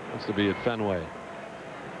 Wants to be at Fenway.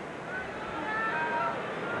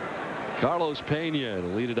 Carlos Pena to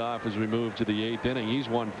lead it off as we move to the 8th inning. He's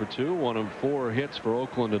 1 for 2. One of 4 hits for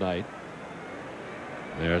Oakland tonight.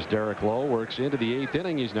 There's Derek Lowe. Works into the 8th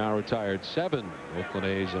inning. He's now retired 7 Oakland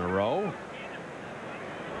A's in a row.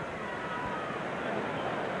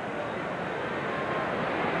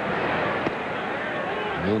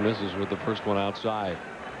 He misses with the first one outside.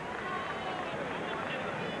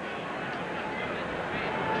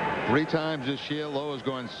 3 times this year, Lowe has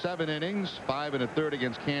gone 7 innings, 5 1/3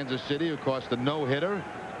 against Kansas City, who cost a no-hitter,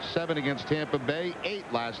 7 against Tampa Bay, 8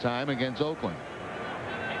 last time against Oakland.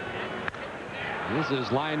 This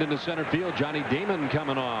is lined into center field. Johnny Damon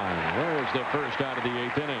coming on. There's the first out of the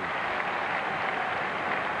 8th inning.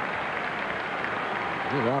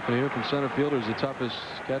 You often hear from center fielders the toughest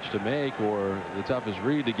catch to make or the toughest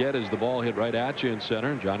read to get is the ball hit right at you in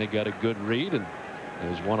center. Johnny got a good read, and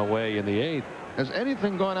there's one away in the 8th. Has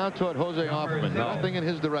anything gone out toward Jose Hoffman? No. Nothing in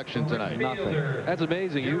his direction tonight. Nothing. That's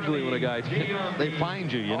amazing. Usually when a guy they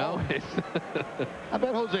find you, you know. I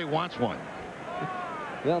bet Jose wants one.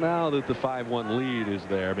 Well, now that the 5-1 lead is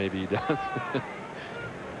there, maybe he does. A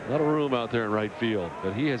lot of room out there in right field,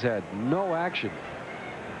 but he has had no action.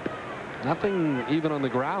 Nothing even on the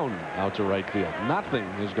ground out to right field. Nothing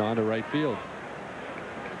has gone to right field.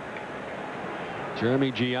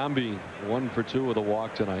 Jeremy Giambi 1 for 2 with a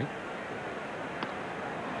walk tonight.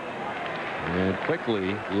 And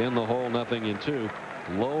quickly in the hole, nothing in 2.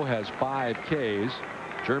 Lowe has 5 Ks.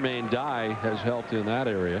 Jermaine Dye has helped in that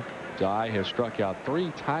area. Dye has struck out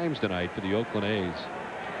 3 times tonight for the Oakland A's.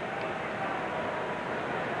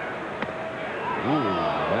 Ooh,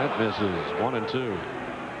 that misses. 1 and 2.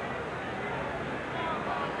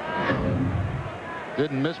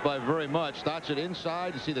 Didn't miss by very much. Starts it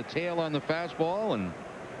inside. You see the tail on the fastball, and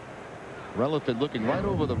Relaford looking right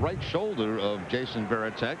over the right shoulder of Jason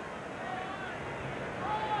Varitek.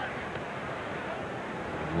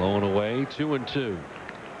 Low and away, 2 and 2.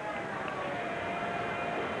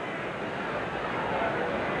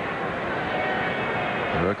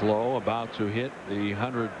 Eric Lowe about to hit the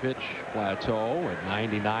 100-pitch plateau at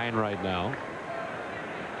 99 right now.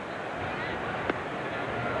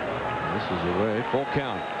 This is away. Full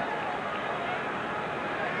count.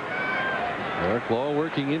 Eric Lowe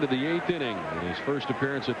working into the 8th inning in his first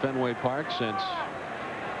appearance at Fenway Park since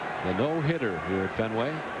the no-hitter here at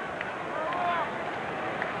Fenway.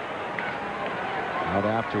 Out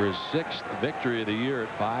after his 6th victory of the year at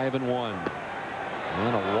 5-1.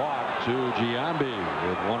 And a walk to Giambi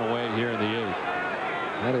with 1 away here in the 8th.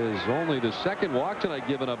 That is only the 2nd walk tonight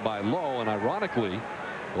given up by Lowe, and ironically,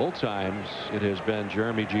 both times it has been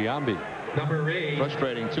Jeremy Giambi. Number 8.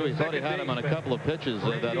 Frustrating too. He thought he had him on a couple of pitches.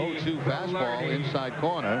 That 0-2 fastball inside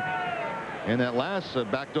corner, and that last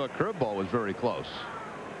backdoor curveball was very close.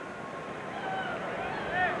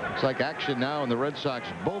 Looks like action now in the Red Sox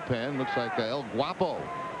bullpen. Looks like El Guapo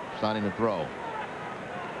starting to throw.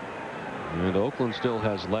 And Oakland still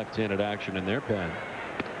has left-handed action in their pen.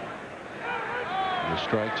 The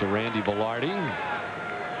strike to Randy Velarde.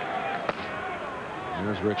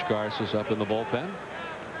 There's Rich Garces up in the bullpen.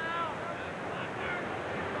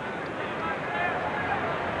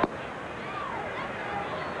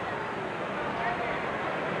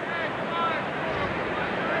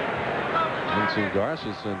 Haven't seen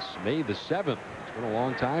Garces since May the 7th. It's been a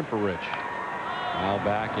long time for Rich. Now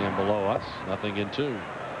back and below us, nothing in 2.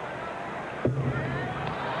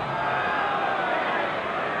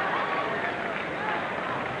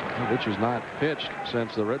 Which was not pitched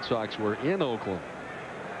since the Red Sox were in Oakland.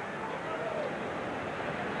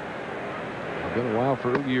 been a while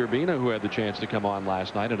for Ugi Urbina, who had the chance to come on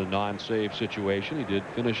last night in a non-save situation. He did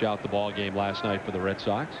finish out the ball game last night for the Red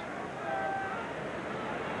Sox.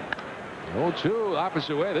 0-2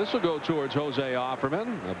 opposite way. This will go towards Jose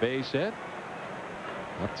Offerman. A base hit.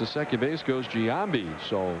 Up to second base goes Giambi.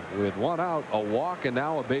 So with one out, a walk, and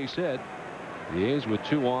now a base hit. The A's with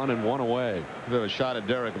 2 on and 1 away. There was a shot at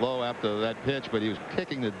Derek Lowe after that pitch, but he was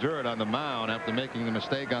kicking the dirt on the mound after making the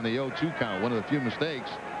mistake on the 0-2 count. One of the few mistakes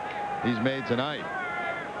he's made tonight.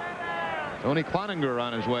 Tony Cloninger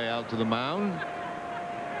on his way out to the mound.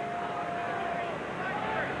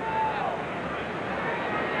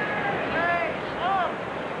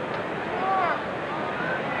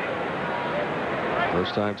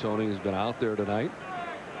 First time Tony has been out there tonight.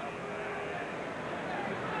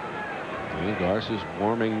 Garces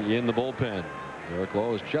warming in the bullpen. Derek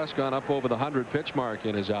Lowe has just gone up over the 100 pitch mark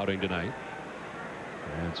in his outing tonight,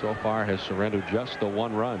 and so far has surrendered just the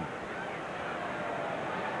 1 run.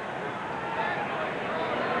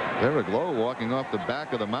 Derek Lowe walking off the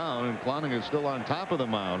back of the mound, and Cloninger is still on top of the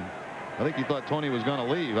mound. I think he thought Tony was going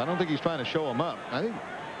to leave. I don't think he's trying to show him up. I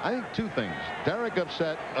think 2 things. Derek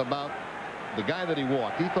upset about the guy that he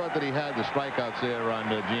walked. He thought that he had the strikeouts there on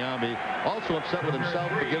Giambi. Also upset with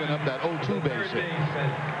himself for giving up that 0-2 base hit.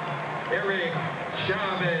 Eric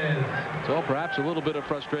Chavez. So perhaps a little bit of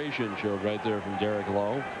frustration showed right there from Derek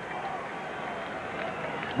Lowe.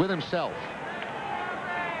 With himself.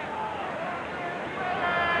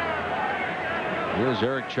 Here's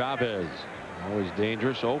Eric Chavez. Always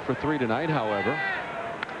dangerous. 0 for 3 tonight, however.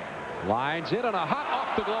 Lines in on a hot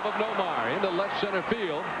off the glove of Nomar into left center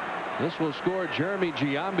field. This will score Jeremy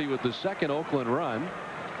Giambi with the second Oakland run.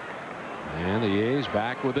 And the A's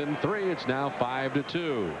back within 3. It's now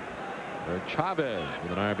 5-2. Eric Chavez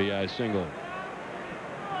with an RBI single.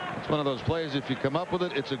 It's one of those plays, if you come up with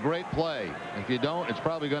it, it's a great play. If you don't, it's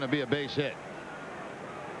probably going to be a base hit.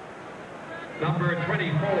 Number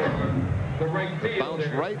 24, the right fielder. Bounce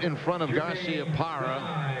right in front of Garcia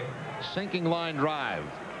Parra. Sinking line drive.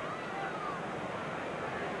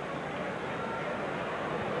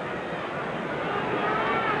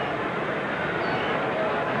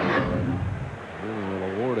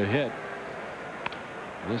 A hit.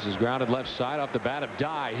 This is grounded left side off the bat of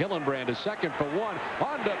Dye. Hillenbrand is second for 1.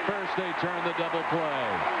 On to first. They turn the double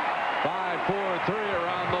play. 5-4-3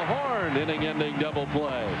 around the horn. Inning-ending double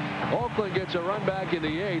play. Oakland gets a run back in the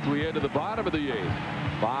 8th. We head to the bottom of the 8th.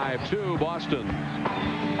 5-2 Boston.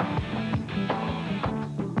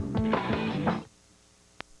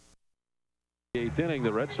 8th inning,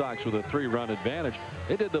 the Red Sox with a 3-run advantage.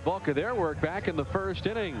 They did the bulk of their work back in the 1st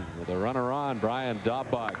inning with a runner on. Brian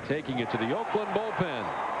Daubach taking it to the Oakland bullpen.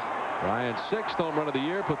 Brian's 6th home run of the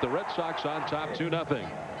year put the Red Sox on top 2-0.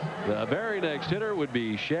 The very next hitter would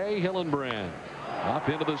be Shea Hillenbrand. Up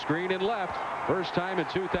into the screen and left. First time in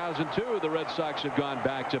 2002 the Red Sox have gone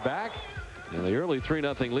back-to-back. In the early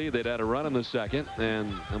 3-0 lead, they'd had a run in the 2nd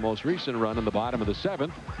and the most recent run in the bottom of the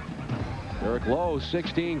 7th. Derek Lowe,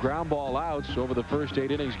 16 ground ball outs over the first 8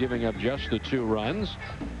 innings, giving up just the 2 runs.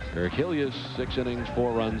 Eric Hiljus, 6 innings,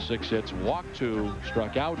 4 runs, 6 hits, walked 2,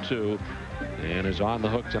 struck out 2, and is on the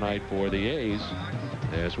hook tonight for the A's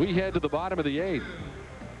as we head to the bottom of the 8th.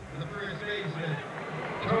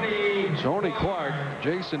 Tony Clark,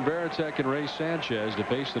 Jason Varitek, and Ray Sanchez to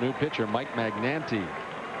face the new pitcher Mike Magnanti.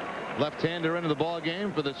 Left-hander into the ball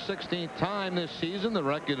game for the 16th time this season. The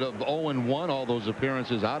record of 0-1. All those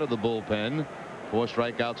appearances out of the bullpen. 4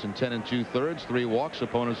 strikeouts in 10 2/3. 3 walks.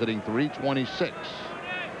 Opponents hitting .326.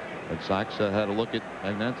 Red Sox had a look at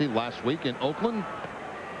Magnanti last week in Oakland.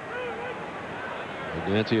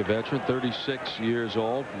 Magnanti, a veteran, 36 years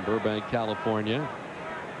old, from Burbank, California.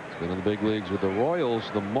 He's been in the big leagues with the Royals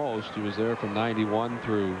the most. He was there from 91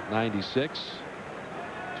 through 96.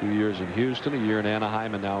 2 years in Houston, a year in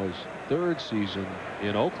Anaheim, and now his 3rd season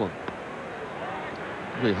in Oakland.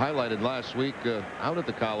 We highlighted last week out at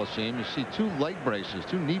the Coliseum. You see 2 leg braces,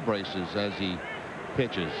 2 knee braces as he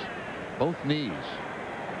pitches. Both knees.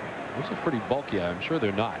 Those are pretty bulky. I'm sure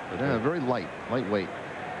they're not. But yeah, very lightweight.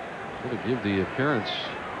 To give the appearance.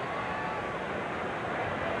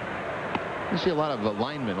 You see a lot of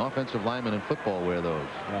linemen, offensive linemen in football wear those.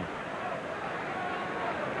 Yeah.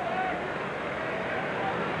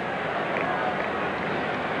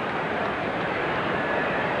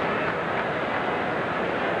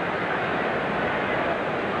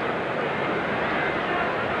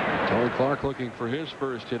 Tony Clark looking for his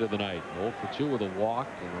first hit of the night. 0 for 2 with a walk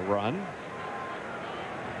and a run.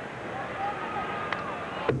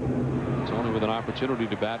 Tony with an opportunity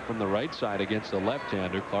to bat from the right side against the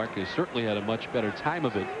left-hander. Clark has certainly had a much better time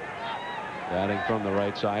of it batting from the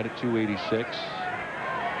right side at .286.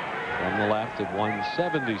 from the left at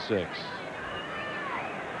 176.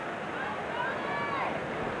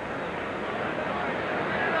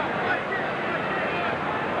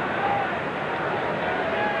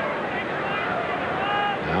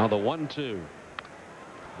 Now the 1-2.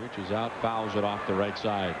 Reaches out, fouls it off the right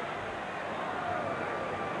side.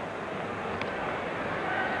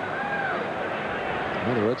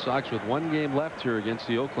 Well, the Red Sox with 1 game left here against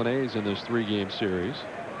the Oakland A's in this 3-game series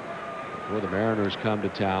before the Mariners come to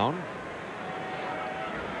town.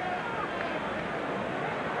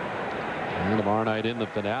 And tomorrow night in the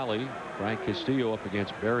finale, Frank Castillo up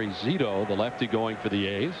against Barry Zito, the lefty, going for the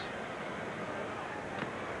A's.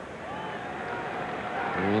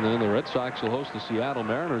 And then the Red Sox will host the Seattle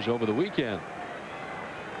Mariners over the weekend.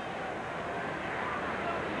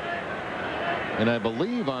 And I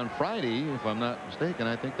believe on Friday, if I'm not mistaken,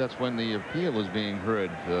 I think that's when the appeal is being heard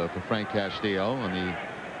for Frank Castillo on the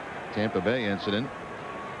Tampa Bay incident.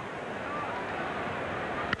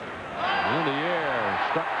 In the air,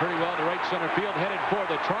 struck pretty well to right center field, headed for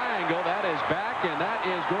the triangle. That is back, and that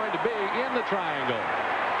is going to be in the triangle.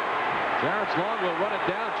 Terrence Long will run it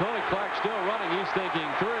down. Tony Clark still running. He's thinking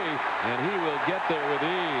 3, and he will get there with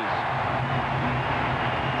ease.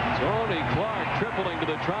 Tony Clark tripling to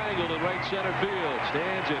the triangle to right center field.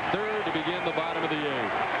 Stands at third to begin the bottom of the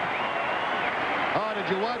 8th. Oh, did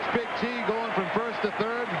you watch Big T going from first to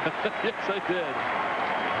third? Yes, I did.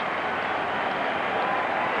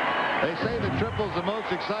 They say the triple's the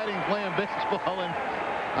most exciting play in baseball, and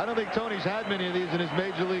I don't think Tony's had many of these in his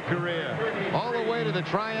major league career. All the way to the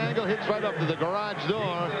triangle, hits right up to the garage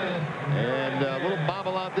door, and a little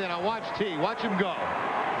bobble out there. Now watch T. Watch him go.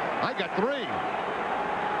 I got 3.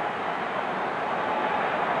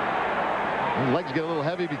 His legs get a little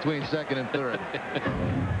heavy between second and third.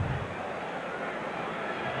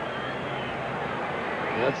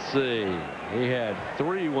 Let's see. He had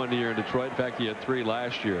 3 one year in Detroit. In fact, he had 3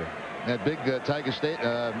 last year. That big Tiger State,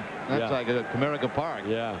 Tiger, Comerica Park.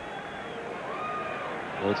 Yeah.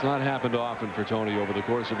 Well, it's not happened often for Tony over the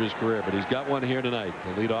course of his career, but he's got one here tonight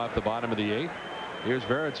to lead off the bottom of the 8th. Here's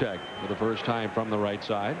Varitek for the first time from the right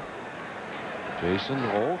side. Jason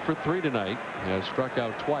 0 for 3 tonight. He has struck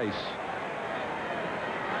out twice.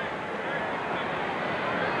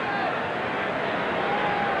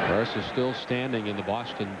 Harris is still standing in the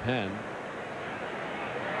Boston pen.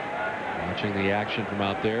 Watching the action from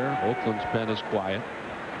out there. Oakland's pen is quiet.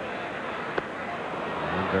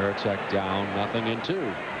 And Varitek down,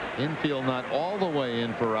 0-2. Infield not all the way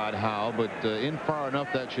in for Rod Howe, but in far enough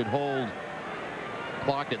that should hold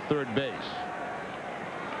Clark at third base.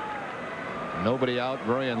 Nobody out.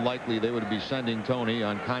 Very unlikely they would be sending Tony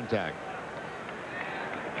on contact.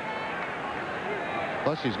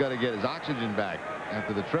 Plus, he's got to get his oxygen back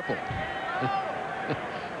after the triple.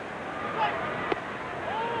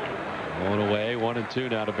 Going away,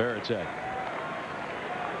 1-2 now to Varitek.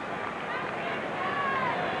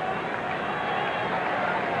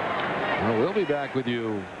 Well, we'll be back with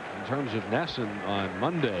you in terms of Nesson on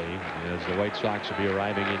Monday as the White Sox will be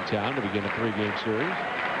arriving in town to begin a 3-game series.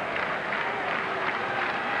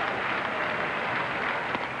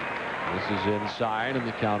 This is inside, and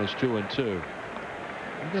the count is 2-2. You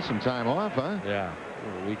get some time off, huh? Yeah, a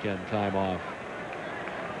little weekend time off.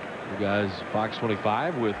 You guys, Fox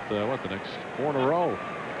 25 with what, the next 4 in a row.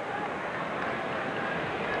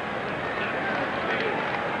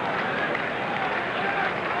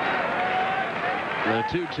 The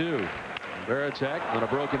 2-2. Varitek on a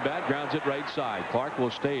broken bat grounds it right side. Clark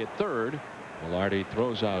will stay at third. Velarde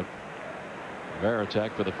throws out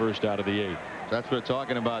Varitek for the first out of the 8th. That's what we're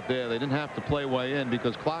talking about there. They didn't have to play way in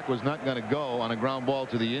because Clark was not going to go on a ground ball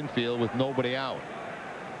to the infield with nobody out.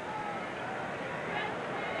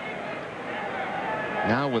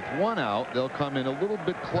 Now with 1 out, they'll come in a little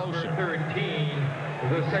bit closer. Number 13,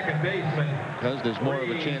 the second baseman. Because there's more of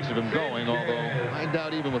a chance of him going, although I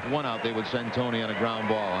doubt even with 1 out they would send Tony on a ground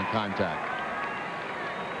ball on contact.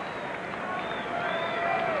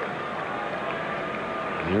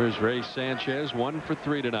 Here's Ray Sanchez, 1 for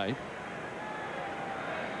 3 tonight.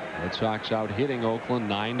 Red Sox out hitting Oakland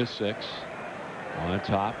 9-6. On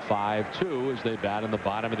top 5-2 as they bat in the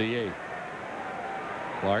bottom of the 8th.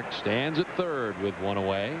 Clark stands at third with 1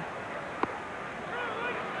 away.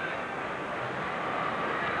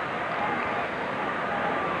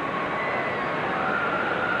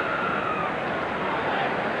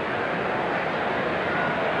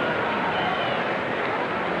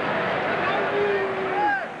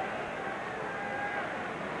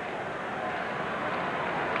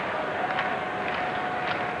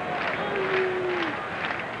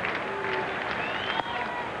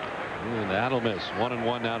 That'll miss.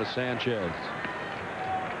 1-1 now to Sanchez.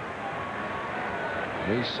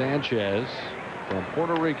 Ray Sanchez from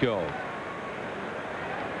Puerto Rico.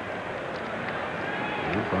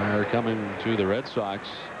 Prior coming to the Red Sox.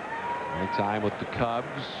 One time with the Cubs.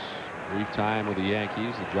 Brief time with the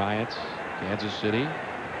Yankees, the Giants, Kansas City.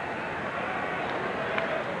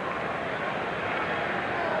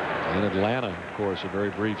 And Atlanta, of course, a very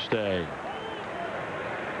brief stay.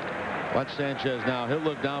 Watch Sanchez now. He'll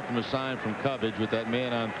look down from the sign from Covage with that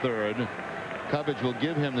man on third. Covage will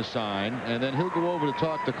give him the sign, and then he'll go over to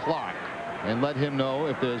talk to Clark and let him know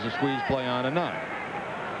if there's a squeeze play on or not.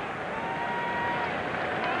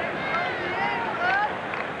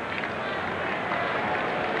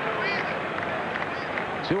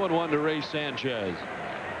 Two and one to Ray Sanchez.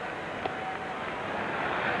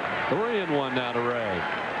 3-1 now to Ray.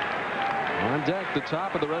 On deck, the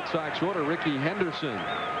top of the Red Sox order, Ricky Henderson.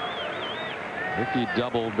 Ricky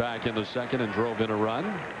doubled back in the second and drove in a run.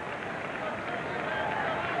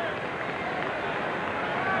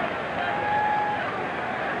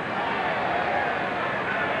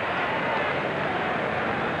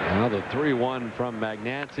 Now the 3-1 from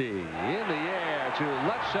Magnanti in the air to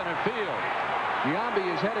left center field. Giambi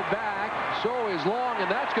is headed back, so is Long, and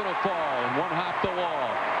that's going to fall, and one hop the wall.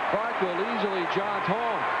 Clark will easily jaunt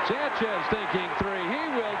home. Sanchez thinking three. He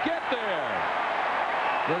will get there.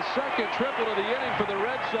 The second triple of the inning for the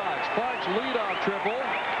Red Sox. Clark's leadoff triple,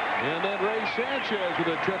 and then Ray Sanchez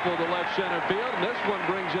with a triple to left center field, and this one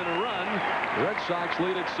brings in a run. The Red Sox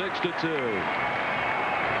lead it 6-2.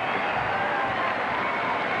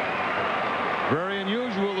 Very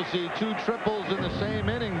unusual to see two triples in the same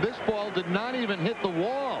inning. This ball did not even hit the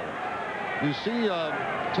wall. You see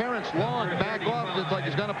Terrence Long back off. It's like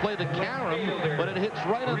he's going to play the carom, but it hits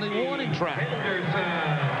right on the warning track.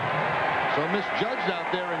 So misjudged out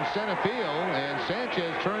there in center field, and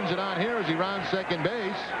Sanchez turns it on here as he rounds second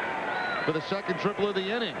base for the second triple of the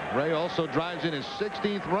inning. Ray also drives in his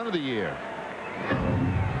 16th run of the year.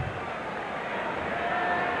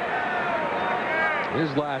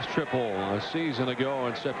 His last triple a season ago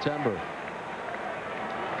in September.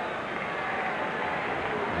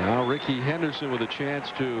 Now Ricky Henderson with a chance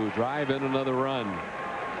to drive in another run.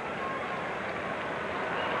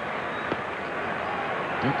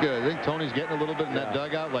 Okay, I think Tony's getting a little bit in that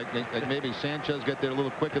dugout, like maybe Sanchez got there a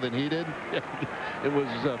little quicker than he did. It was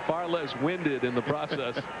far less winded in the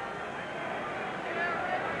process.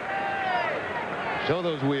 Show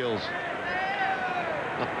those wheels.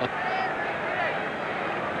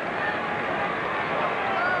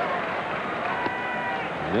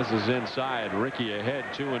 This is inside. Ricky ahead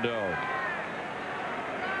 2-0.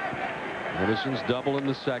 Edison's double in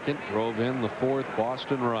the second, drove in the fourth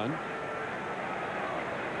Boston run.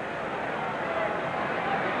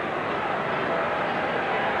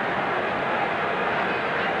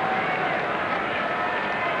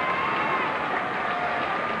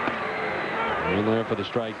 In there for the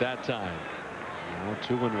strike that time. Now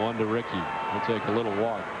 2-1 to Ricky. He'll take a little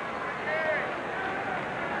walk.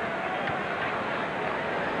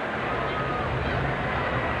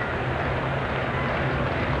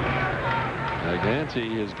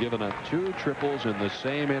 Magnanti has given up two triples in the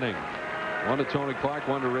same inning. One to Tony Clark,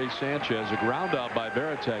 one to Ray Sanchez. A ground out by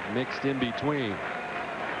Varitek mixed in between.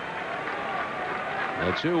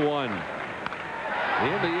 A 2-1.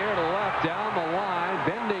 In the air to left, down the line,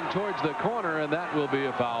 bending towards the corner, and that will be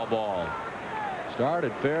a foul ball.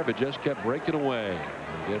 Started fair, but just kept breaking away.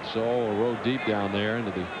 Gets a row deep down there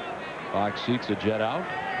into the box seats to jet out.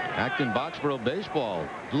 Acton Boxborough baseball,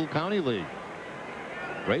 Dual County League.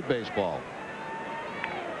 Great baseball.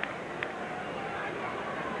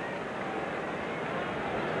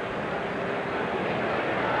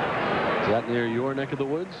 Is that near your neck of the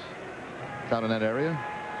woods? Out in that area.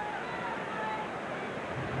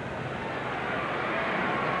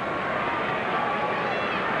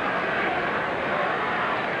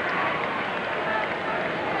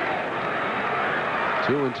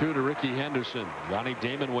 Two and two to Ricky Henderson. Johnny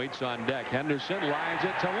Damon waits on deck. Henderson lines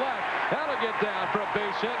it to left. That'll get down for a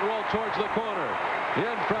base hit and roll towards the corner.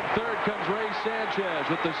 In from third comes Ray Sanchez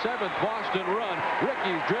with the seventh Boston run.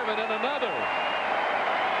 Ricky's driven in another.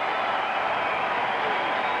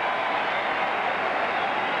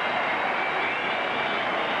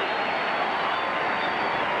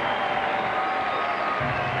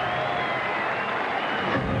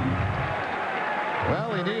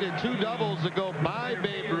 Well, he needed two doubles to go by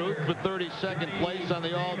Babe Ruth for 32nd place on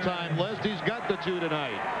the all-time list. He's got the two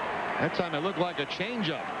tonight. That time it looked like a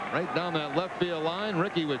changeup right down that left field line.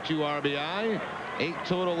 Ricky with 2 RBI, 8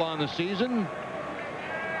 total on the season.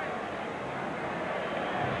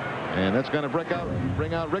 And that's going to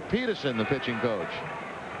bring out Rick Peterson, the pitching coach.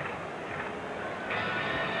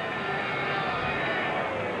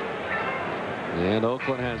 And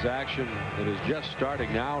Oakland has action that is just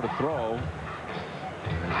starting now to throw.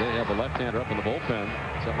 As they have a left-hander up in the bullpen.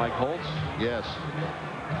 Is that Mike Holtz? Yes.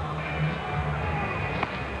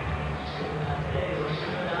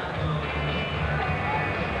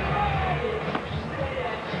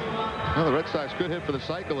 Well, the Red Sox could hit for the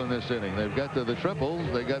cycle in this inning. They've got the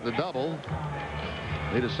triples. They got the double.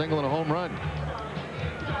 Need a single and a home run.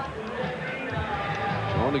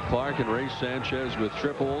 Tony Clark and Ray Sanchez with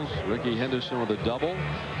triples. Ricky Henderson with a double.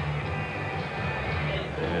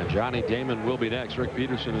 And Johnny Damon will be next. Rick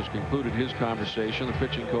Peterson has concluded his conversation, the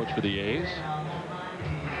pitching coach for the A's.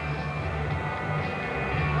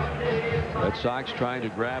 Red Sox trying to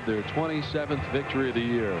grab their 27th victory of the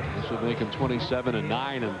year. This would make them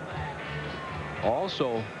 27-9 and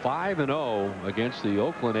also 5-0 against the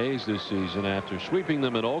Oakland A's this season after sweeping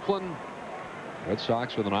them in Oakland. Red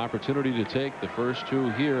Sox with an opportunity to take the first two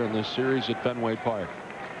here in this series at Fenway Park.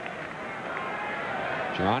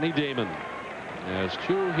 Johnny Damon has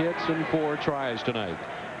 2 hits and 4 tries tonight.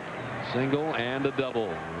 Single and a double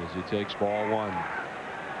as he takes ball 1.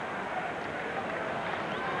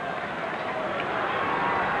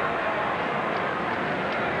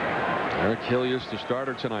 Eric Hiljus, the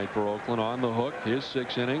starter tonight for Oakland, on the hook. His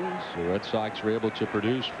 6 innings. The Red Sox were able to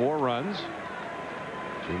produce 4 runs.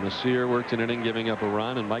 Jim Messier worked an inning giving up a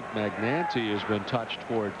run, and Mike Magnanti has been touched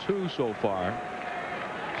for 2 so far.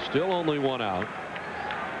 Still only 1 out.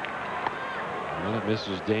 And it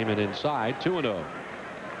misses Damon inside. 2-0.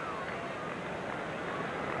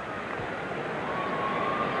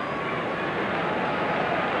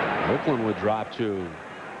 Oakland would drop to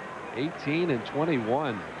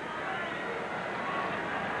 18-21.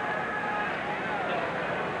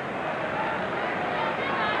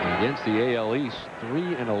 Against the AL East,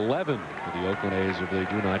 3-11 for the Oakland A's if they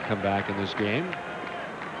do not come back in this game.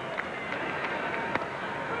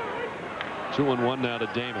 2-1 now to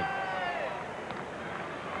Damon.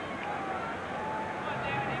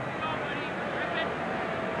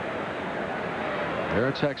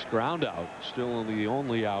 Veritek's ground out, still the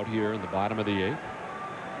only out here in the bottom of the 8th.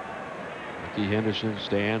 Ricky Henderson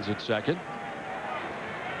stands at second.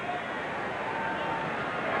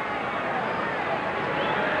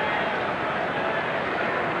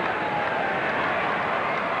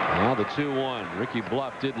 Now the 2-1. Ricky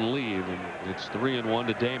Bluff didn't leave, and it's 3-1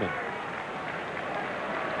 to Damon.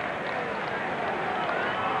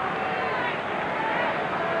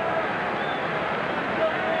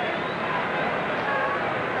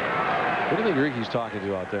 What do you think Ricky's talking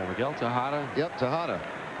to out there? Miguel Tejada? Yep, Tejada.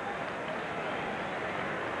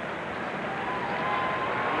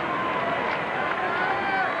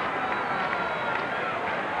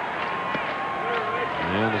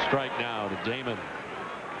 And the strike now to Damon.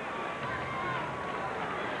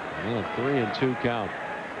 And a 3-2 count.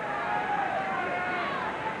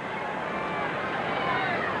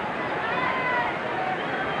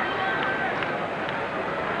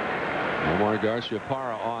 Omar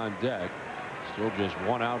Garcia-Parra on deck. Still just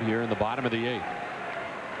 1 out here in the bottom of the 8th.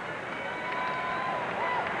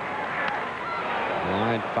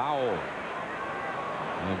 Line foul.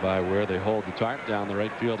 And by where they hold the tarp down the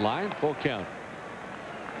right field line. Full count.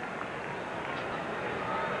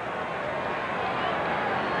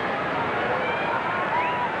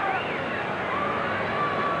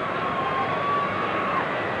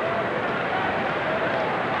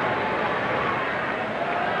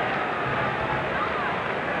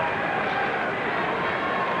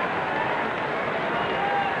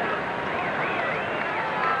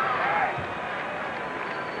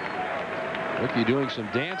 Ricky doing some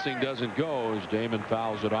dancing doesn't go as Damon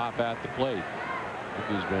fouls it off at the plate.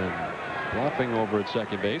 Ricky's been bluffing over at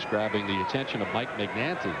second base, grabbing the attention of Mike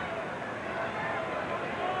Magnanti.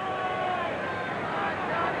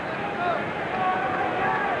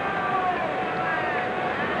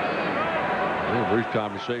 A brief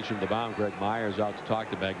conversation with the mound. Greg Myers out to talk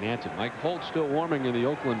to Magnanti. Mike Holt still warming in the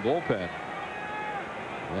Oakland bullpen.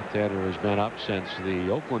 Left-hander has been up since the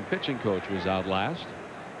Oakland pitching coach was out last.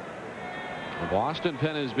 The Boston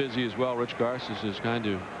pen is busy as well. Rich Garces has kind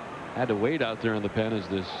of had to wait out there in the pen as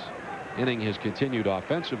this inning has continued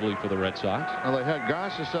offensively for the Red Sox. Well, they had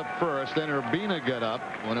Garces up first, then Urbina got up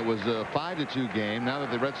when it was a 5-2 game. Now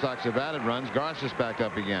that the Red Sox have added runs, Garces back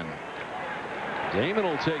up again. Damon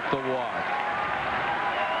will take the walk.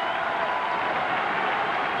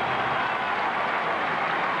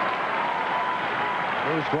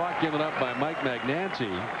 First walk given up by Mike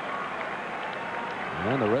Magnanti.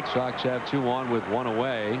 And the Red Sox have 2 on with 1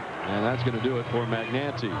 away, and that's going to do it for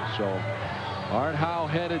Magnanti. So Art Howe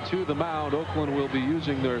headed to the mound. Oakland will be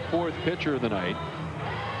using their 4th pitcher of the night,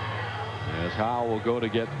 as Howe will go to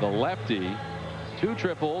get the lefty 2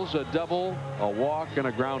 triples, a double, a walk, and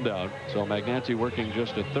a ground out. So Magnanti working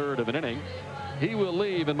just a third of an inning. He will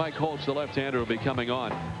leave, and Mike Holtz, the left-hander, will be coming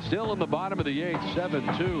on. Still in the bottom of the 8th,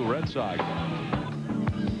 7-2 Red Sox.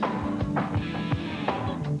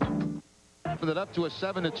 It up to a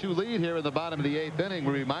 7-2 lead here in the bottom of the 8th inning.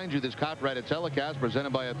 We remind you this copyrighted telecast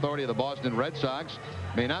presented by authority of the Boston Red Sox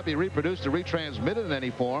may not be reproduced or retransmitted in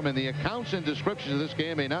any form, and the accounts and descriptions of this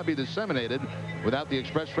game may not be disseminated without the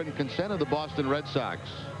express written consent of the Boston Red Sox.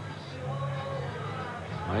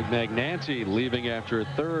 Mike Magnanti leaving after a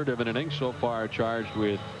third of an inning, so far charged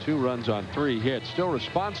with 2 runs on 3 hits. Still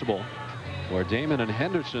responsible for Damon and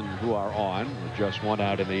Henderson, who are on with just 1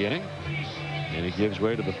 out in the inning. And he gives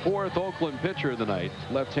way to the 4th Oakland pitcher of the night,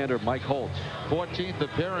 left-hander Mike Holtz. 14th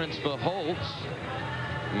appearance for Holtz.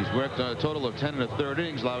 He's worked a total of 10 1/3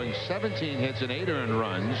 innings, allowing 17 hits and 8 earned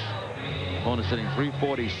runs. Opponent hitting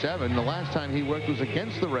 .347. The last time he worked was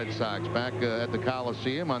against the Red Sox back at the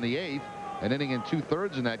Coliseum on the 8th. An inning and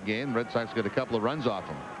 2/3 in that game. Red Sox got a couple of runs off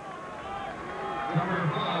him. Number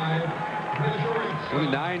 5, the shortstop.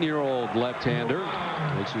 29-year-old left-hander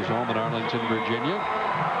makes his home in Arlington, Virginia.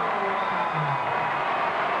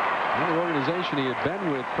 And the organization he had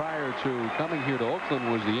been with prior to coming here to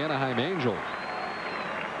Oakland was the Anaheim Angels.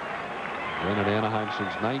 Been in Anaheim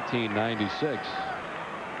since 1996.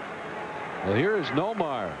 Well, here is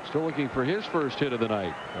Nomar, still looking for his first hit of the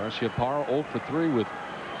night. Garciaparra 0 for 3 with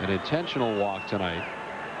an intentional walk tonight.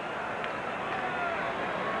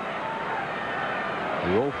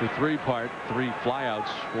 The 0 for 3 part, 3 flyouts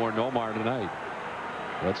for Nomar tonight.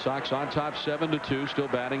 Red Sox on top 7-2, still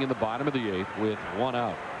batting in the bottom of the 8th with 1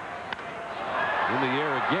 out. In the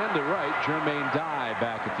air again to right, Jermaine Dye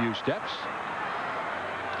back a few steps.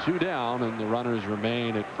 2 down, and the runners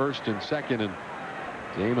remain at first and second, and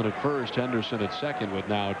Damon at first, Henderson at second, with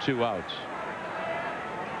now 2 outs.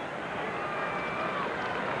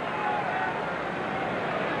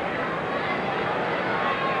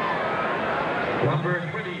 Number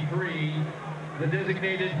 23, the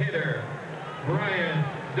designated hitter, Brian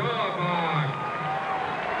Daubach.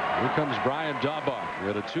 Here comes Brian Daubach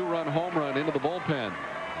with a 2-run home run into the bullpen.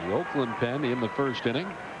 The Oakland pen in the first inning.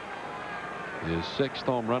 His 6th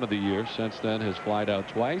home run of the year. Since then has flied out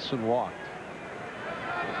twice and walked.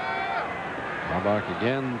 Daubach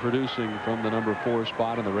again producing from the number 4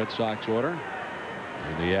 spot in the Red Sox order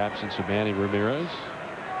in the absence of Manny Ramirez.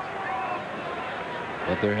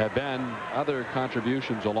 But there have been other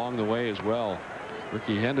contributions along the way as well.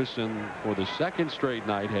 Ricky Henderson, for the 2nd straight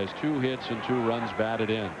night, has 2 hits and 2 runs batted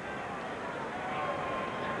in.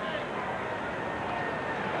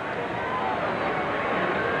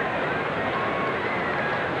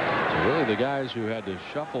 So really the guys who had to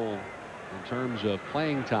shuffle in terms of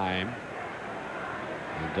playing time,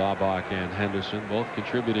 and Daubach and Henderson both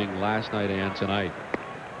contributing last night and tonight.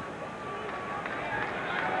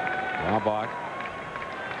 Daubach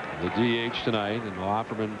the DH tonight, and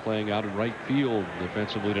Offerman playing out in right field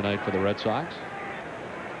defensively tonight for the Red Sox.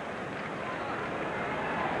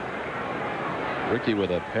 Ricky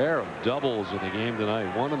with a pair of doubles in the game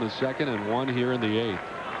tonight, 1 in the 2nd and 1 here in the 8th.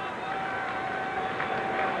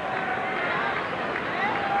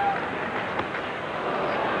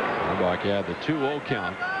 Daubach had the 2-0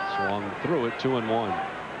 count, swung through it 2-1.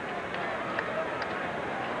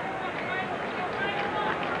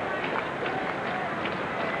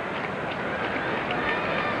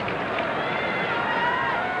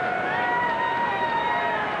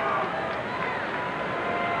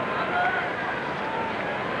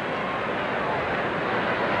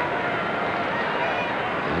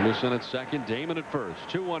 Henderson at second, Damon at first.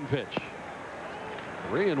 2-1 pitch.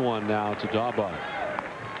 3-1 now to Daubach.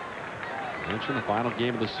 I mentioned the final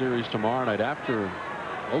game of the series tomorrow night. After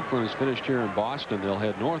Oakland is finished here in Boston, they'll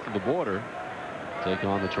head north of the border, take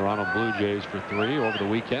on the Toronto Blue Jays for 3 over the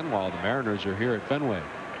weekend, while the Mariners are here at Fenway.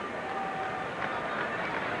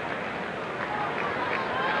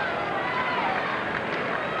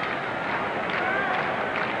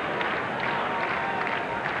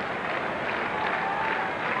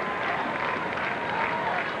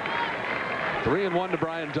 Three and 1 to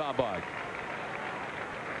Brian Daubach.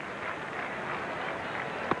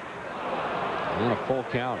 And a full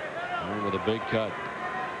count with a big cut.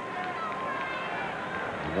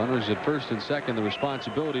 The runners at first and second, the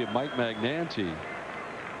responsibility of Mike Magnanti.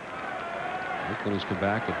 Oakland has come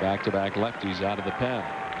back with back-to-back lefties out of the pen.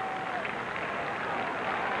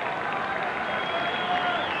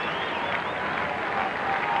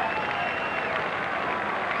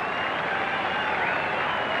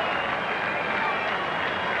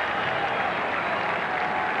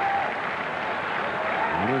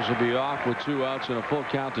 Runners will be off with 2 outs and a full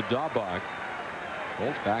count to Daubach.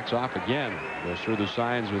 Holtz backs off again. Goes through the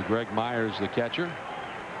signs with Greg Myers, the catcher.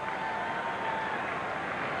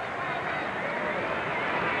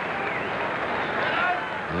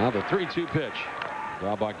 Now the 3-2 pitch.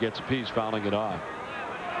 Daubach gets a piece, fouling it off.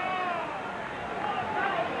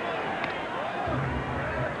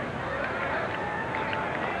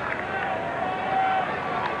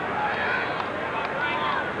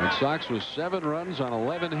 Red Sox with 7 runs on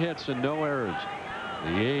 11 hits and no errors.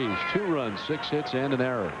 The A's 2 runs, 6 hits and an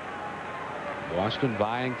error. Boston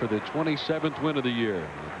vying for the 27th win of the year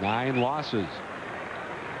with 9 losses.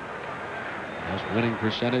 Best winning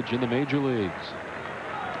percentage in the major leagues.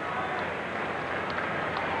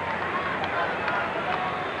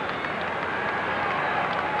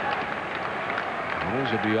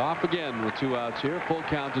 Will be off again with 2 outs here. Full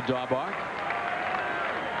count to Daubach.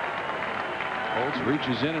 Holtz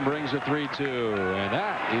reaches in and brings a 3-2, and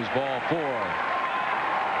that is ball 4.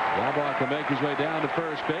 Daubach will make his way down to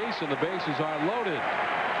first base, and the bases are loaded.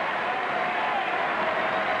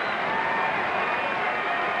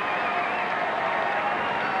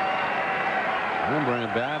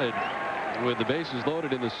 Hillenbrand batted with the bases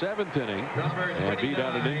loaded in the 7th inning and beat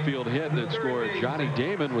out an infield hit that scored Johnny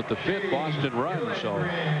Damon with the 5th Boston run. So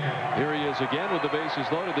here he is again with the bases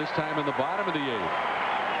loaded, this time in the bottom of the 8th.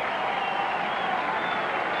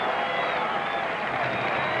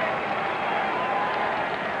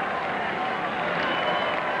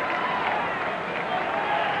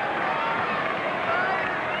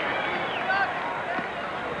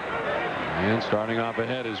 And starting off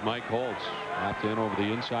ahead is Mike Holtz, dropped in over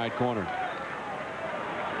the inside corner.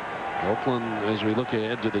 Oakland, as we look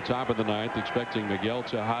ahead to the top of the 9th, expecting Miguel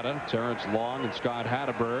Tejada, Terrence Long, and Scott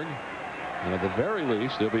Hatteberg. And at the very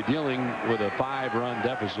least, they'll be dealing with a 5-run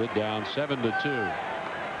deficit, down 7-2.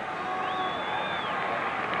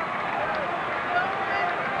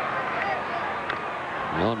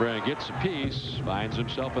 Hillenbrand gets a piece, finds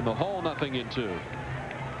himself in the hole, 0-2.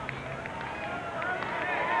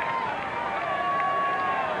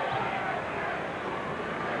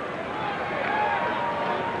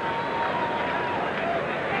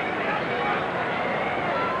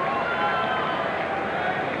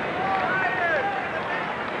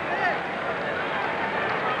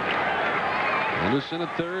 Henderson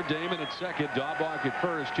at third, Damon at second, Daubach at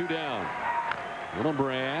first, 2 down.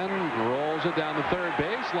 Hillenbrand rolls it down the third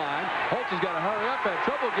baseline. Holtz has got to hurry up, had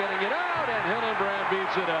trouble getting it out, and Hillenbrand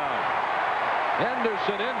beats it out.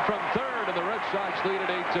 Henderson in from third, and the Red Sox lead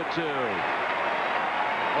at 8-2.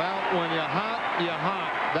 Well, when you hop, you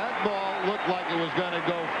hop. That ball looked like it was going to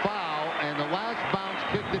go foul, and the last bounce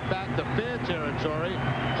kicked it back to fair territory.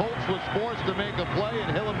 Holtz was forced to make a play,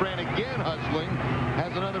 and Hillenbrand again hustling,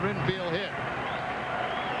 has another infield hit.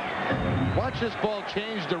 Watch this ball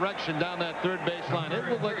change direction down that third baseline. It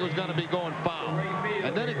looked like it was going to be going foul.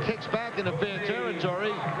 And then it kicks back into fair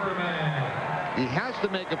territory. He has to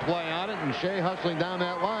make a play on it, and Shea hustling down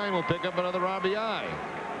that line will pick up another RBI.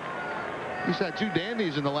 He's had 2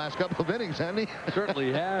 dandies in the last couple of innings, hasn't he?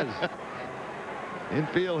 Certainly has.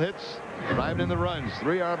 Infield hits, driving in the runs.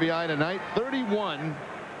 3 RBI tonight, 31.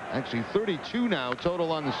 Actually 32 now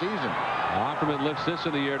total on the season. Offerman lifts this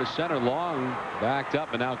in the air to center. Long backed up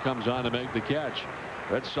and now comes on to make the catch.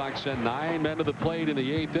 Red Sox send 9 men to the plate in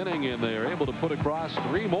the 8th inning, and they are able to put across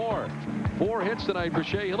 3 more. 4 hits tonight for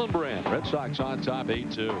Shea Hillenbrand. Red Sox on top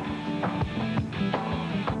 8-2.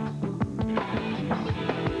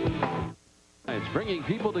 It's bringing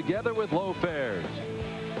people together with low fares.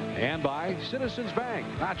 And by Citizens Bank,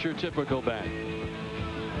 not your typical bank.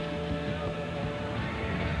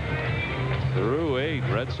 Through 8,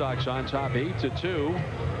 Red Sox on top 8-2.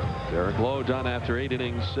 Derek Lowe done after 8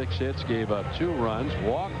 innings, 6 hits, gave up 2 runs,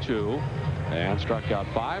 walked 2, and struck out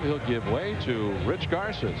 5. He'll give way to Rich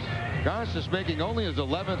Garces. Garces making only his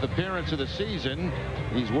 11th appearance of the season.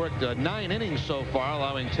 He's worked 9 innings so far,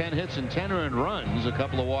 allowing 10 hits and 10 earned runs, a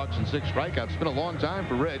couple of walks and 6 strikeouts. It's been a long time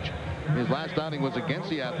for Rich. His last outing was against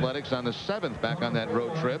the Athletics on the 7th back on that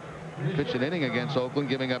road trip. Pitched an inning against Oakland,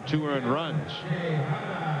 giving up 2 earned runs.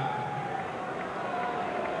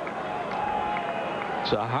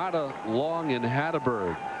 Tejada, Long, and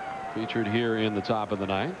Hatteberg featured here in the top of the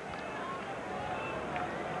 9th.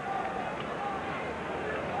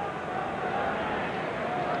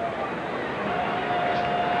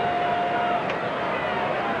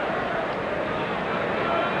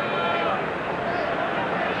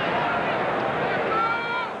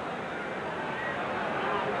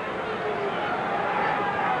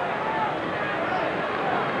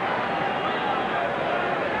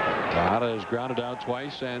 Has grounded out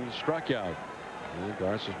twice and struck out.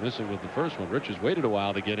 Garces missing with the first one. Rich has waited a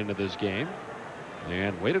while to get into this game.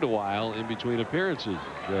 and waited a while in between appearances,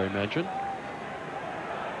 Jerry mentioned.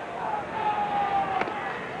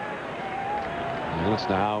 And it's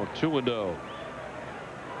now 2-0.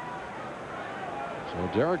 So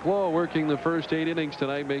Derek Lowe working the first 8 innings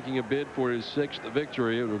tonight, making a bid for his 6th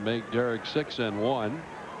victory. It would make Derek 6-1.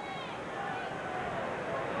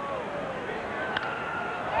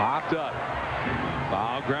 Popped up.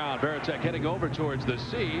 Foul ground. Varitek heading over towards the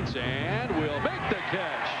seats and will make the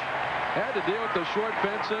catch. Had to deal with the short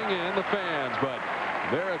fencing and the fans, but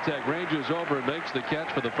Varitek ranges over and makes the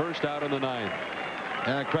catch for the first out in the 9th.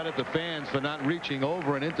 And credit the fans for not reaching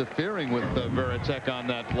over and interfering with Varitek on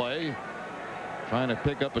that play. Trying to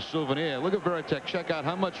pick up a souvenir. Look at Varitek. Check out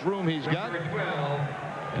how much room he's got.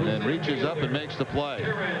 And then reaches up and makes the play.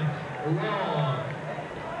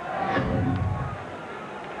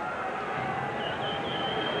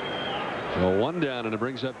 So 1 down, and it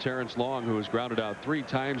brings up Terrence Long, who was grounded out 3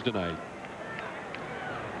 times tonight.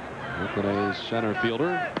 Oakland A's center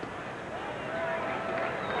fielder.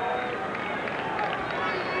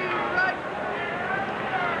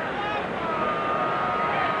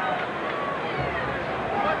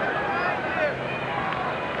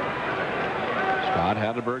 Scott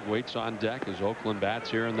Hatteberg waits on deck as Oakland bats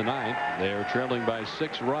here in the 9th. They are trailing by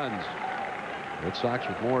 6 runs. Red Sox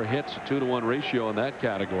with more hits, a 2-to-1 ratio in that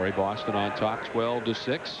category. Boston on top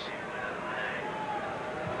 12-6.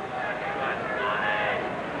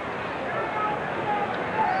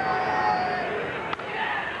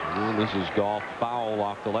 And this is golf foul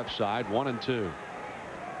off the left side, 1-2.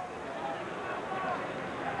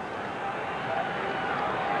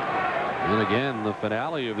 And again, the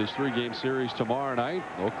finale of this 3-game series tomorrow night.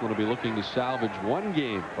 Oakland will be looking to salvage 1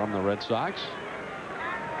 game from the Red Sox.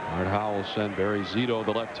 Art Howell will send Barry Zito,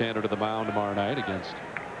 the left-hander, to the mound tomorrow night against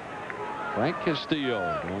Frank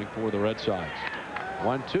Castillo, going for the Red Sox.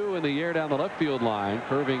 1-2 in the air down the left field line,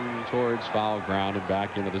 curving towards foul ground and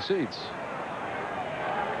back into the seats.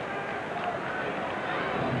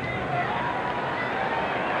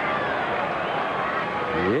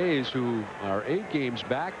 The A's, who are 8 games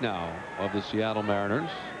back now of the Seattle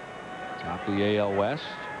Mariners, top of the AL West,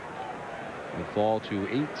 would fall to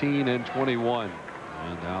 18-21.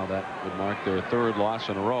 And now that would mark their 3rd loss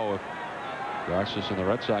in a row if Garces and the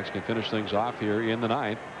Red Sox can finish things off here in the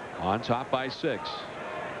 9th. On top by 6.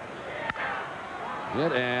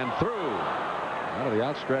 Hit and through. Out of the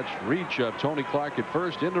outstretched reach of Tony Clark at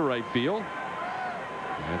first into right field.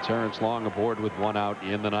 And Terrence Long aboard with 1 out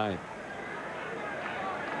in the 9th.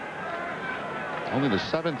 Only the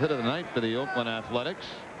 7th hit of the night for the Oakland Athletics.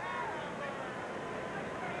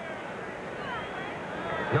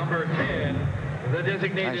 Number 10. The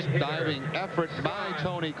designated nice diving effort by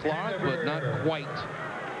Tony Clark, but not quite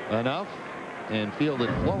enough. And fielded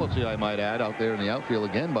flawlessly, I might add, out there in the outfield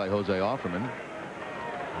again by Jose Offerman.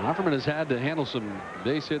 Offerman has had to handle some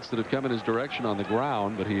base hits that have come in his direction on the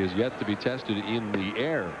ground, but he has yet to be tested in the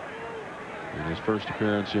air in his first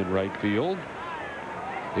appearance in right field.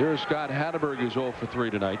 Here's Scott Hatteberg, who's 0 for 3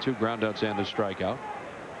 tonight, 2 groundouts and a strikeout.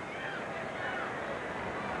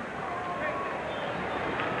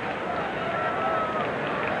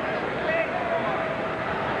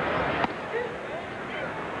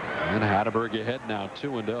 And Hatteberg ahead now,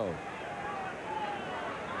 2-0.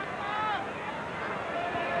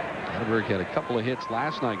 Hatteberg had a couple of hits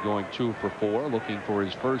last night, going 2 for 4, looking for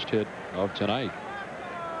his first hit of tonight.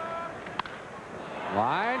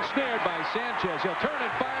 Line snared by Sanchez. He'll turn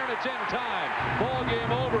and fire, and it's in time. Ball game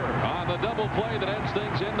over on the double play that ends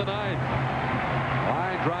things in the 9th.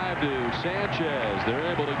 Line drive to Sanchez.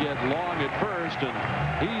 They're able to get Long at first, and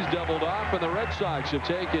he's doubled off, and the Red Sox have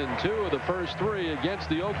taken 2 of the first 3 against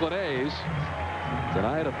the Oakland A's.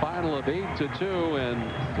 Tonight a final of 8-2, and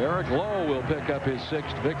Derek Lowe will pick up his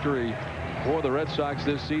 6th victory for the Red Sox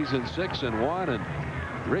this season, 6-1, and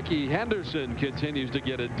Ricky Henderson continues to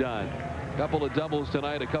get it done. A couple of doubles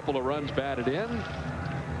tonight, a couple of runs batted in,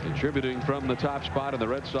 contributing from the top spot in the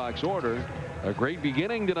Red Sox order. A great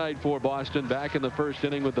beginning tonight for Boston, back in the first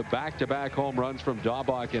inning with the back-to-back home runs from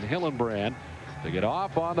Daubach and Hillenbrand. They get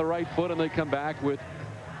off on the right foot, and they come back with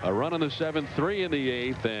a run in the 7th, 3 in the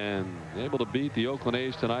 8th, and able to beat the Oakland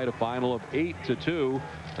A's tonight, a final of 8-2.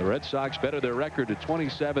 The Red Sox better their record to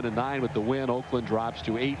 27-9 with the win. Oakland drops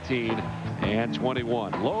to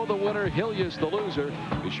 18-21. Lowe the winner, Hiljus the loser.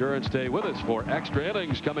 Be sure and stay with us for extra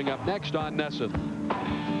innings coming up next on NESN.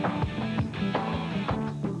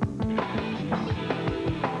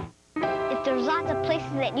 If there's lots of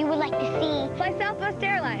places that you would like to see, fly Southwest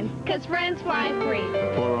Airlines, because friends fly free.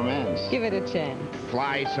 For romance. Give it a chance.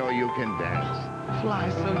 Fly so you can dance. Fly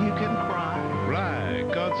so you can cry. Fly,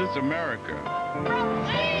 'cause it's America. From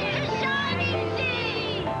sea to shining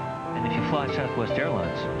And if you fly Southwest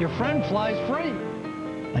Airlines, your friend flies free.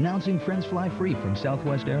 Announcing Friends Fly Free from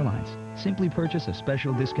Southwest Airlines. Simply purchase a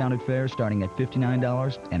special discounted fare starting at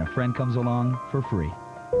 $59 and a friend comes along for free.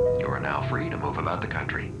 You are now free to move about the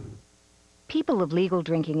country. People of legal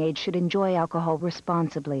drinking age should enjoy alcohol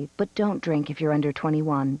responsibly, but don't drink if you're under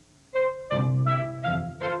 21.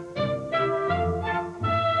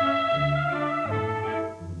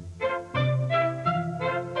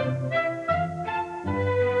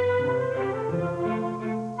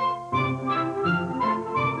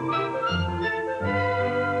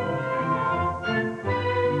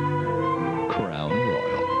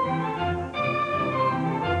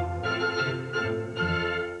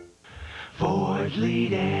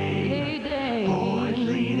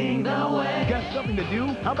 To do?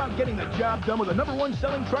 How about getting the job done with a #1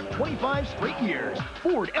 selling truck 25 straight years?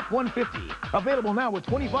 Ford F-150. Available now with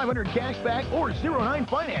 $2,500 cash back or 0-9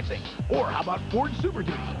 financing. Or how about Ford Super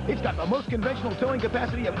Duty? It's got the most conventional towing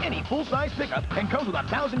capacity of any full-size pickup and comes with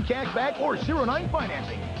 $1,000 cash back or 0-9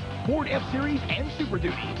 financing. Ford F-Series and Super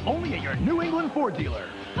Duty. Only at your New England Ford dealer.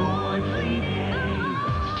 Ford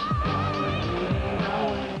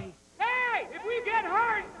Hey, if we get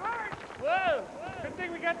hurt. Whoa, good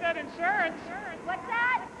thing we got that insurance. What's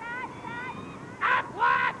that?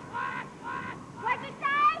 What? What'd you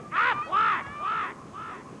say? What?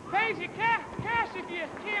 Pays you cash if you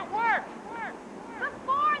can't work.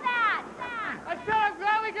 Before that. I said I'm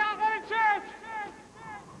glad we got that insurance.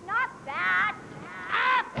 Not that.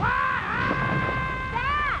 That.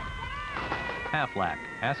 Aflac.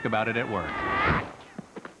 Ask about it at work.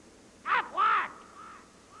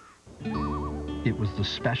 It was the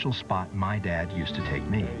special spot my dad used to take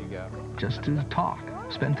me. Just to talk,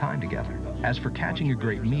 spend time together. As for catching a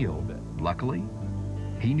great meal, luckily,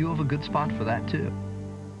 he knew of a good spot for that too.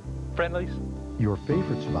 Friendlies? Your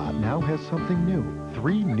favorite spot now has something new.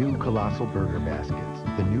 3 new Colossal Burger Baskets.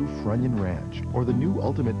 The new Frunion Ranch or the new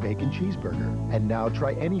Ultimate Bacon Cheeseburger. And now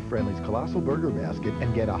try any Friendly's Colossal Burger Basket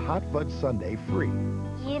and get a hot fudge sundae free.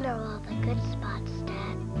 You know all the good spots,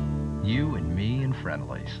 Dad. You and me and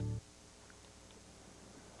Friendly's.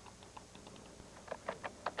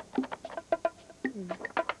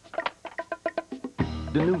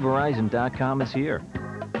 The new Verizon.com is here.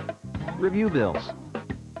 Review bills.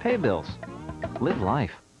 Pay bills. Live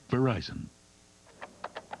life. Verizon.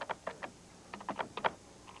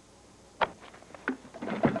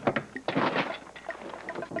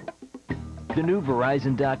 The new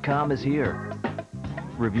Verizon.com is here.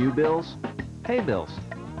 Review bills. Pay bills.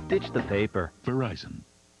 Ditch the paper. Verizon.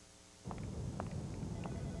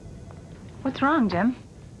 What's wrong, Jim?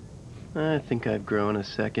 I think I've grown a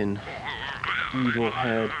second evil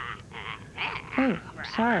head. Oh,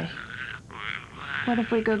 sorry. What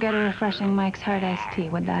if we go get a refreshing Mike's Hard Iced Tea?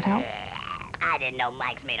 Would that help? I didn't know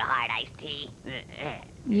Mike's made a hard iced tea.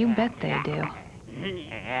 You bet they do.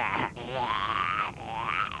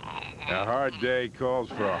 A hard day calls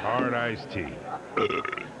for a hard iced tea.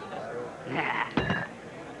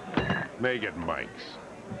 Make it Mike's.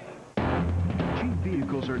 Jeep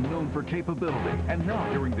vehicles are known for capability, and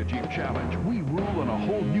now during the Jeep Challenge, we rule on a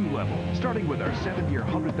whole new level, starting with our 7-year,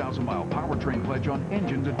 100,000-mile powertrain pledge on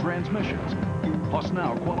engines and transmissions. Plus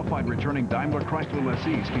now, qualified returning Daimler Chrysler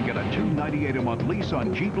lessees can get a $298 a month lease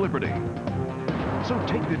on Jeep Liberty. So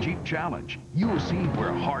take the Jeep Challenge. You'll see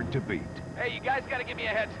we're hard to beat. Hey, you guys got to give me a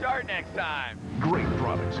head start next time. Great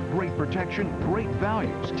products, great protection, great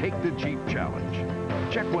values. Take the Jeep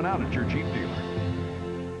Challenge. Check one out at your Jeep dealer.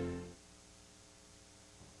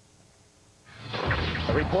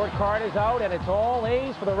 The report card is out, and it's all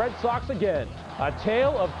A's for the Red Sox again. A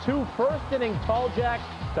tale of 2 first-inning tall jacks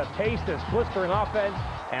to pace this blistering offense,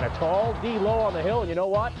 and a tall D. Lowe on the hill, and you know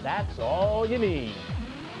what? That's all you need.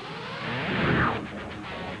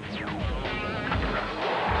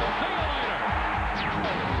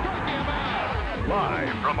 Live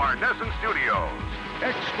from our Nesson Studios,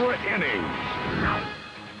 Extra Innings.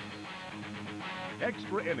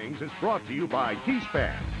 Extra Innings is brought to you by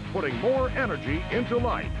Keyspan, putting more energy into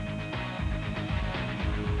life.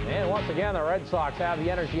 And once again, the Red Sox have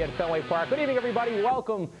the energy at Fenway Park. Good evening, everybody.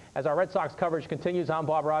 Welcome as our Red Sox coverage continues. I'm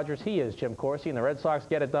Bob Rogers. He is Jim Corsi, and the Red Sox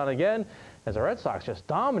get it done again as the Red Sox just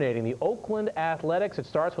dominating the Oakland Athletics. It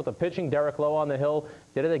starts with the pitching. Derek Lowe on the hill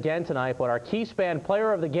did it again tonight, but our Keyspan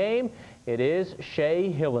player of the game, it is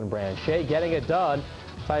Shea Hillenbrand. Shea getting it done.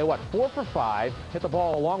 Tell you what, 4 for 5. Hit the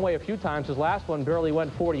ball a long way a few times. His last one barely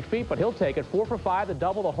went 40 feet, but he'll take it. 4 for 5, the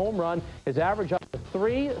double, the home run. His average up to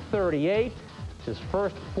 .338. It's his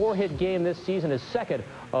first 4-hit game this season, his second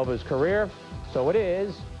of his career. So it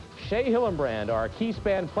is Shea Hillenbrand, our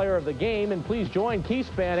Keyspan Player of the Game, and please join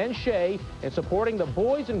Keyspan and Shea in supporting the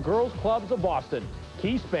Boys and Girls Clubs of Boston.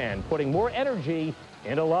 Keyspan, putting more energy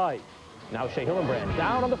into life. Now Shea Hillenbrand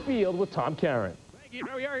down on the field with Tom Caron. Here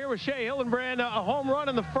we are here with Shea Hillenbrand. A home run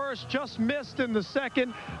in the first, just missed in the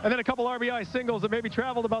second, and then a couple RBI singles that maybe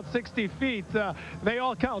traveled about 60 feet. They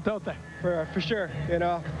all count, don't they? For sure. You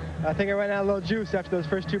know, I think I ran out a little juice after those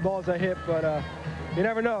first 2 balls I hit, but you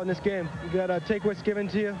never know in this game. You got to take what's given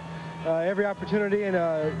to you, every opportunity,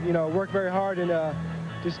 and you know, work very hard and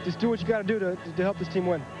just do what you got to do to help this team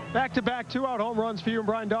win. Back-to-back 2-out home runs for you and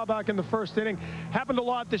Brian Daubach in the first inning. Happened a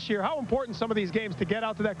lot this year. How important some of these games to get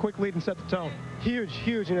out to that quick lead and set the tone? Huge,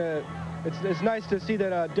 huge. And it's nice to see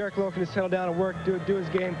that Derek Lowe can just settle down and work, do his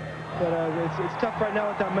game. But it's tough right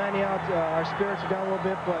now without Manny out. Our spirits are down a little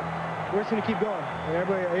bit, but we're just going to keep going. And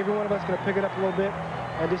every one of us is going to pick it up a little bit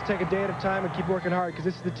and just take a day at a time and keep working hard, because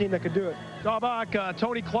this is the team that could do it. Daubach,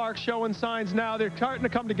 Tony Clark showing signs now. They're starting to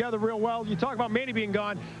come together real well. You talk about Manny being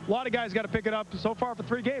gone. A lot of guys got to pick it up. So far for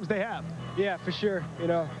 3 games, they have. Yeah, for sure. You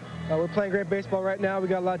know, we're playing great baseball right now. We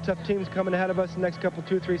got a lot of tough teams coming ahead of us in the next couple,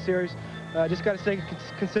 2 or 3 series. Just got to stay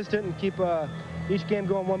consistent and keep each game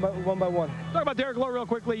going one by one. Talk about Derek Lowe real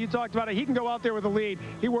quickly. You talked about it. He can go out there with a lead.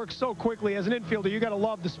 He works so quickly. As an infielder, you got to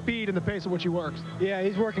love the speed and the pace at which he works. Yeah,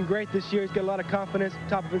 he's working great this year. He's got a lot of confidence,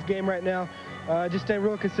 top of his game right now. Just staying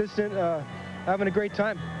real consistent, having a great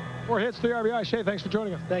time. 4 hits, 3 RBI. Shea, thanks for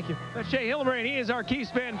joining us. Thank you. That's Shea Hillenbrand. He is our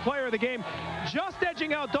Keyspan Player of the Game. Just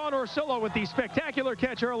edging out Don Orsillo with the spectacular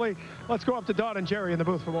catch early. Let's go up to Don and Jerry in the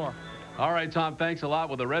booth for more. All right, Tom, thanks a lot.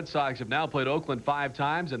 Well, the Red Sox have now played Oakland 5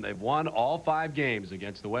 times, and they've won all 5 games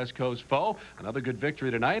against the West Coast foe. Another good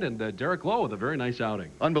victory tonight, and Derek Lowe with a very nice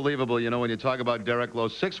outing. Unbelievable. You know, when you talk about Derek Lowe,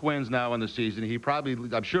 6 wins now in the season. He probably,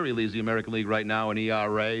 I'm sure he leads the American League right now in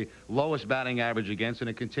ERA, lowest batting average against, and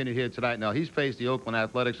it continued here tonight. Now, he's faced the Oakland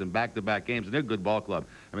Athletics in back-to-back games, and they're a good ball club.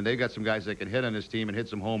 I mean, they've got some guys that can hit on this team and hit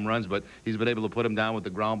some home runs, but he's been able to put them down with the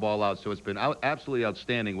ground ball out, so it's been absolutely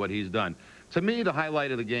outstanding what he's done. To me, the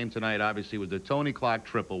highlight of the game tonight, obviously, was the Tony Clark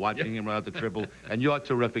triple, watching him run out the triple, and your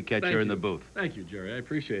terrific catch here in the booth. Thank you, Jerry. I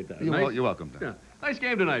appreciate that. You're welcome. Yeah. Nice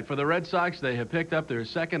game tonight for the Red Sox. They have picked up their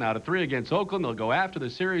 2nd out of 3 against Oakland. They'll go after the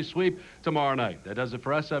series sweep tomorrow night. That does it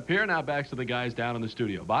for us up here. Now back to the guys down in the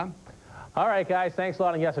studio. Bob? All right, guys, thanks a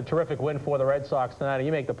lot. And yes, a terrific win for the Red Sox tonight. And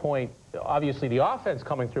you make the point, obviously, the offense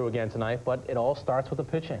coming through again tonight, but it all starts with the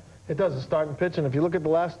pitching. It does. It starts in pitching. If you look at the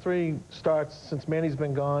last 3 starts since Manny's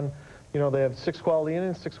been gone, you know, they have 6 quality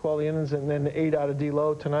innings, and then 8 out of D.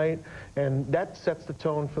 Lowe tonight, and that sets the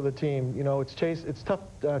tone for the team. You know, it's tough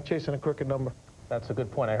chasing a crooked number. That's a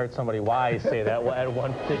good point. I heard somebody wise say that at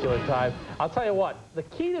one particular time. I'll tell you what, the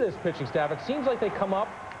key to this pitching staff, it seems like they come up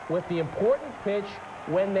with the important pitch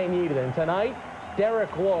when they need it. And tonight,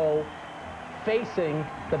 Derek Lowe facing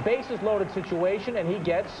the bases-loaded situation, and he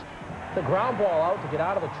gets the ground ball out to get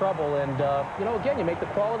out of the trouble. And, you know, again, you make the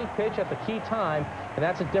quality pitch at the key time, and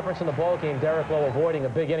that's a difference in the ball game. Derek Lowe avoiding a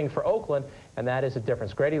big inning for Oakland, and that is a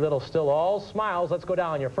difference. Grady Little still all smiles. Let's go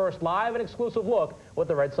down your first live and exclusive look with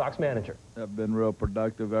the Red Sox manager. They've been real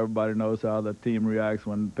productive. Everybody knows how the team reacts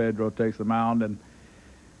when Pedro takes the mound, and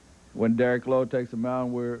when Derek Lowe takes the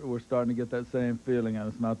mound, we're starting to get that same feeling,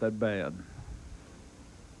 and it's not that bad.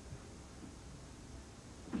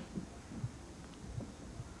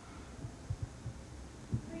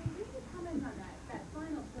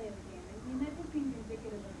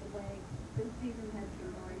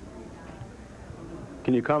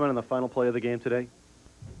 Can you comment on the final play of the game today?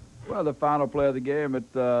 Well, the final play of the game,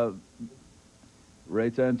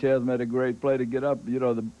 Ray Sanchez made a great play to get up. You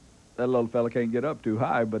know, that little fella can't get up too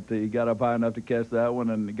high, but he got up high enough to catch that one,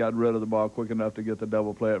 and he got rid of the ball quick enough to get the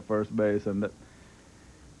double play at first base. And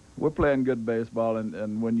we're playing good baseball,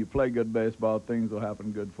 and when you play good baseball, things will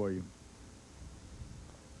happen good for you.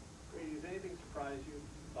 Grady, does anything surprise you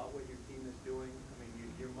about what your team is doing? I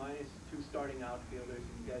mean, you're minus 2 starting outfielders,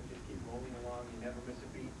 and you guys just keep rolling along. You never miss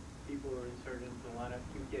a beat. People are inserted into the lineup,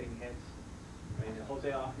 keep getting hits. I mean, Jose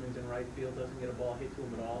Hoffman's in right field, doesn't get a ball hit to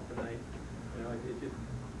him at all tonight. You know, it just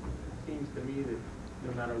seems to me that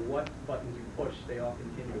no matter what buttons you push, they all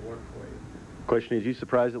continue to work for you. Question is, you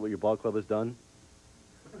surprised at what your ball club has done?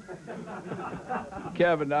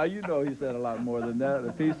 Kevin, now you know he said a lot more than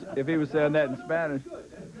that. If he was saying that in Spanish,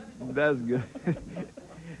 that's good.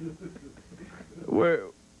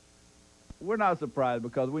 We're not surprised,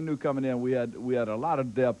 because we knew coming in we had a lot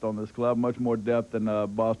of depth on this club, much more depth than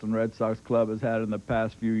Boston Red Sox club has had in the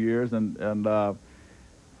past few years, and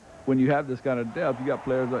when you have this kind of depth, you got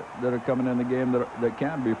players that are coming in the game that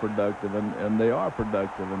can be productive, and they are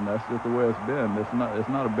productive, and that's just the way it's been. It's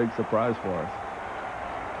not a big surprise for us.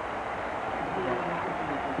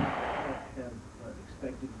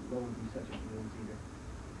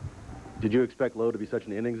 Did you expect Lowe to be such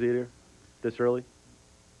an innings eater this early?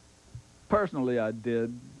 Personally, I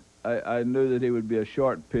did. I knew that he would be a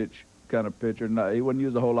short pitch kind of pitcher. No, he wouldn't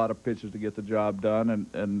use a whole lot of pitches to get the job done,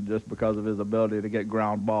 and just because of his ability to get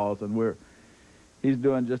ground balls, and he's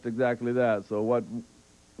doing just exactly that. So what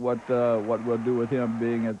we'll do with him,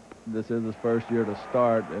 being this is his first year to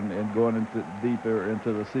start and going deeper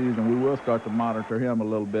into the season, we will start to monitor him a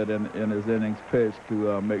little bit in his innings pitched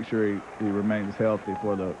to make sure he remains healthy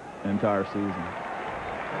for the entire season.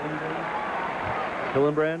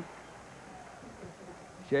 Hillenbrand?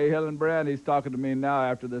 Shea Hillenbrand, he's talking to me now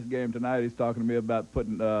after this game tonight. He's talking to me about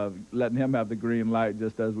letting him have the green light,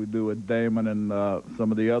 just as we do with Damon and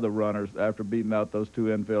some of the other runners after beating out those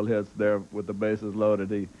 2 infield hits there with the bases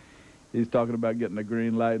loaded. He's talking about getting a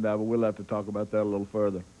green light now, but we'll have to talk about that a little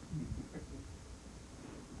further.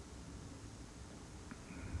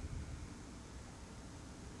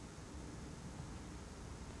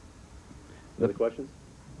 Other questions?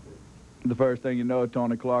 The first thing you know,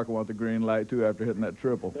 Tony Clark wants the green light, too, after hitting that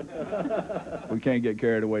triple. We can't get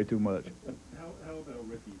carried away too much. How about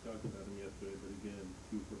Ricky? You talked about him yesterday, but again,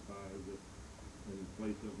 2 for 5 in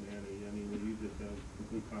place of Manny. I mean, you just have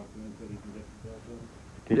complete confidence that he can get the job done?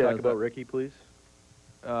 Can you talk about Ricky, please?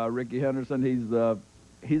 Ricky Henderson,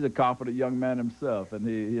 he's a confident young man himself, and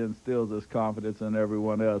he instills this confidence in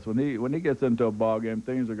everyone else. When he gets into a ball game,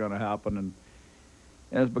 things are going to happen, and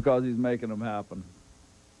it's because he's making them happen.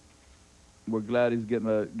 We're glad he's getting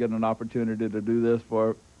an opportunity to do this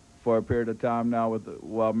for a period of time now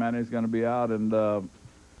while Manny's going to be out, and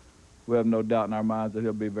we have no doubt in our minds that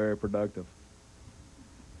he'll be very productive.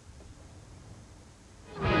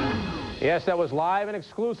 Yes, that was live and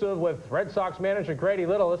exclusive with Red Sox manager Grady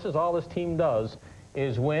Little. This is all this team does,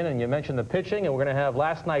 is win. And you mentioned the pitching, and we're going to have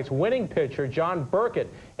last night's winning pitcher, John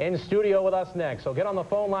Burkett, in studio with us next. So get on the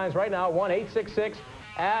phone lines right now,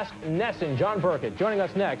 1-866-ASK Nesson. John Burkett joining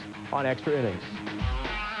us next on Extra Innings.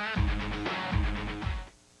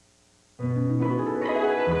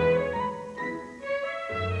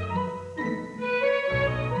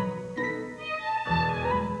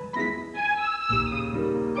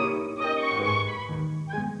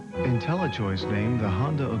 IntelliChoice named the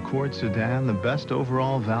Honda Accord sedan the best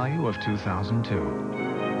overall value of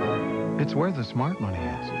 2002. It's where the smart money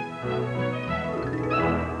is.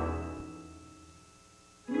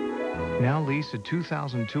 Now lease a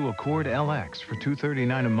 2002 Accord LX for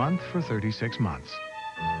 $239 a month for 36 months.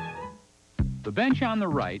 The bench on the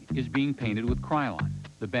right is being painted with Krylon,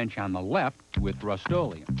 the bench on the left with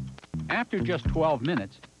Rust-Oleum. After just 12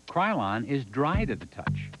 minutes, Krylon is dry to the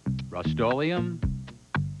touch. Rust-Oleum,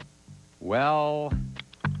 well,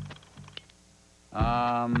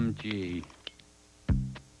 gee.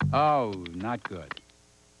 Oh, not good.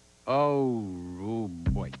 Oh,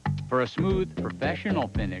 boy. For a smooth, professional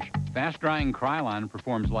finish, fast-drying Krylon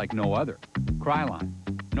performs like no other. Krylon,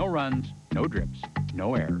 no runs, no drips,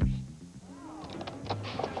 no errors.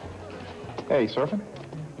 Hey, surfing?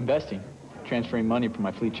 Investing. Transferring money from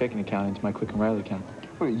my fleet checking account into my Quick and Riley account.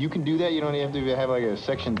 Wait, you can do that? You don't have to have like a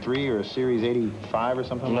Section 3 or a Series 85 or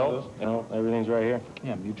something like those? No, everything's right here.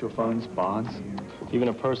 Yeah, mutual funds, bonds. Even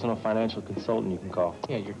a personal financial consultant you can call.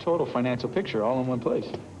 Yeah, your total financial picture all in one place.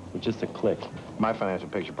 With just a click. My financial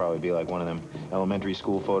picture probably be like one of them elementary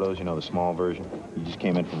school photos, you know, the small version. You just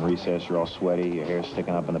came in from recess, you're all sweaty, your hair's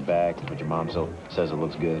sticking up in the back, but your mom still says it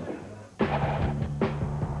looks good.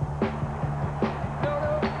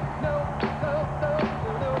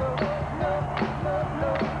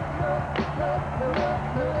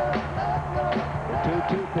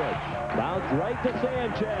 Right to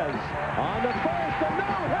Sanchez. On the first, a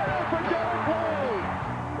no-hitter for Derek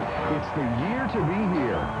Lowe. It's the year to be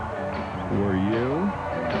here. Were you?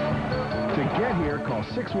 To get here, call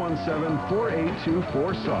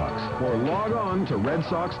 617-4824-SOX or log on to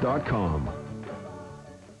redsox.com.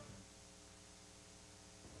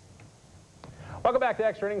 Welcome back to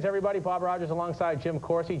Extra Innings, everybody. Bob Rogers alongside Jim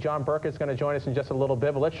Corsi. John Burkett's going to join us in just a little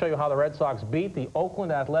bit, but let's show you how the Red Sox beat the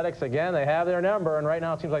Oakland Athletics again. They have their number, and right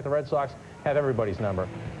now it seems like the Red Sox have everybody's number.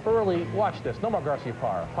 Early, watch this. No more Garcia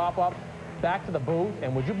Parra. Pop up, back to the booth,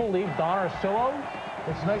 and would you believe Don Orsillo?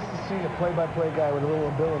 It's nice to see a play-by-play guy with a little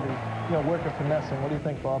ability, you know, working finessing. What do you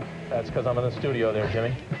think, Bob? That's because I'm in the studio there,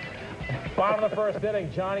 Jimmy. Bottom of the first inning,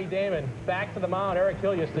 Johnny Damon back to the mound. Eric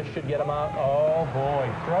Hiljus, this should get him out. Oh, boy,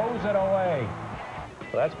 throws it away.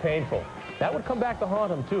 So that's painful. That would come back to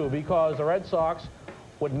haunt him, too, because the Red Sox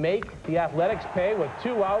would make the Athletics pay with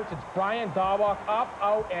 2 outs. It's Brian Daubach up,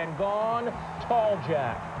 out, and gone. Tall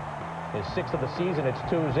Jack. His 6th of the season, it's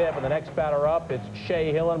 2-zip, and the next batter up, it's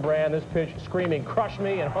Shea Hillenbrand. This pitch screaming, crush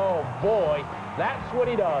me, and oh boy, that's what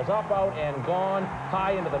he does. Up, out, and gone,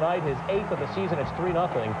 high into the night. His 8th of the season, it's 3-0.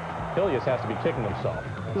 Hiljus has to be kicking himself.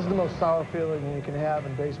 This is the most sour feeling you can have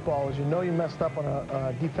in baseball, is you know you messed up on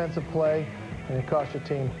a defensive play, and it cost your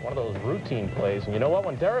team. One of those routine plays. And you know what?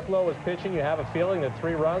 When Derek Lowe is pitching, you have a feeling that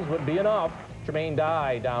 3 runs would be enough. Jermaine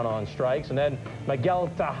Dye down on strikes, and then Miguel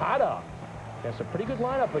Tejada. It's a pretty good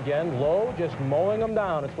lineup again. Lowe just mowing them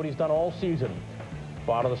down. It's what he's done all season.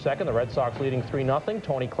 Bottom of the 2nd, the Red Sox leading 3-0.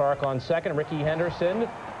 Tony Clark on 2nd. Ricky Henderson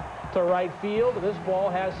to right field. This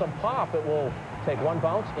ball has some pop. It will take 1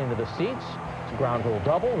 bounce into the seats. It's a ground rule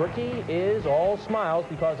double. Ricky is all smiles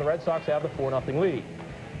because the Red Sox have the 4-0 lead.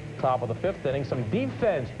 Top of the 5th inning, some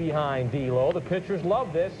defense behind D-Lowe. The pitchers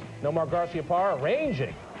love this. Nomar Garciaparra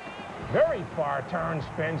ranging. Very far, turns,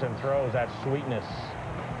 spins, and throws. That sweetness.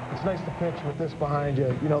 It's nice to pitch with this behind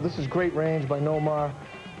you. You know, this is great range by Nomar.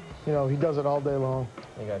 You know, he does it all day long.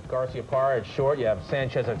 You got Garciaparra at short. You have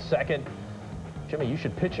Sanchez at 2nd. Jimmy, you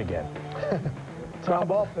should pitch again. Top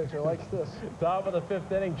ball pitcher likes this. Top of the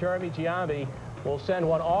 5th inning, Jeremy Giambi will send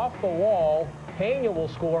one off the wall. Pena will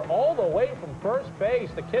score all the way from first base.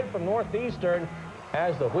 The kid from Northeastern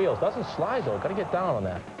has the wheels. Doesn't slide, though. Got to get down on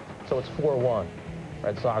that. So it's 4-1.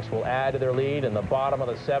 Red Sox will add to their lead in the bottom of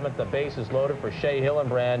the 7th. The base is loaded for Shea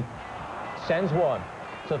Hillenbrand. Sends one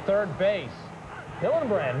to 3rd base.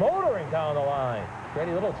 Hillenbrand motoring down the line.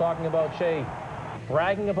 Grady Little talking about Shea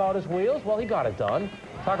bragging about his wheels. Well, he got it done.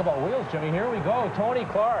 Talk about wheels, Jimmy. Here we go. Tony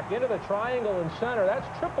Clark into the triangle in center. That's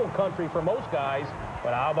triple country for most guys.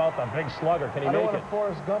 But how about the big slugger? Can he make it? I don't want to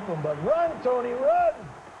Forrest Gump him, but run, Tony, run!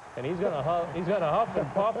 And he's gonna huff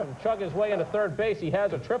and puff and chug his way into 3rd base. He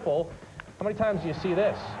has a triple. How many times do you see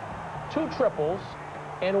this? 2 triples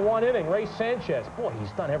in 1 inning. Ray Sanchez. Boy,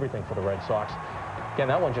 he's done everything for the Red Sox. Again,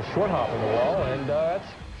 that one just short hopping the wall, and that's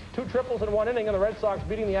 2 triples in 1 inning, and the Red Sox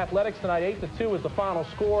beating the Athletics tonight. 8-2 is the final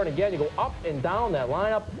score, and again, you go up and down that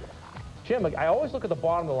lineup. Jim, I always look at the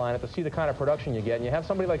bottom of the lineup to see the kind of production you get, and you have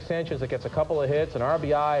somebody like Sanchez that gets a couple of hits, an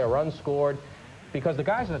RBI, a run scored, because the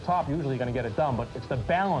guys at the top usually are going to get it done, but it's the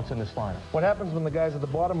balance in this lineup. What happens when the guys at the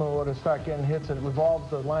bottom of the order start getting hits, it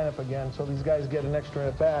revolves the lineup again, so these guys get an extra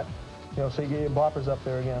at-bat, you know, so you get your boppers up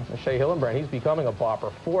there again. Shea Hillenbrand, he's becoming a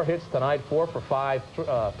bopper. 4 hits tonight, 4 for 5, 3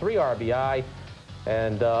 RBI.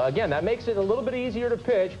 And again, that makes it a little bit easier to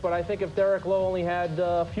pitch, but I think if Derek Lowe only had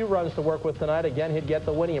a few runs to work with tonight, again, he'd get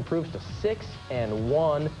the win. He improves to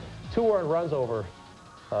 6-1. 2 earned runs over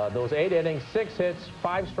those 8 innings, 6 hits,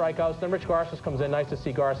 5 strikeouts. Then Rich Garces comes in. Nice to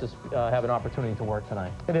see Garces have an opportunity to work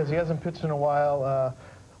tonight. It is. He hasn't pitched in a while.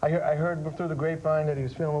 I heard through the grapevine that he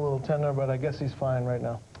was feeling a little tender, but I guess he's fine right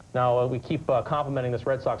now. Now, we keep complimenting this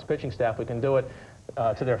Red Sox pitching staff. We can do it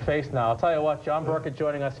to their face now. I'll tell you what, John Burkett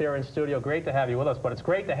joining us here in studio. Great to have you with us, but it's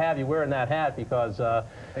great to have you wearing that hat because... yeah,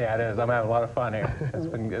 it is. I'm having a lot of fun here.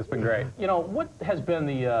 It's been great. You know, what has been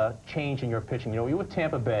the change in your pitching? You know, you're with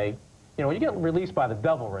Tampa Bay. You know, you get released by the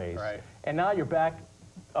Devil Rays. Right. And now you're back,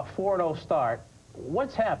 a 4-0 start.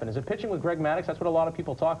 What's happened? Is it pitching with Greg Maddux? That's what a lot of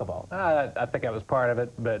people talk about. I think that was part of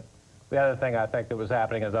it, but the other thing I think that was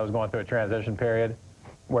happening is I was going through a transition period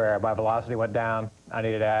where my velocity went down. I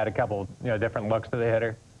needed to add a couple, different looks to the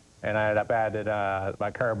hitter, and I ended up adding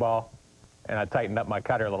my curveball, and I tightened up my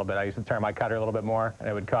cutter a little bit. I used to turn my cutter a little bit more, and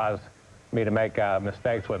it would cause me to make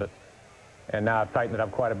mistakes with it. And now I've tightened it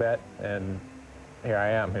up quite a bit, and here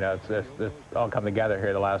I am. It's all come together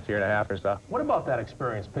here the last year and a half or so. What about that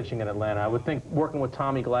experience pitching in Atlanta? I would think working with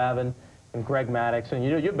Tommy Glavine and Greg Maddux, and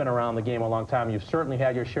you've been around the game a long time. You've certainly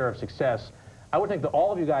had your share of success. I would think that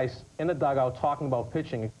all of you guys in the dugout talking about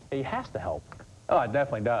pitching, it has to help. Oh, it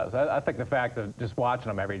definitely does. I think the fact of just watching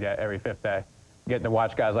them every day, every 5th day, getting to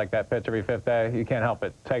watch guys like that pitch every 5th day, you can't help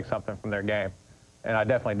but take something from their game. And I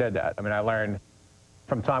definitely did that. I mean, I learned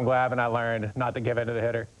from Tom Glavine, I learned not to give in to the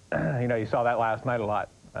hitter. You saw that last night a lot.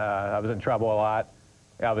 I was in trouble a lot.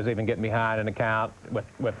 I was even getting behind an account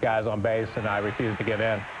with guys on base, and I refused to give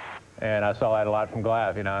in. And I saw that a lot from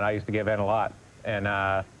Glav, and I used to give in a lot. And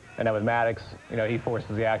then with Maddux, he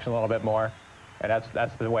forces the action a little bit more. And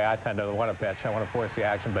that's the way I tend to want to pitch. I want to force the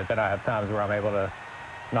action, but then I have times where I'm able to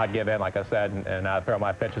not give in, like I said, and throw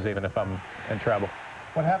my pitches even if I'm in trouble.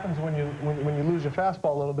 What happens when you lose your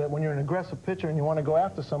fastball a little bit, when you're an aggressive pitcher and you want to go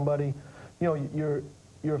after somebody,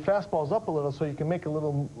 your fastball's up a little so you can make a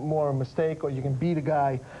little more mistake or you can beat a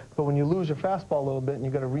guy. But when you lose your fastball a little bit and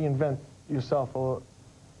you got to reinvent yourself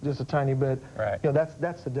just a tiny bit, right.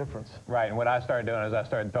 That's the difference. Right, and what I started doing is I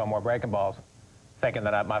started throwing more breaking balls, thinking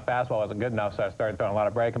that my fastball wasn't good enough, so I started throwing a lot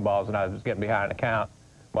of breaking balls, and I was getting behind an account.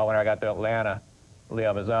 Well, when I got to Atlanta,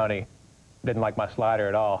 Leo Mazzoni didn't like my slider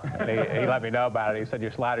at all. And he let me know about it. He said,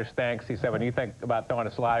 your slider stinks. He said, when you think about throwing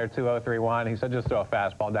a slider 2-0, 3-1, he said, just throw a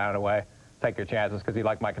fastball down and away. Take your chances, because he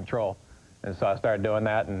liked my control. And so I started doing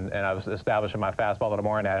that, and I was establishing my fastball a little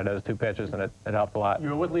more and added those 2 pitches, and it helped a lot. You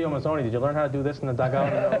were with Leo Mazzoni. Did you learn how to do this in the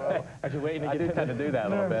dugout? As you're waiting to get I do tend to do that a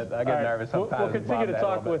little bit. I get nervous sometimes.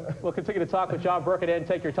 We'll continue to talk with John Burkett and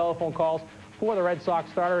take your telephone calls for the Red Sox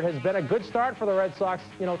starter. It has been a good start for the Red Sox.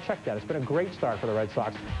 You know, check that. It's been a great start for the Red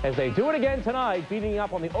Sox as they do it again tonight, beating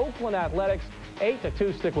up on the Oakland Athletics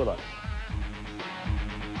 8-2. Stick with us.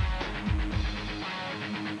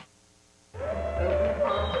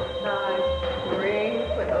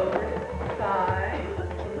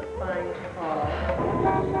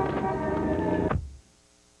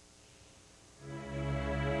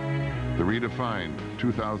 The redefined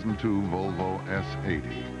 2002 Volvo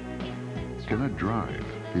S80. Can a drive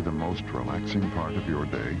be the most relaxing part of your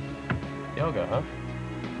day? Yoga, huh?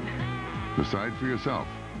 Decide for yourself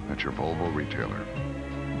at your Volvo retailer.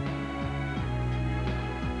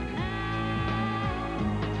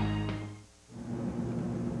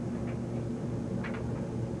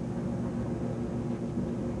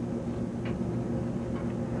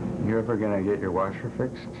 You ever gonna get your washer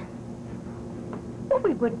fixed? Well,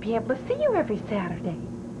 we wouldn't be able to see you every Saturday.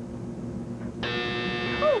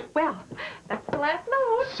 Oh, well, that's the last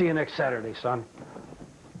note. See you next Saturday, son.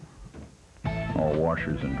 All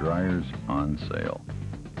washers and dryers on sale.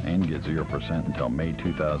 And get 0% until May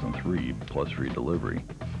 2003, plus free delivery.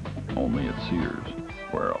 Only at Sears.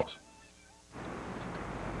 Where else?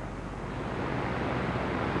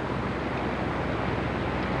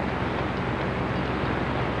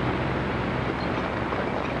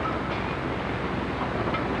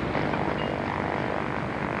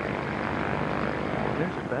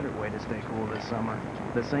 There's a better way to stay cool this summer.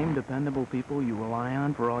 The same dependable people you rely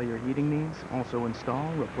on for all your heating needs also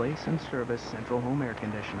install, replace, and service Central Home Air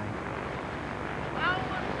Conditioning.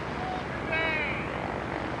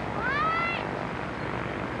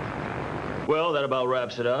 Well, that about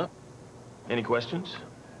wraps it up. Any questions?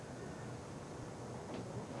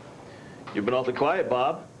 You've been awfully quiet,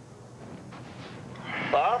 Bob.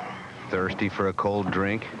 Bob? Thirsty for a cold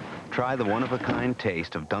drink? Try the one-of-a-kind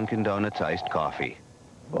taste of Dunkin' Donuts iced coffee.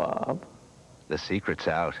 Bob? The secret's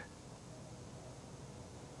out.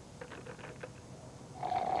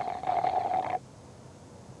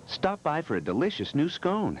 Stop by for a delicious new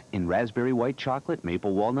scone in raspberry white chocolate,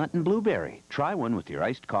 maple walnut, and blueberry. Try one with your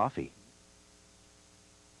iced coffee.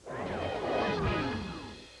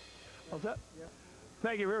 How's that?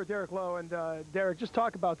 Thank you. We're with Derek Lowe. And Derek, just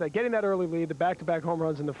talk about that. Getting that early lead, the back-to-back home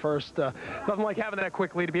runs in the first. Nothing like having that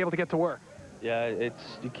quick lead to be able to get to work. Yeah,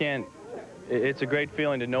 it's a great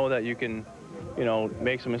feeling to know that you can,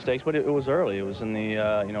 make some mistakes. But it was early. It was in the,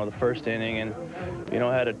 the first inning, and,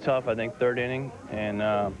 had a tough, I think, third inning, and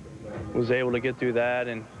was able to get through that,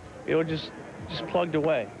 and it was just plugged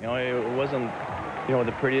away. It wasn't,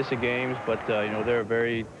 the prettiest of games, but they're a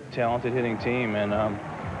very talented hitting team, and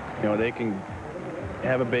they can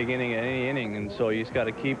have a big inning at any inning, and so you just got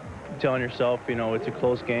to keep telling yourself, it's a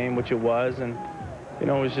close game, which it was, and it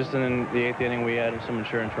was just in the 8th inning we added some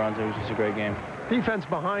insurance runs. It was just a great game. Defense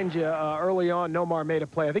behind you early on. Nomar made a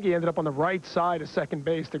play. I think he ended up on the right side of second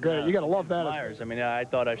base to get it. You got to love that. Myers. I mean, I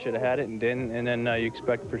thought I should have had it and didn't, and then you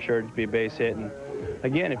expect for sure to be a base hit. And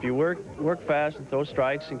again, if you work fast and throw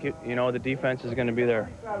strikes, and the defense is going to be there.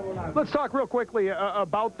 Let's talk real quickly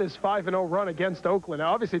about this 5-0 run against Oakland.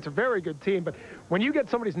 Now, obviously, it's a very good team, but when you get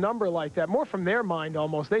somebody's number like that, more from their mind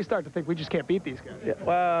almost, they start to think we just can't beat these guys. Yeah,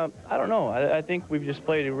 well, I don't know. I think we've just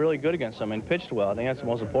played really good against them and pitched well. I think that's the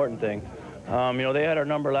most important thing. They had our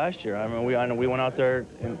number last year. I mean, we went out there,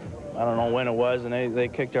 and I don't know when it was, and they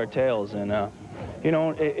kicked our tails. And,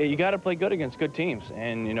 you got to play good against good teams.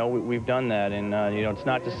 And, we've done that. And, it's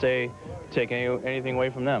not to say take anything away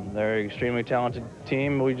from them. They're an extremely talented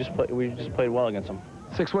team. We just played well against them.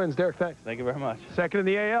 6 wins. Derek, thanks. Thank you very much. Second in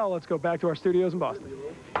the AL. Let's go back to our studios in Boston.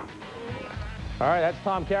 All right, that's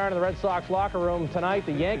Tom Caron in the Red Sox locker room tonight.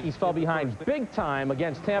 The Yankees fell behind big time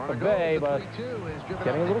against Tampa Bay, but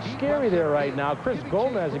getting a little scary there right now. Chris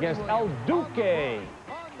Gomez against El Duque.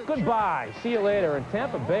 Goodbye. See you later. And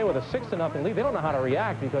Tampa Bay with a 6-0 lead. They don't know how to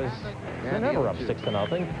react because they're never up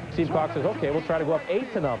 6-0. Steve Cox says, okay, we'll try to go up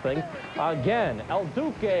 8-0. Again, El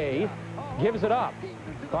Duque gives it up.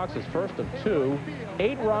 Cox's first of 2.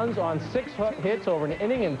 8 runs on 6 hits over an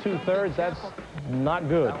inning and 2/3. That's not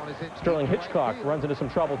good. Sterling Hitchcock runs into some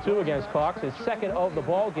trouble, too, against Cox. His second of the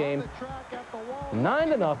ball game.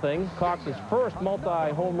 9-0. Cox's first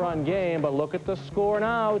multi-home run game, but look at the score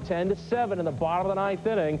now, 10-7 in the bottom of the 9th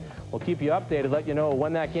inning. We'll keep you updated, let you know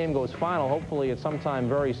when that game goes final. Hopefully it's sometime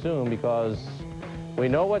very soon, because we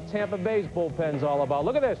know what Tampa Bay's bullpen's all about.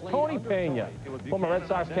 Look at this, Tony Pena, former Red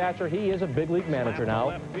Sox catcher. He is a big league manager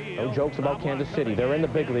now. No jokes about Kansas City. They're in the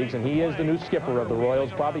big leagues, and he is the new skipper of the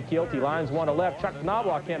Royals. Bobby Kielty lines one to left. Chuck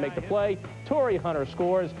Knobloch can't make the play. Torrey Hunter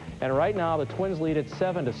scores, and right now the Twins lead at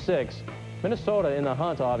 7-6. Minnesota in the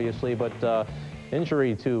hunt, obviously, but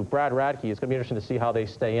injury to Brad Radke. It's going to be interesting to see how they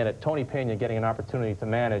stay in it. Tony Pena getting an opportunity to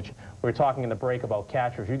manage. We were talking in the break about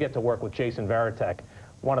catchers. You get to work with Jason Varitek,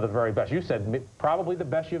 one of the very best. You said probably the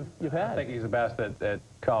best you've had. I think he's the best at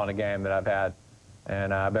calling a game that I've had,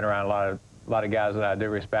 and I've been around a lot of guys that I do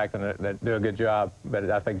respect and that do a good job. But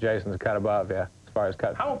I think Jason's cut above, yeah, as far as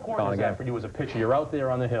How important is that for you as a pitcher? You're out there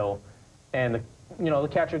on the hill, and the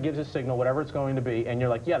catcher gives a signal, whatever it's going to be, and you're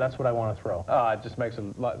like, yeah, that's what I want to throw. Oh, it just makes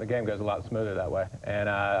the game goes a lot smoother that way.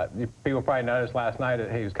 And people probably noticed last night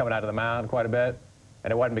that he was coming out of the mound quite a bit,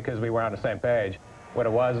 and it wasn't because we were on the same page. What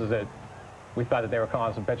it was is that we thought that they were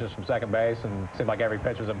calling some pitches from second base, and it seemed like every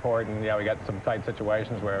pitch was important. We got some tight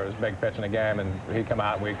situations where it was a big pitch in the game, and he'd come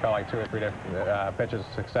out and we'd call like 2 or 3 different pitches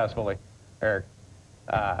successfully, or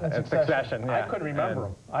in succession. Yeah. I couldn't remember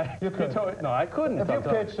them. You could. No, I couldn't.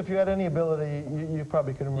 If you had any ability, you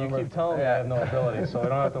probably could remember. You keep telling me I have no ability, so I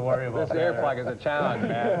don't have to worry about this that. This earplug is a challenge,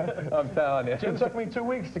 man. I'm telling you. It took me 2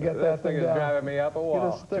 weeks to get that thing. This thing is driving me up a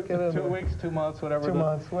wall. 2 weeks, 2 months, whatever. 2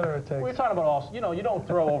 months, whatever it takes. We're talking about also, you don't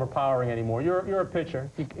throw overpowering anymore. You're a pitcher.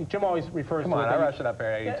 Jim always refers to it. Come on, I rushed it up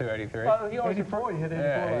there 82, 83. He always 84, you hit 84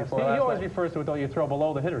 last night. He always refers to it, though, you throw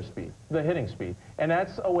below the hitting speed. And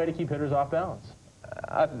that's a way to keep hitters off balance.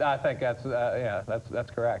 I think that's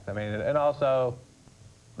that's correct. I mean, and also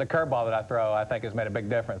the curveball that I throw, I think, has made a big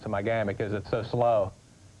difference in my game because it's so slow,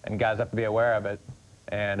 and guys have to be aware of it,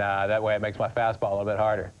 and that way it makes my fastball a little bit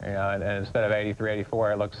harder. And instead of 83,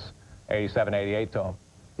 84, it looks 87, 88 to them.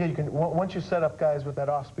 Yeah, you can. Once you set up guys with that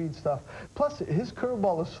off-speed stuff. Plus, his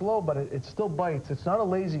curveball is slow, but it still bites. It's not a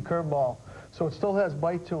lazy curveball, so it still has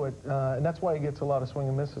bite to it, and that's why he gets a lot of swing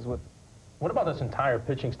and misses with. What about this entire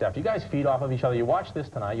pitching staff? Do you guys feed off of each other? You watched this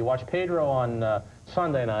tonight. You watched Pedro on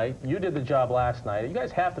Sunday night. You did the job last night. You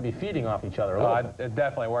guys have to be feeding off each other a little bit. It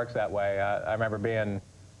definitely works that way. I remember being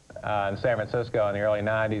in San Francisco in the early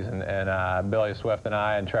 90s, and Billy Swift and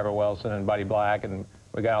I and Trevor Wilson and Buddy Black, and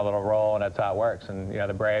we got a little roll, and that's how it works. And,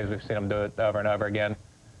 the Braves, we've seen them do it over and over again,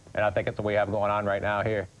 and I think it's what we have going on right now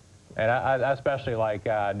here. And I especially like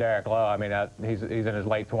Derek Lowe. I mean, he's in his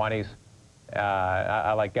late 20s.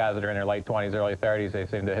 I like guys that are in their late 20s, early 30s. They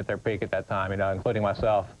seem to hit their peak at that time, including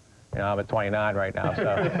myself. I'm at 29 right now,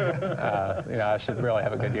 so, I should really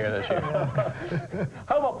have a good year this year.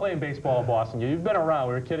 How about playing baseball in Boston? You've been around.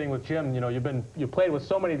 We were kidding with Jim. You played with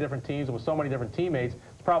so many different teams and with so many different teammates.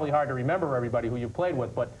 It's probably hard to remember everybody who you played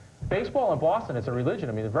with, but baseball in Boston, it's a religion.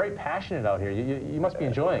 I mean, they're very passionate out here. You must be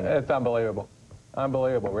enjoying it. It's unbelievable.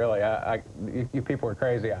 Unbelievable, really. You people are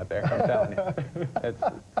crazy out there, I'm telling you. It's...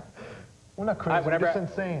 We're not crazy, we're just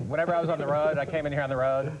insane. Whenever I was on the road, I came in here on the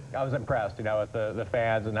road, I was impressed, with the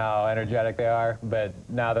fans and how energetic they are. But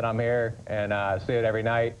now that I'm here and see it every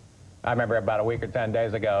night, I remember about a week or 10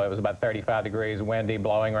 days ago, it was about 35 degrees, windy,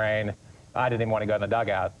 blowing rain. I didn't even want to go in the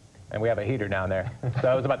dugout, and we have a heater down there.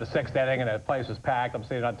 So it was about the 6th inning, and the place was packed. I'm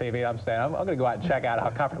seeing it on TV, I'm saying, I'm going to go out and check out how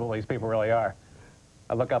comfortable these people really are.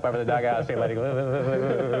 I look up over the dugout, see a lady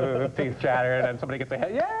teeth chattering, and somebody gets a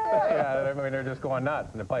hit. Yeah! I mean, they're just going nuts,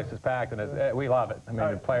 and the place is packed, and we love it. I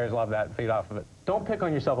mean, the players love that and feed off of it. Don't pick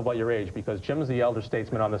on yourself about your age, because Jim's the elder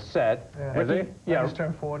statesman on the set. Yeah. Is he? Yeah, I just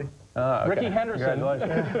turned 40. Oh, okay. Ricky Henderson.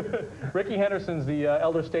 Ricky Henderson's the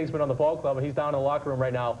elder statesman on the ball club, and he's down in the locker room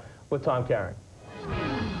right now with Tom Caron.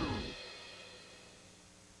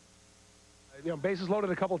 Bases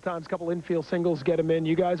loaded a couple of times, couple infield singles, get them in.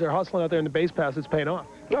 You guys are hustling out there in the base pass. It's paying off.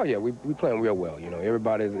 Oh, yeah, we playing real well.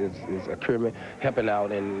 Everybody is helping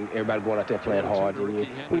out, and everybody going out there playing hard. And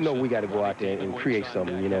we know we got to go out there and create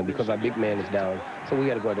something, because our big man is down. So we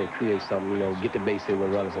got to go out there and create something, get the base hit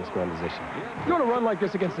with runners in scoring position. You're on a run like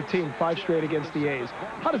this against the team, 5 straight against the A's.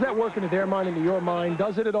 How does that work into their mind, into your mind?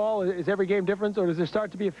 Does it at all? Is every game different, or does there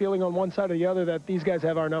start to be a feeling on one side or the other that these guys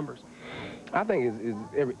have our numbers? I think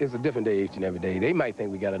it's a different day each and every day. They might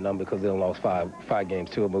think we got a number because they done lost five games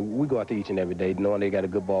to it, but we go out there each and every day knowing they got a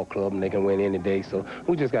good ball club and they can win any day. So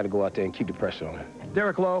we just got to go out there and keep the pressure on them.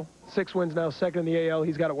 Derek Lowe, 6 wins now, 2nd in the AL.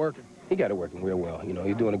 He's got it working. He got it working real well.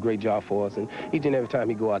 He's doing a great job for us, and each and every time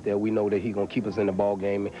he go out there, we know that he's going to keep us in the ball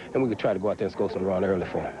game, and we can try to go out there and score some run early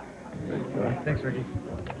for him. Thanks, Ricky.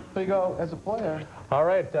 So you go as a player. All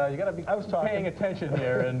right, you got to be paying attention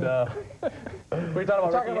here. And we're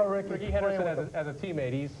talking about Ricky Henderson as a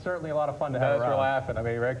teammate. He's certainly a lot of fun to have around. We're laughing. I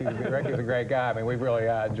mean, Ricky's a great guy. I mean, we've really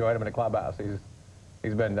enjoyed him in the clubhouse.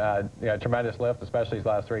 He's been a tremendous lift, especially these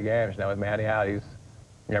last 3 games. With Manny out, he's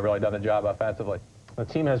really done the job offensively. The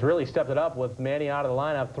team has really stepped it up with Manny out of the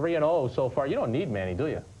lineup, 3-0 so far. You don't need Manny, do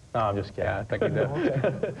you? No, I'm just kidding. Yeah, I think we do.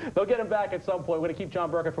 They'll get him back at some point. We're going to keep John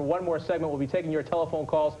Burkett for one more segment. We'll be taking your telephone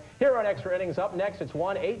calls here on Extra Innings. Up next, it's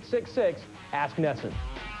 1-866-ASK NESSN.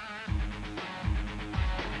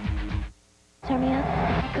 Turn me up,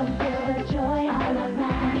 come feel the joy all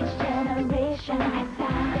around. Each generation has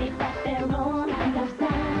found they've got their own kind of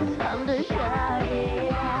sound. Come to shout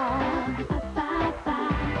it out. It's that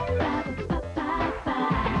time,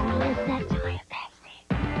 Pepsi.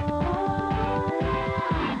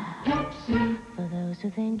 For those who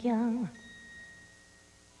think young.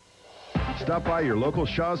 Stop by your local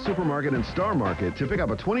Shaw's Supermarket and Star Market to pick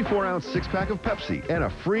up a 24-ounce 6-pack of Pepsi and a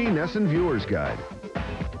free NESSN Viewer's Guide.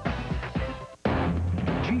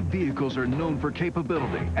 Jeep vehicles are known for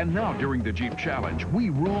capability, and now during the Jeep Challenge, we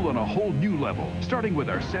rule on a whole new level, starting with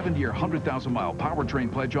our 7-year, 100,000-mile powertrain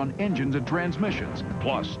pledge on engines and transmissions.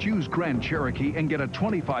 Plus, choose Grand Cherokee and get a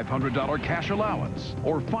 $2,500 cash allowance,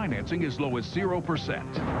 or financing as low as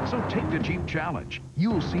 0%. So take the Jeep Challenge.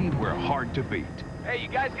 You'll see we're hard to beat. Hey, you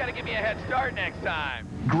guys got to give me a head start next time.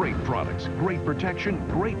 Great products, great protection,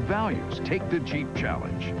 great values. Take the Jeep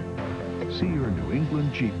Challenge. See your New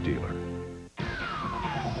England Jeep dealer.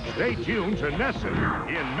 Stay tuned to NESSN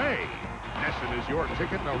in May. NESSN is your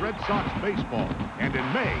ticket to Red Sox baseball. And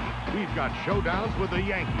in May, we've got showdowns with the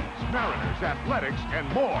Yankees, Mariners, Athletics, and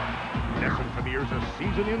more. NESSN premieres a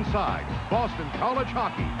season inside Boston College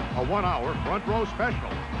hockey, a 1-hour front row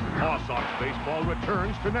special. Paw Sox baseball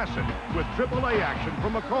returns to NESSN with AAA action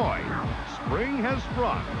from McCoy. Spring has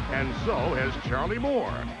sprung, and so has Charlie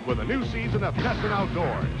Moore with a new season of NESSN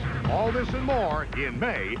Outdoors. All this and more in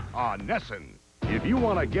May on NESSN. If you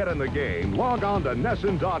want to get in the game, log on to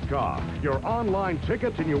NESSN.com, your online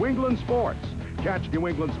ticket to New England sports. Catch New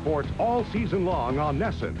England sports all season long on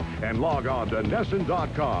NESSN, and log on to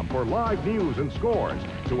NESSN.com for live news and scores,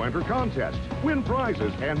 to enter contests, win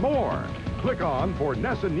prizes, and more. Click on for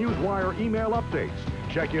NESSN Newswire email updates.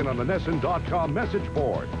 Check in on the NESSN.com message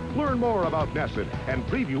board. Learn more about NESSN and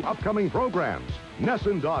preview upcoming programs.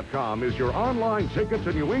 NESSN.com is your online ticket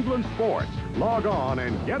to New England sports. Log on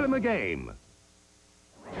and get in the game.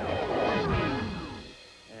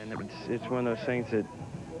 And it's one of those things that,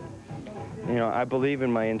 I believe in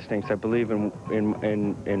my instincts. I believe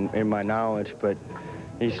in my knowledge, but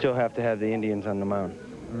you still have to have the Indians on the mound.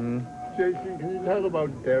 Jason, can you talk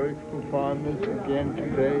about Derek's performance again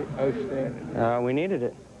today? Outstanding. We needed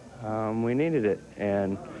it. And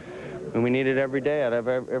we need it every day out of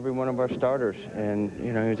every one of our starters. And,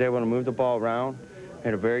 he was able to move the ball around.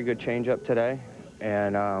 Had a very good changeup today.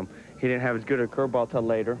 And he didn't have as good a curveball till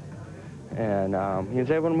later. And he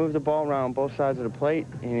was able to move the ball around both sides of the plate.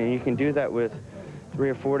 And you can do that with 3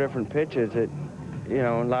 or 4 different pitches. It,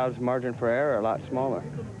 allows margin for error a lot smaller.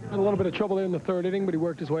 Had a little bit of trouble there in the 3rd inning, but he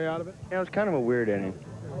worked his way out of it. Yeah, it was kind of a weird inning.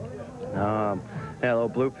 Had a little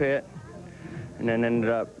blue pit, and then ended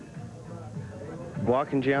up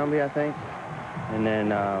walking Giambi, I think, and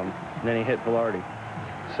then he hit Velarde.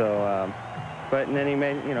 So, and then he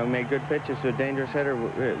made good pitches to a dangerous hitter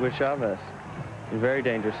with Chavez. He's a very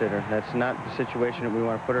dangerous hitter. That's not the situation that we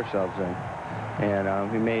want to put ourselves in.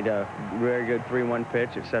 And he made a very good 3-1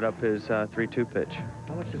 pitch. It set up his 3-2 pitch.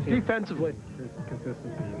 Defensively.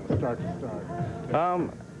 Consistency in start to start.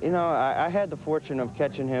 I had the fortune of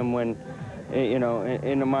catching him when,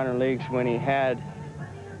 in the minor leagues when he had,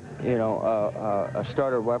 a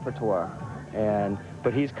starter repertoire.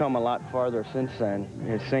 But he's come a lot farther since then.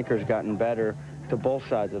 His sinker's gotten better to both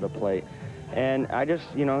sides of the plate. And I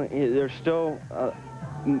just, there's still,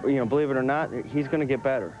 believe it or not, he's going to get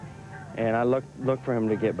better. And I look for him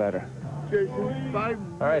to get better. Jason,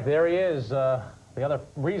 all right, there he is. The other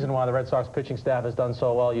reason why the Red Sox pitching staff has done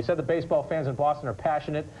so well. You said the baseball fans in Boston are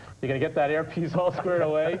passionate. You're going to get that earpiece all squared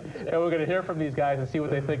away, and we're going to hear from these guys and see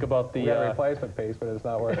what they think about the replacement piece, but it's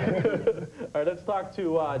not working. All right, let's talk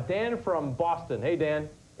to Dan from Boston. Hey, Dan.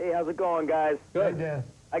 Hey, how's it going, guys? Good. Hey, Dan.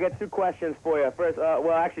 I got 2 questions for you. First,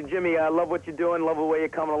 actually, Jimmy, I love what you're doing. Love the way you're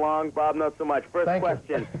coming along. Bob, not so much. First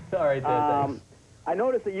question. All right, Dan, thanks. I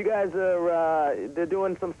noticed that you guys are, they're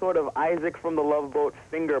doing some sort of Isaac from the Love Boat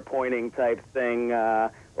finger-pointing type thing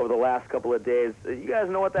over the last couple of days. You guys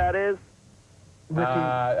know what that is?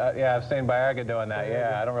 Yeah, I've seen Baerga doing that.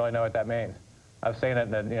 Yeah, I don't really know what that means. I've seen it,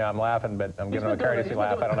 and I'm laughing, but I'm giving him a courtesy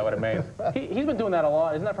laugh. I don't know what it means. He's been doing that a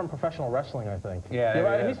lot. Isn't that from professional wrestling, I think? Yeah.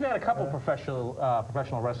 Right? He's made a couple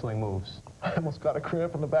professional wrestling moves. I almost got a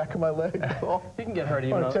cramp in the back of my leg. He can get hurt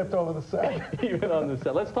even on... tipped over the set. Even on the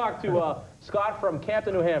set. Let's talk to Scott from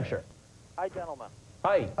Campton, New Hampshire. Hi, gentlemen.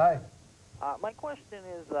 Hi. Hi. My question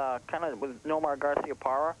is kind of with Nomar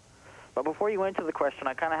Garcia-Parra, but before you answer the question,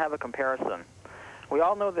 I kind of have a comparison. We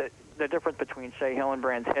all know that the difference between Shea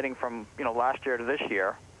Hillenbrand's hitting from last year to this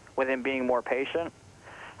year, with him being more patient.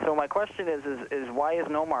 So my question is why is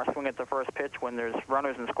Nomar swinging at the first pitch when there's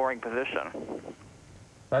runners in scoring position?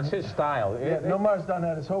 That's his style. Yeah, Nomar's done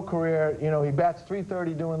that his whole career. He bats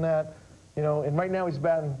 .330 doing that. And right now he's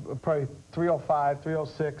batting probably .305,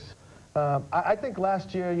 .306. I think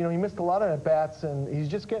last year, he missed a lot of at-bats, and he's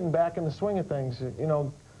just getting back in the swing of things,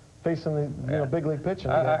 facing the big league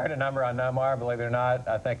pitching. I heard a number on Nomar, believe it or not.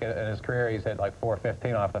 I think in his career he's hit like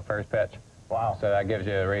 415 off the first pitch. Wow. So that gives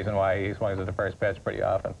you a reason why he swings at the first pitch pretty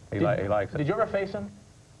often. He likes it. Did you ever face him?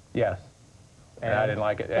 Yes. And I didn't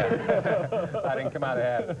like it, yeah. I didn't come out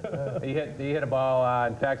ahead. He hit a ball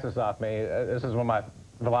in Texas off me. This is when my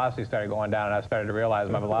velocity started going down, and I started to realize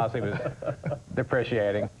my velocity was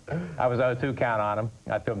depreciating. I was 0-2 count on him.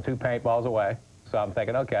 I threw him 2 paintballs away. So I'm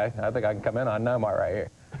thinking, okay, I think I can come in on Nomar right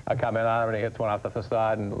here. I come in on him, and he hits one off the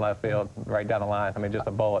facade in left field, right down the line. I mean, just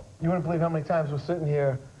a bullet. You wouldn't believe how many times we're sitting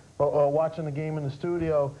here watching the game in the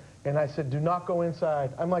studio, and I said, do not go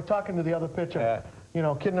inside. I'm like talking to the other pitcher,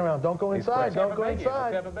 kidding around. Don't go inside, don't go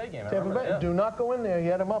inside. Tampa Bay game. Tampa Bay. Do not go in there.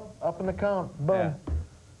 You had him up in the count. Boom. Yeah.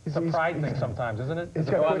 It's a pride thing sometimes, isn't it? He's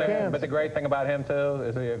got quick hands. But the great thing about him, too,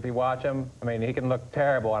 is if you watch him, I mean, he can look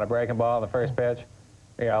terrible on a breaking ball on the first pitch.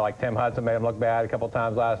 Like Tim Hudson made him look bad a couple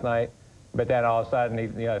times last night. But then all of a sudden, he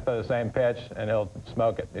throw the same pitch, and he'll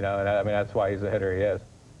smoke it. And I mean, that's why he's the hitter he is.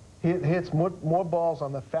 He hits more balls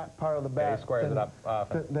on the fat part of the bat he squares it up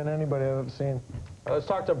often. than anybody I've ever seen. Let's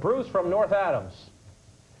talk to Bruce from North Adams.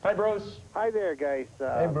 Hi, Bruce. Hi there, guys.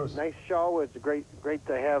 Hey, Bruce. Nice show. It's great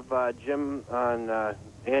to have Jim on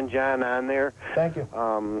and John on there. Thank you.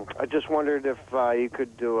 I just wondered if you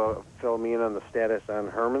could fill me in on the status on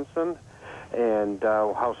Hermanson and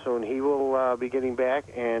how soon he will be getting back.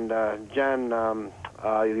 And John,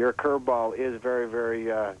 your curveball is very,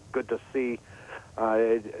 very good to see.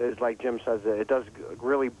 It's like Jim says, it does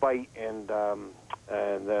really bite, and they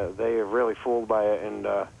are really fooled by it. And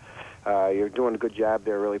you're doing a good job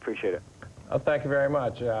there. Really appreciate it. Oh, thank you very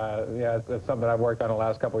much. Yeah, it's something I've worked on the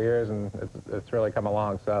last couple of years, and it's really come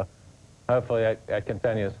along. So hopefully it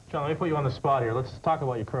continues. John, let me put you on the spot here. Let's talk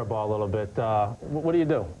about your curveball a little bit. What do you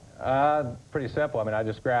do? Pretty simple. I mean, I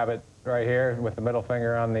just grab it right here with the middle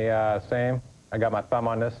finger on the seam. I got my thumb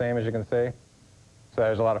on this seam, as you can see. So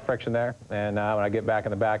there's a lot of friction there. And when I get back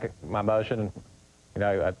in the back of my motion,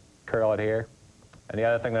 I curl it here. And the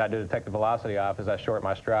other thing that I do to take the velocity off is I short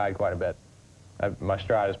my stride quite a bit. My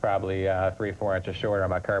stride is probably 3-4 inches shorter on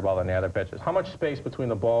my curveball than the other pitches. How much space between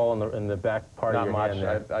the ball and the back part of your hand?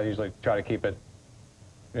 Not much. I usually try to keep it.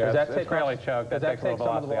 Yeah, it's fairly choked. That takes a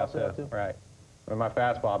little velocity off too. Right. With my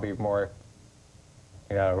fastball, I'll be more,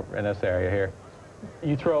 in this area here.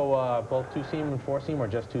 You throw both two-seam and four-seam, or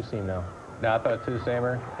just two-seam now? No, I throw a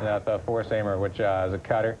two-seamer, and I throw a four-seamer, which is a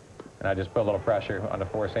cutter. And I just put a little pressure on the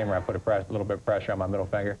four-seamer. I put a little bit of pressure on my middle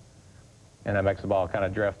finger, and that makes the ball kind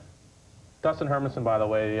of drift. Dustin Hermanson, by the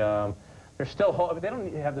way,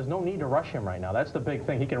 there's no need to rush him right now. That's the big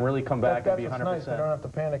thing. He can really come back and be 100%. Nice. They don't have to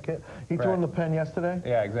panic. He threw in the pen yesterday?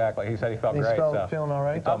 Yeah, exactly. He said he felt great. He's feeling all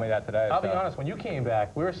right? He told me that today. I'll be honest, when you came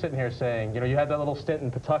back, we were sitting here saying, you had that little stint in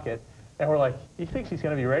Pawtucket, and we're like, he thinks he's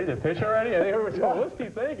going to be ready to pitch already? I think we were going, what's he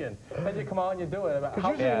thinking? And you come on and you do it.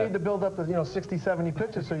 Because usually you need to build up the 60, 70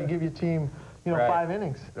 pitches so you give your team 5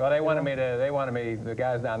 innings. Well, they wanted me, the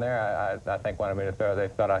guys down there, I think wanted me to throw. They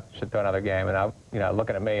thought I should throw another game, and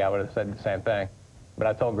looking at me, I would have said the same thing. But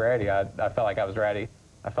I told Grady, I felt like I was ready.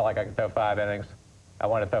 I felt like I could throw 5 innings. I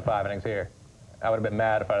wanted to throw 5 innings here. I would have been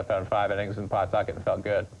mad if I'd have thrown 5 innings in Pawtucket and felt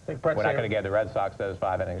good. When I could have gave the Red Sox those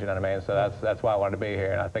 5 innings, you know what I mean? So that's why I wanted to be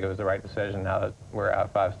here, and I think it was the right decision now that we're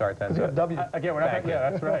out 5 starts into it. Again, we're not yeah,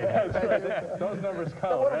 that's right. That's right. Those numbers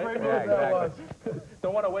count, what a great move that was.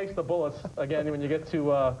 Don't want to waste the bullets, again, when you get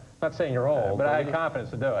to, not saying you're old. But I had confidence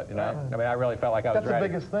to do it, I mean, I really felt like I was ready. That's the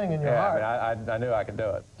biggest thing in your heart. I mean, I knew I could do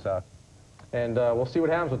it, so. And we'll see what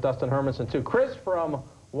happens with Dustin Hermanson, too. Chris from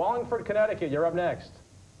Wallingford, Connecticut, you're up next.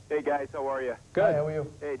 Hey, guys, how are you? Good. Hi, how are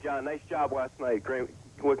you? Hey, John, nice job last night. Great,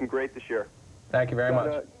 looking great this year. Thank you very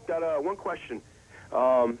much. Got one question.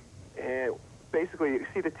 And basically, you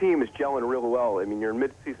see the team is gelling real well. I mean, you're in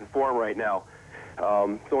mid-season form right now.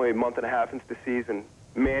 It's only a month and a half into the season.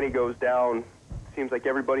 Manny goes down. Seems like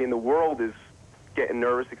everybody in the world is getting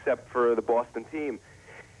nervous except for the Boston team.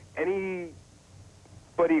 Anybody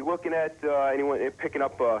looking at anyone picking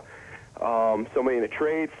up somebody in a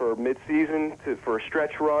trade for mid-season for a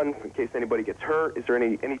stretch run in case anybody gets hurt? Is there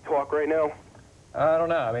any talk right now? I don't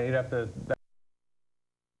know. I mean, you'd have to.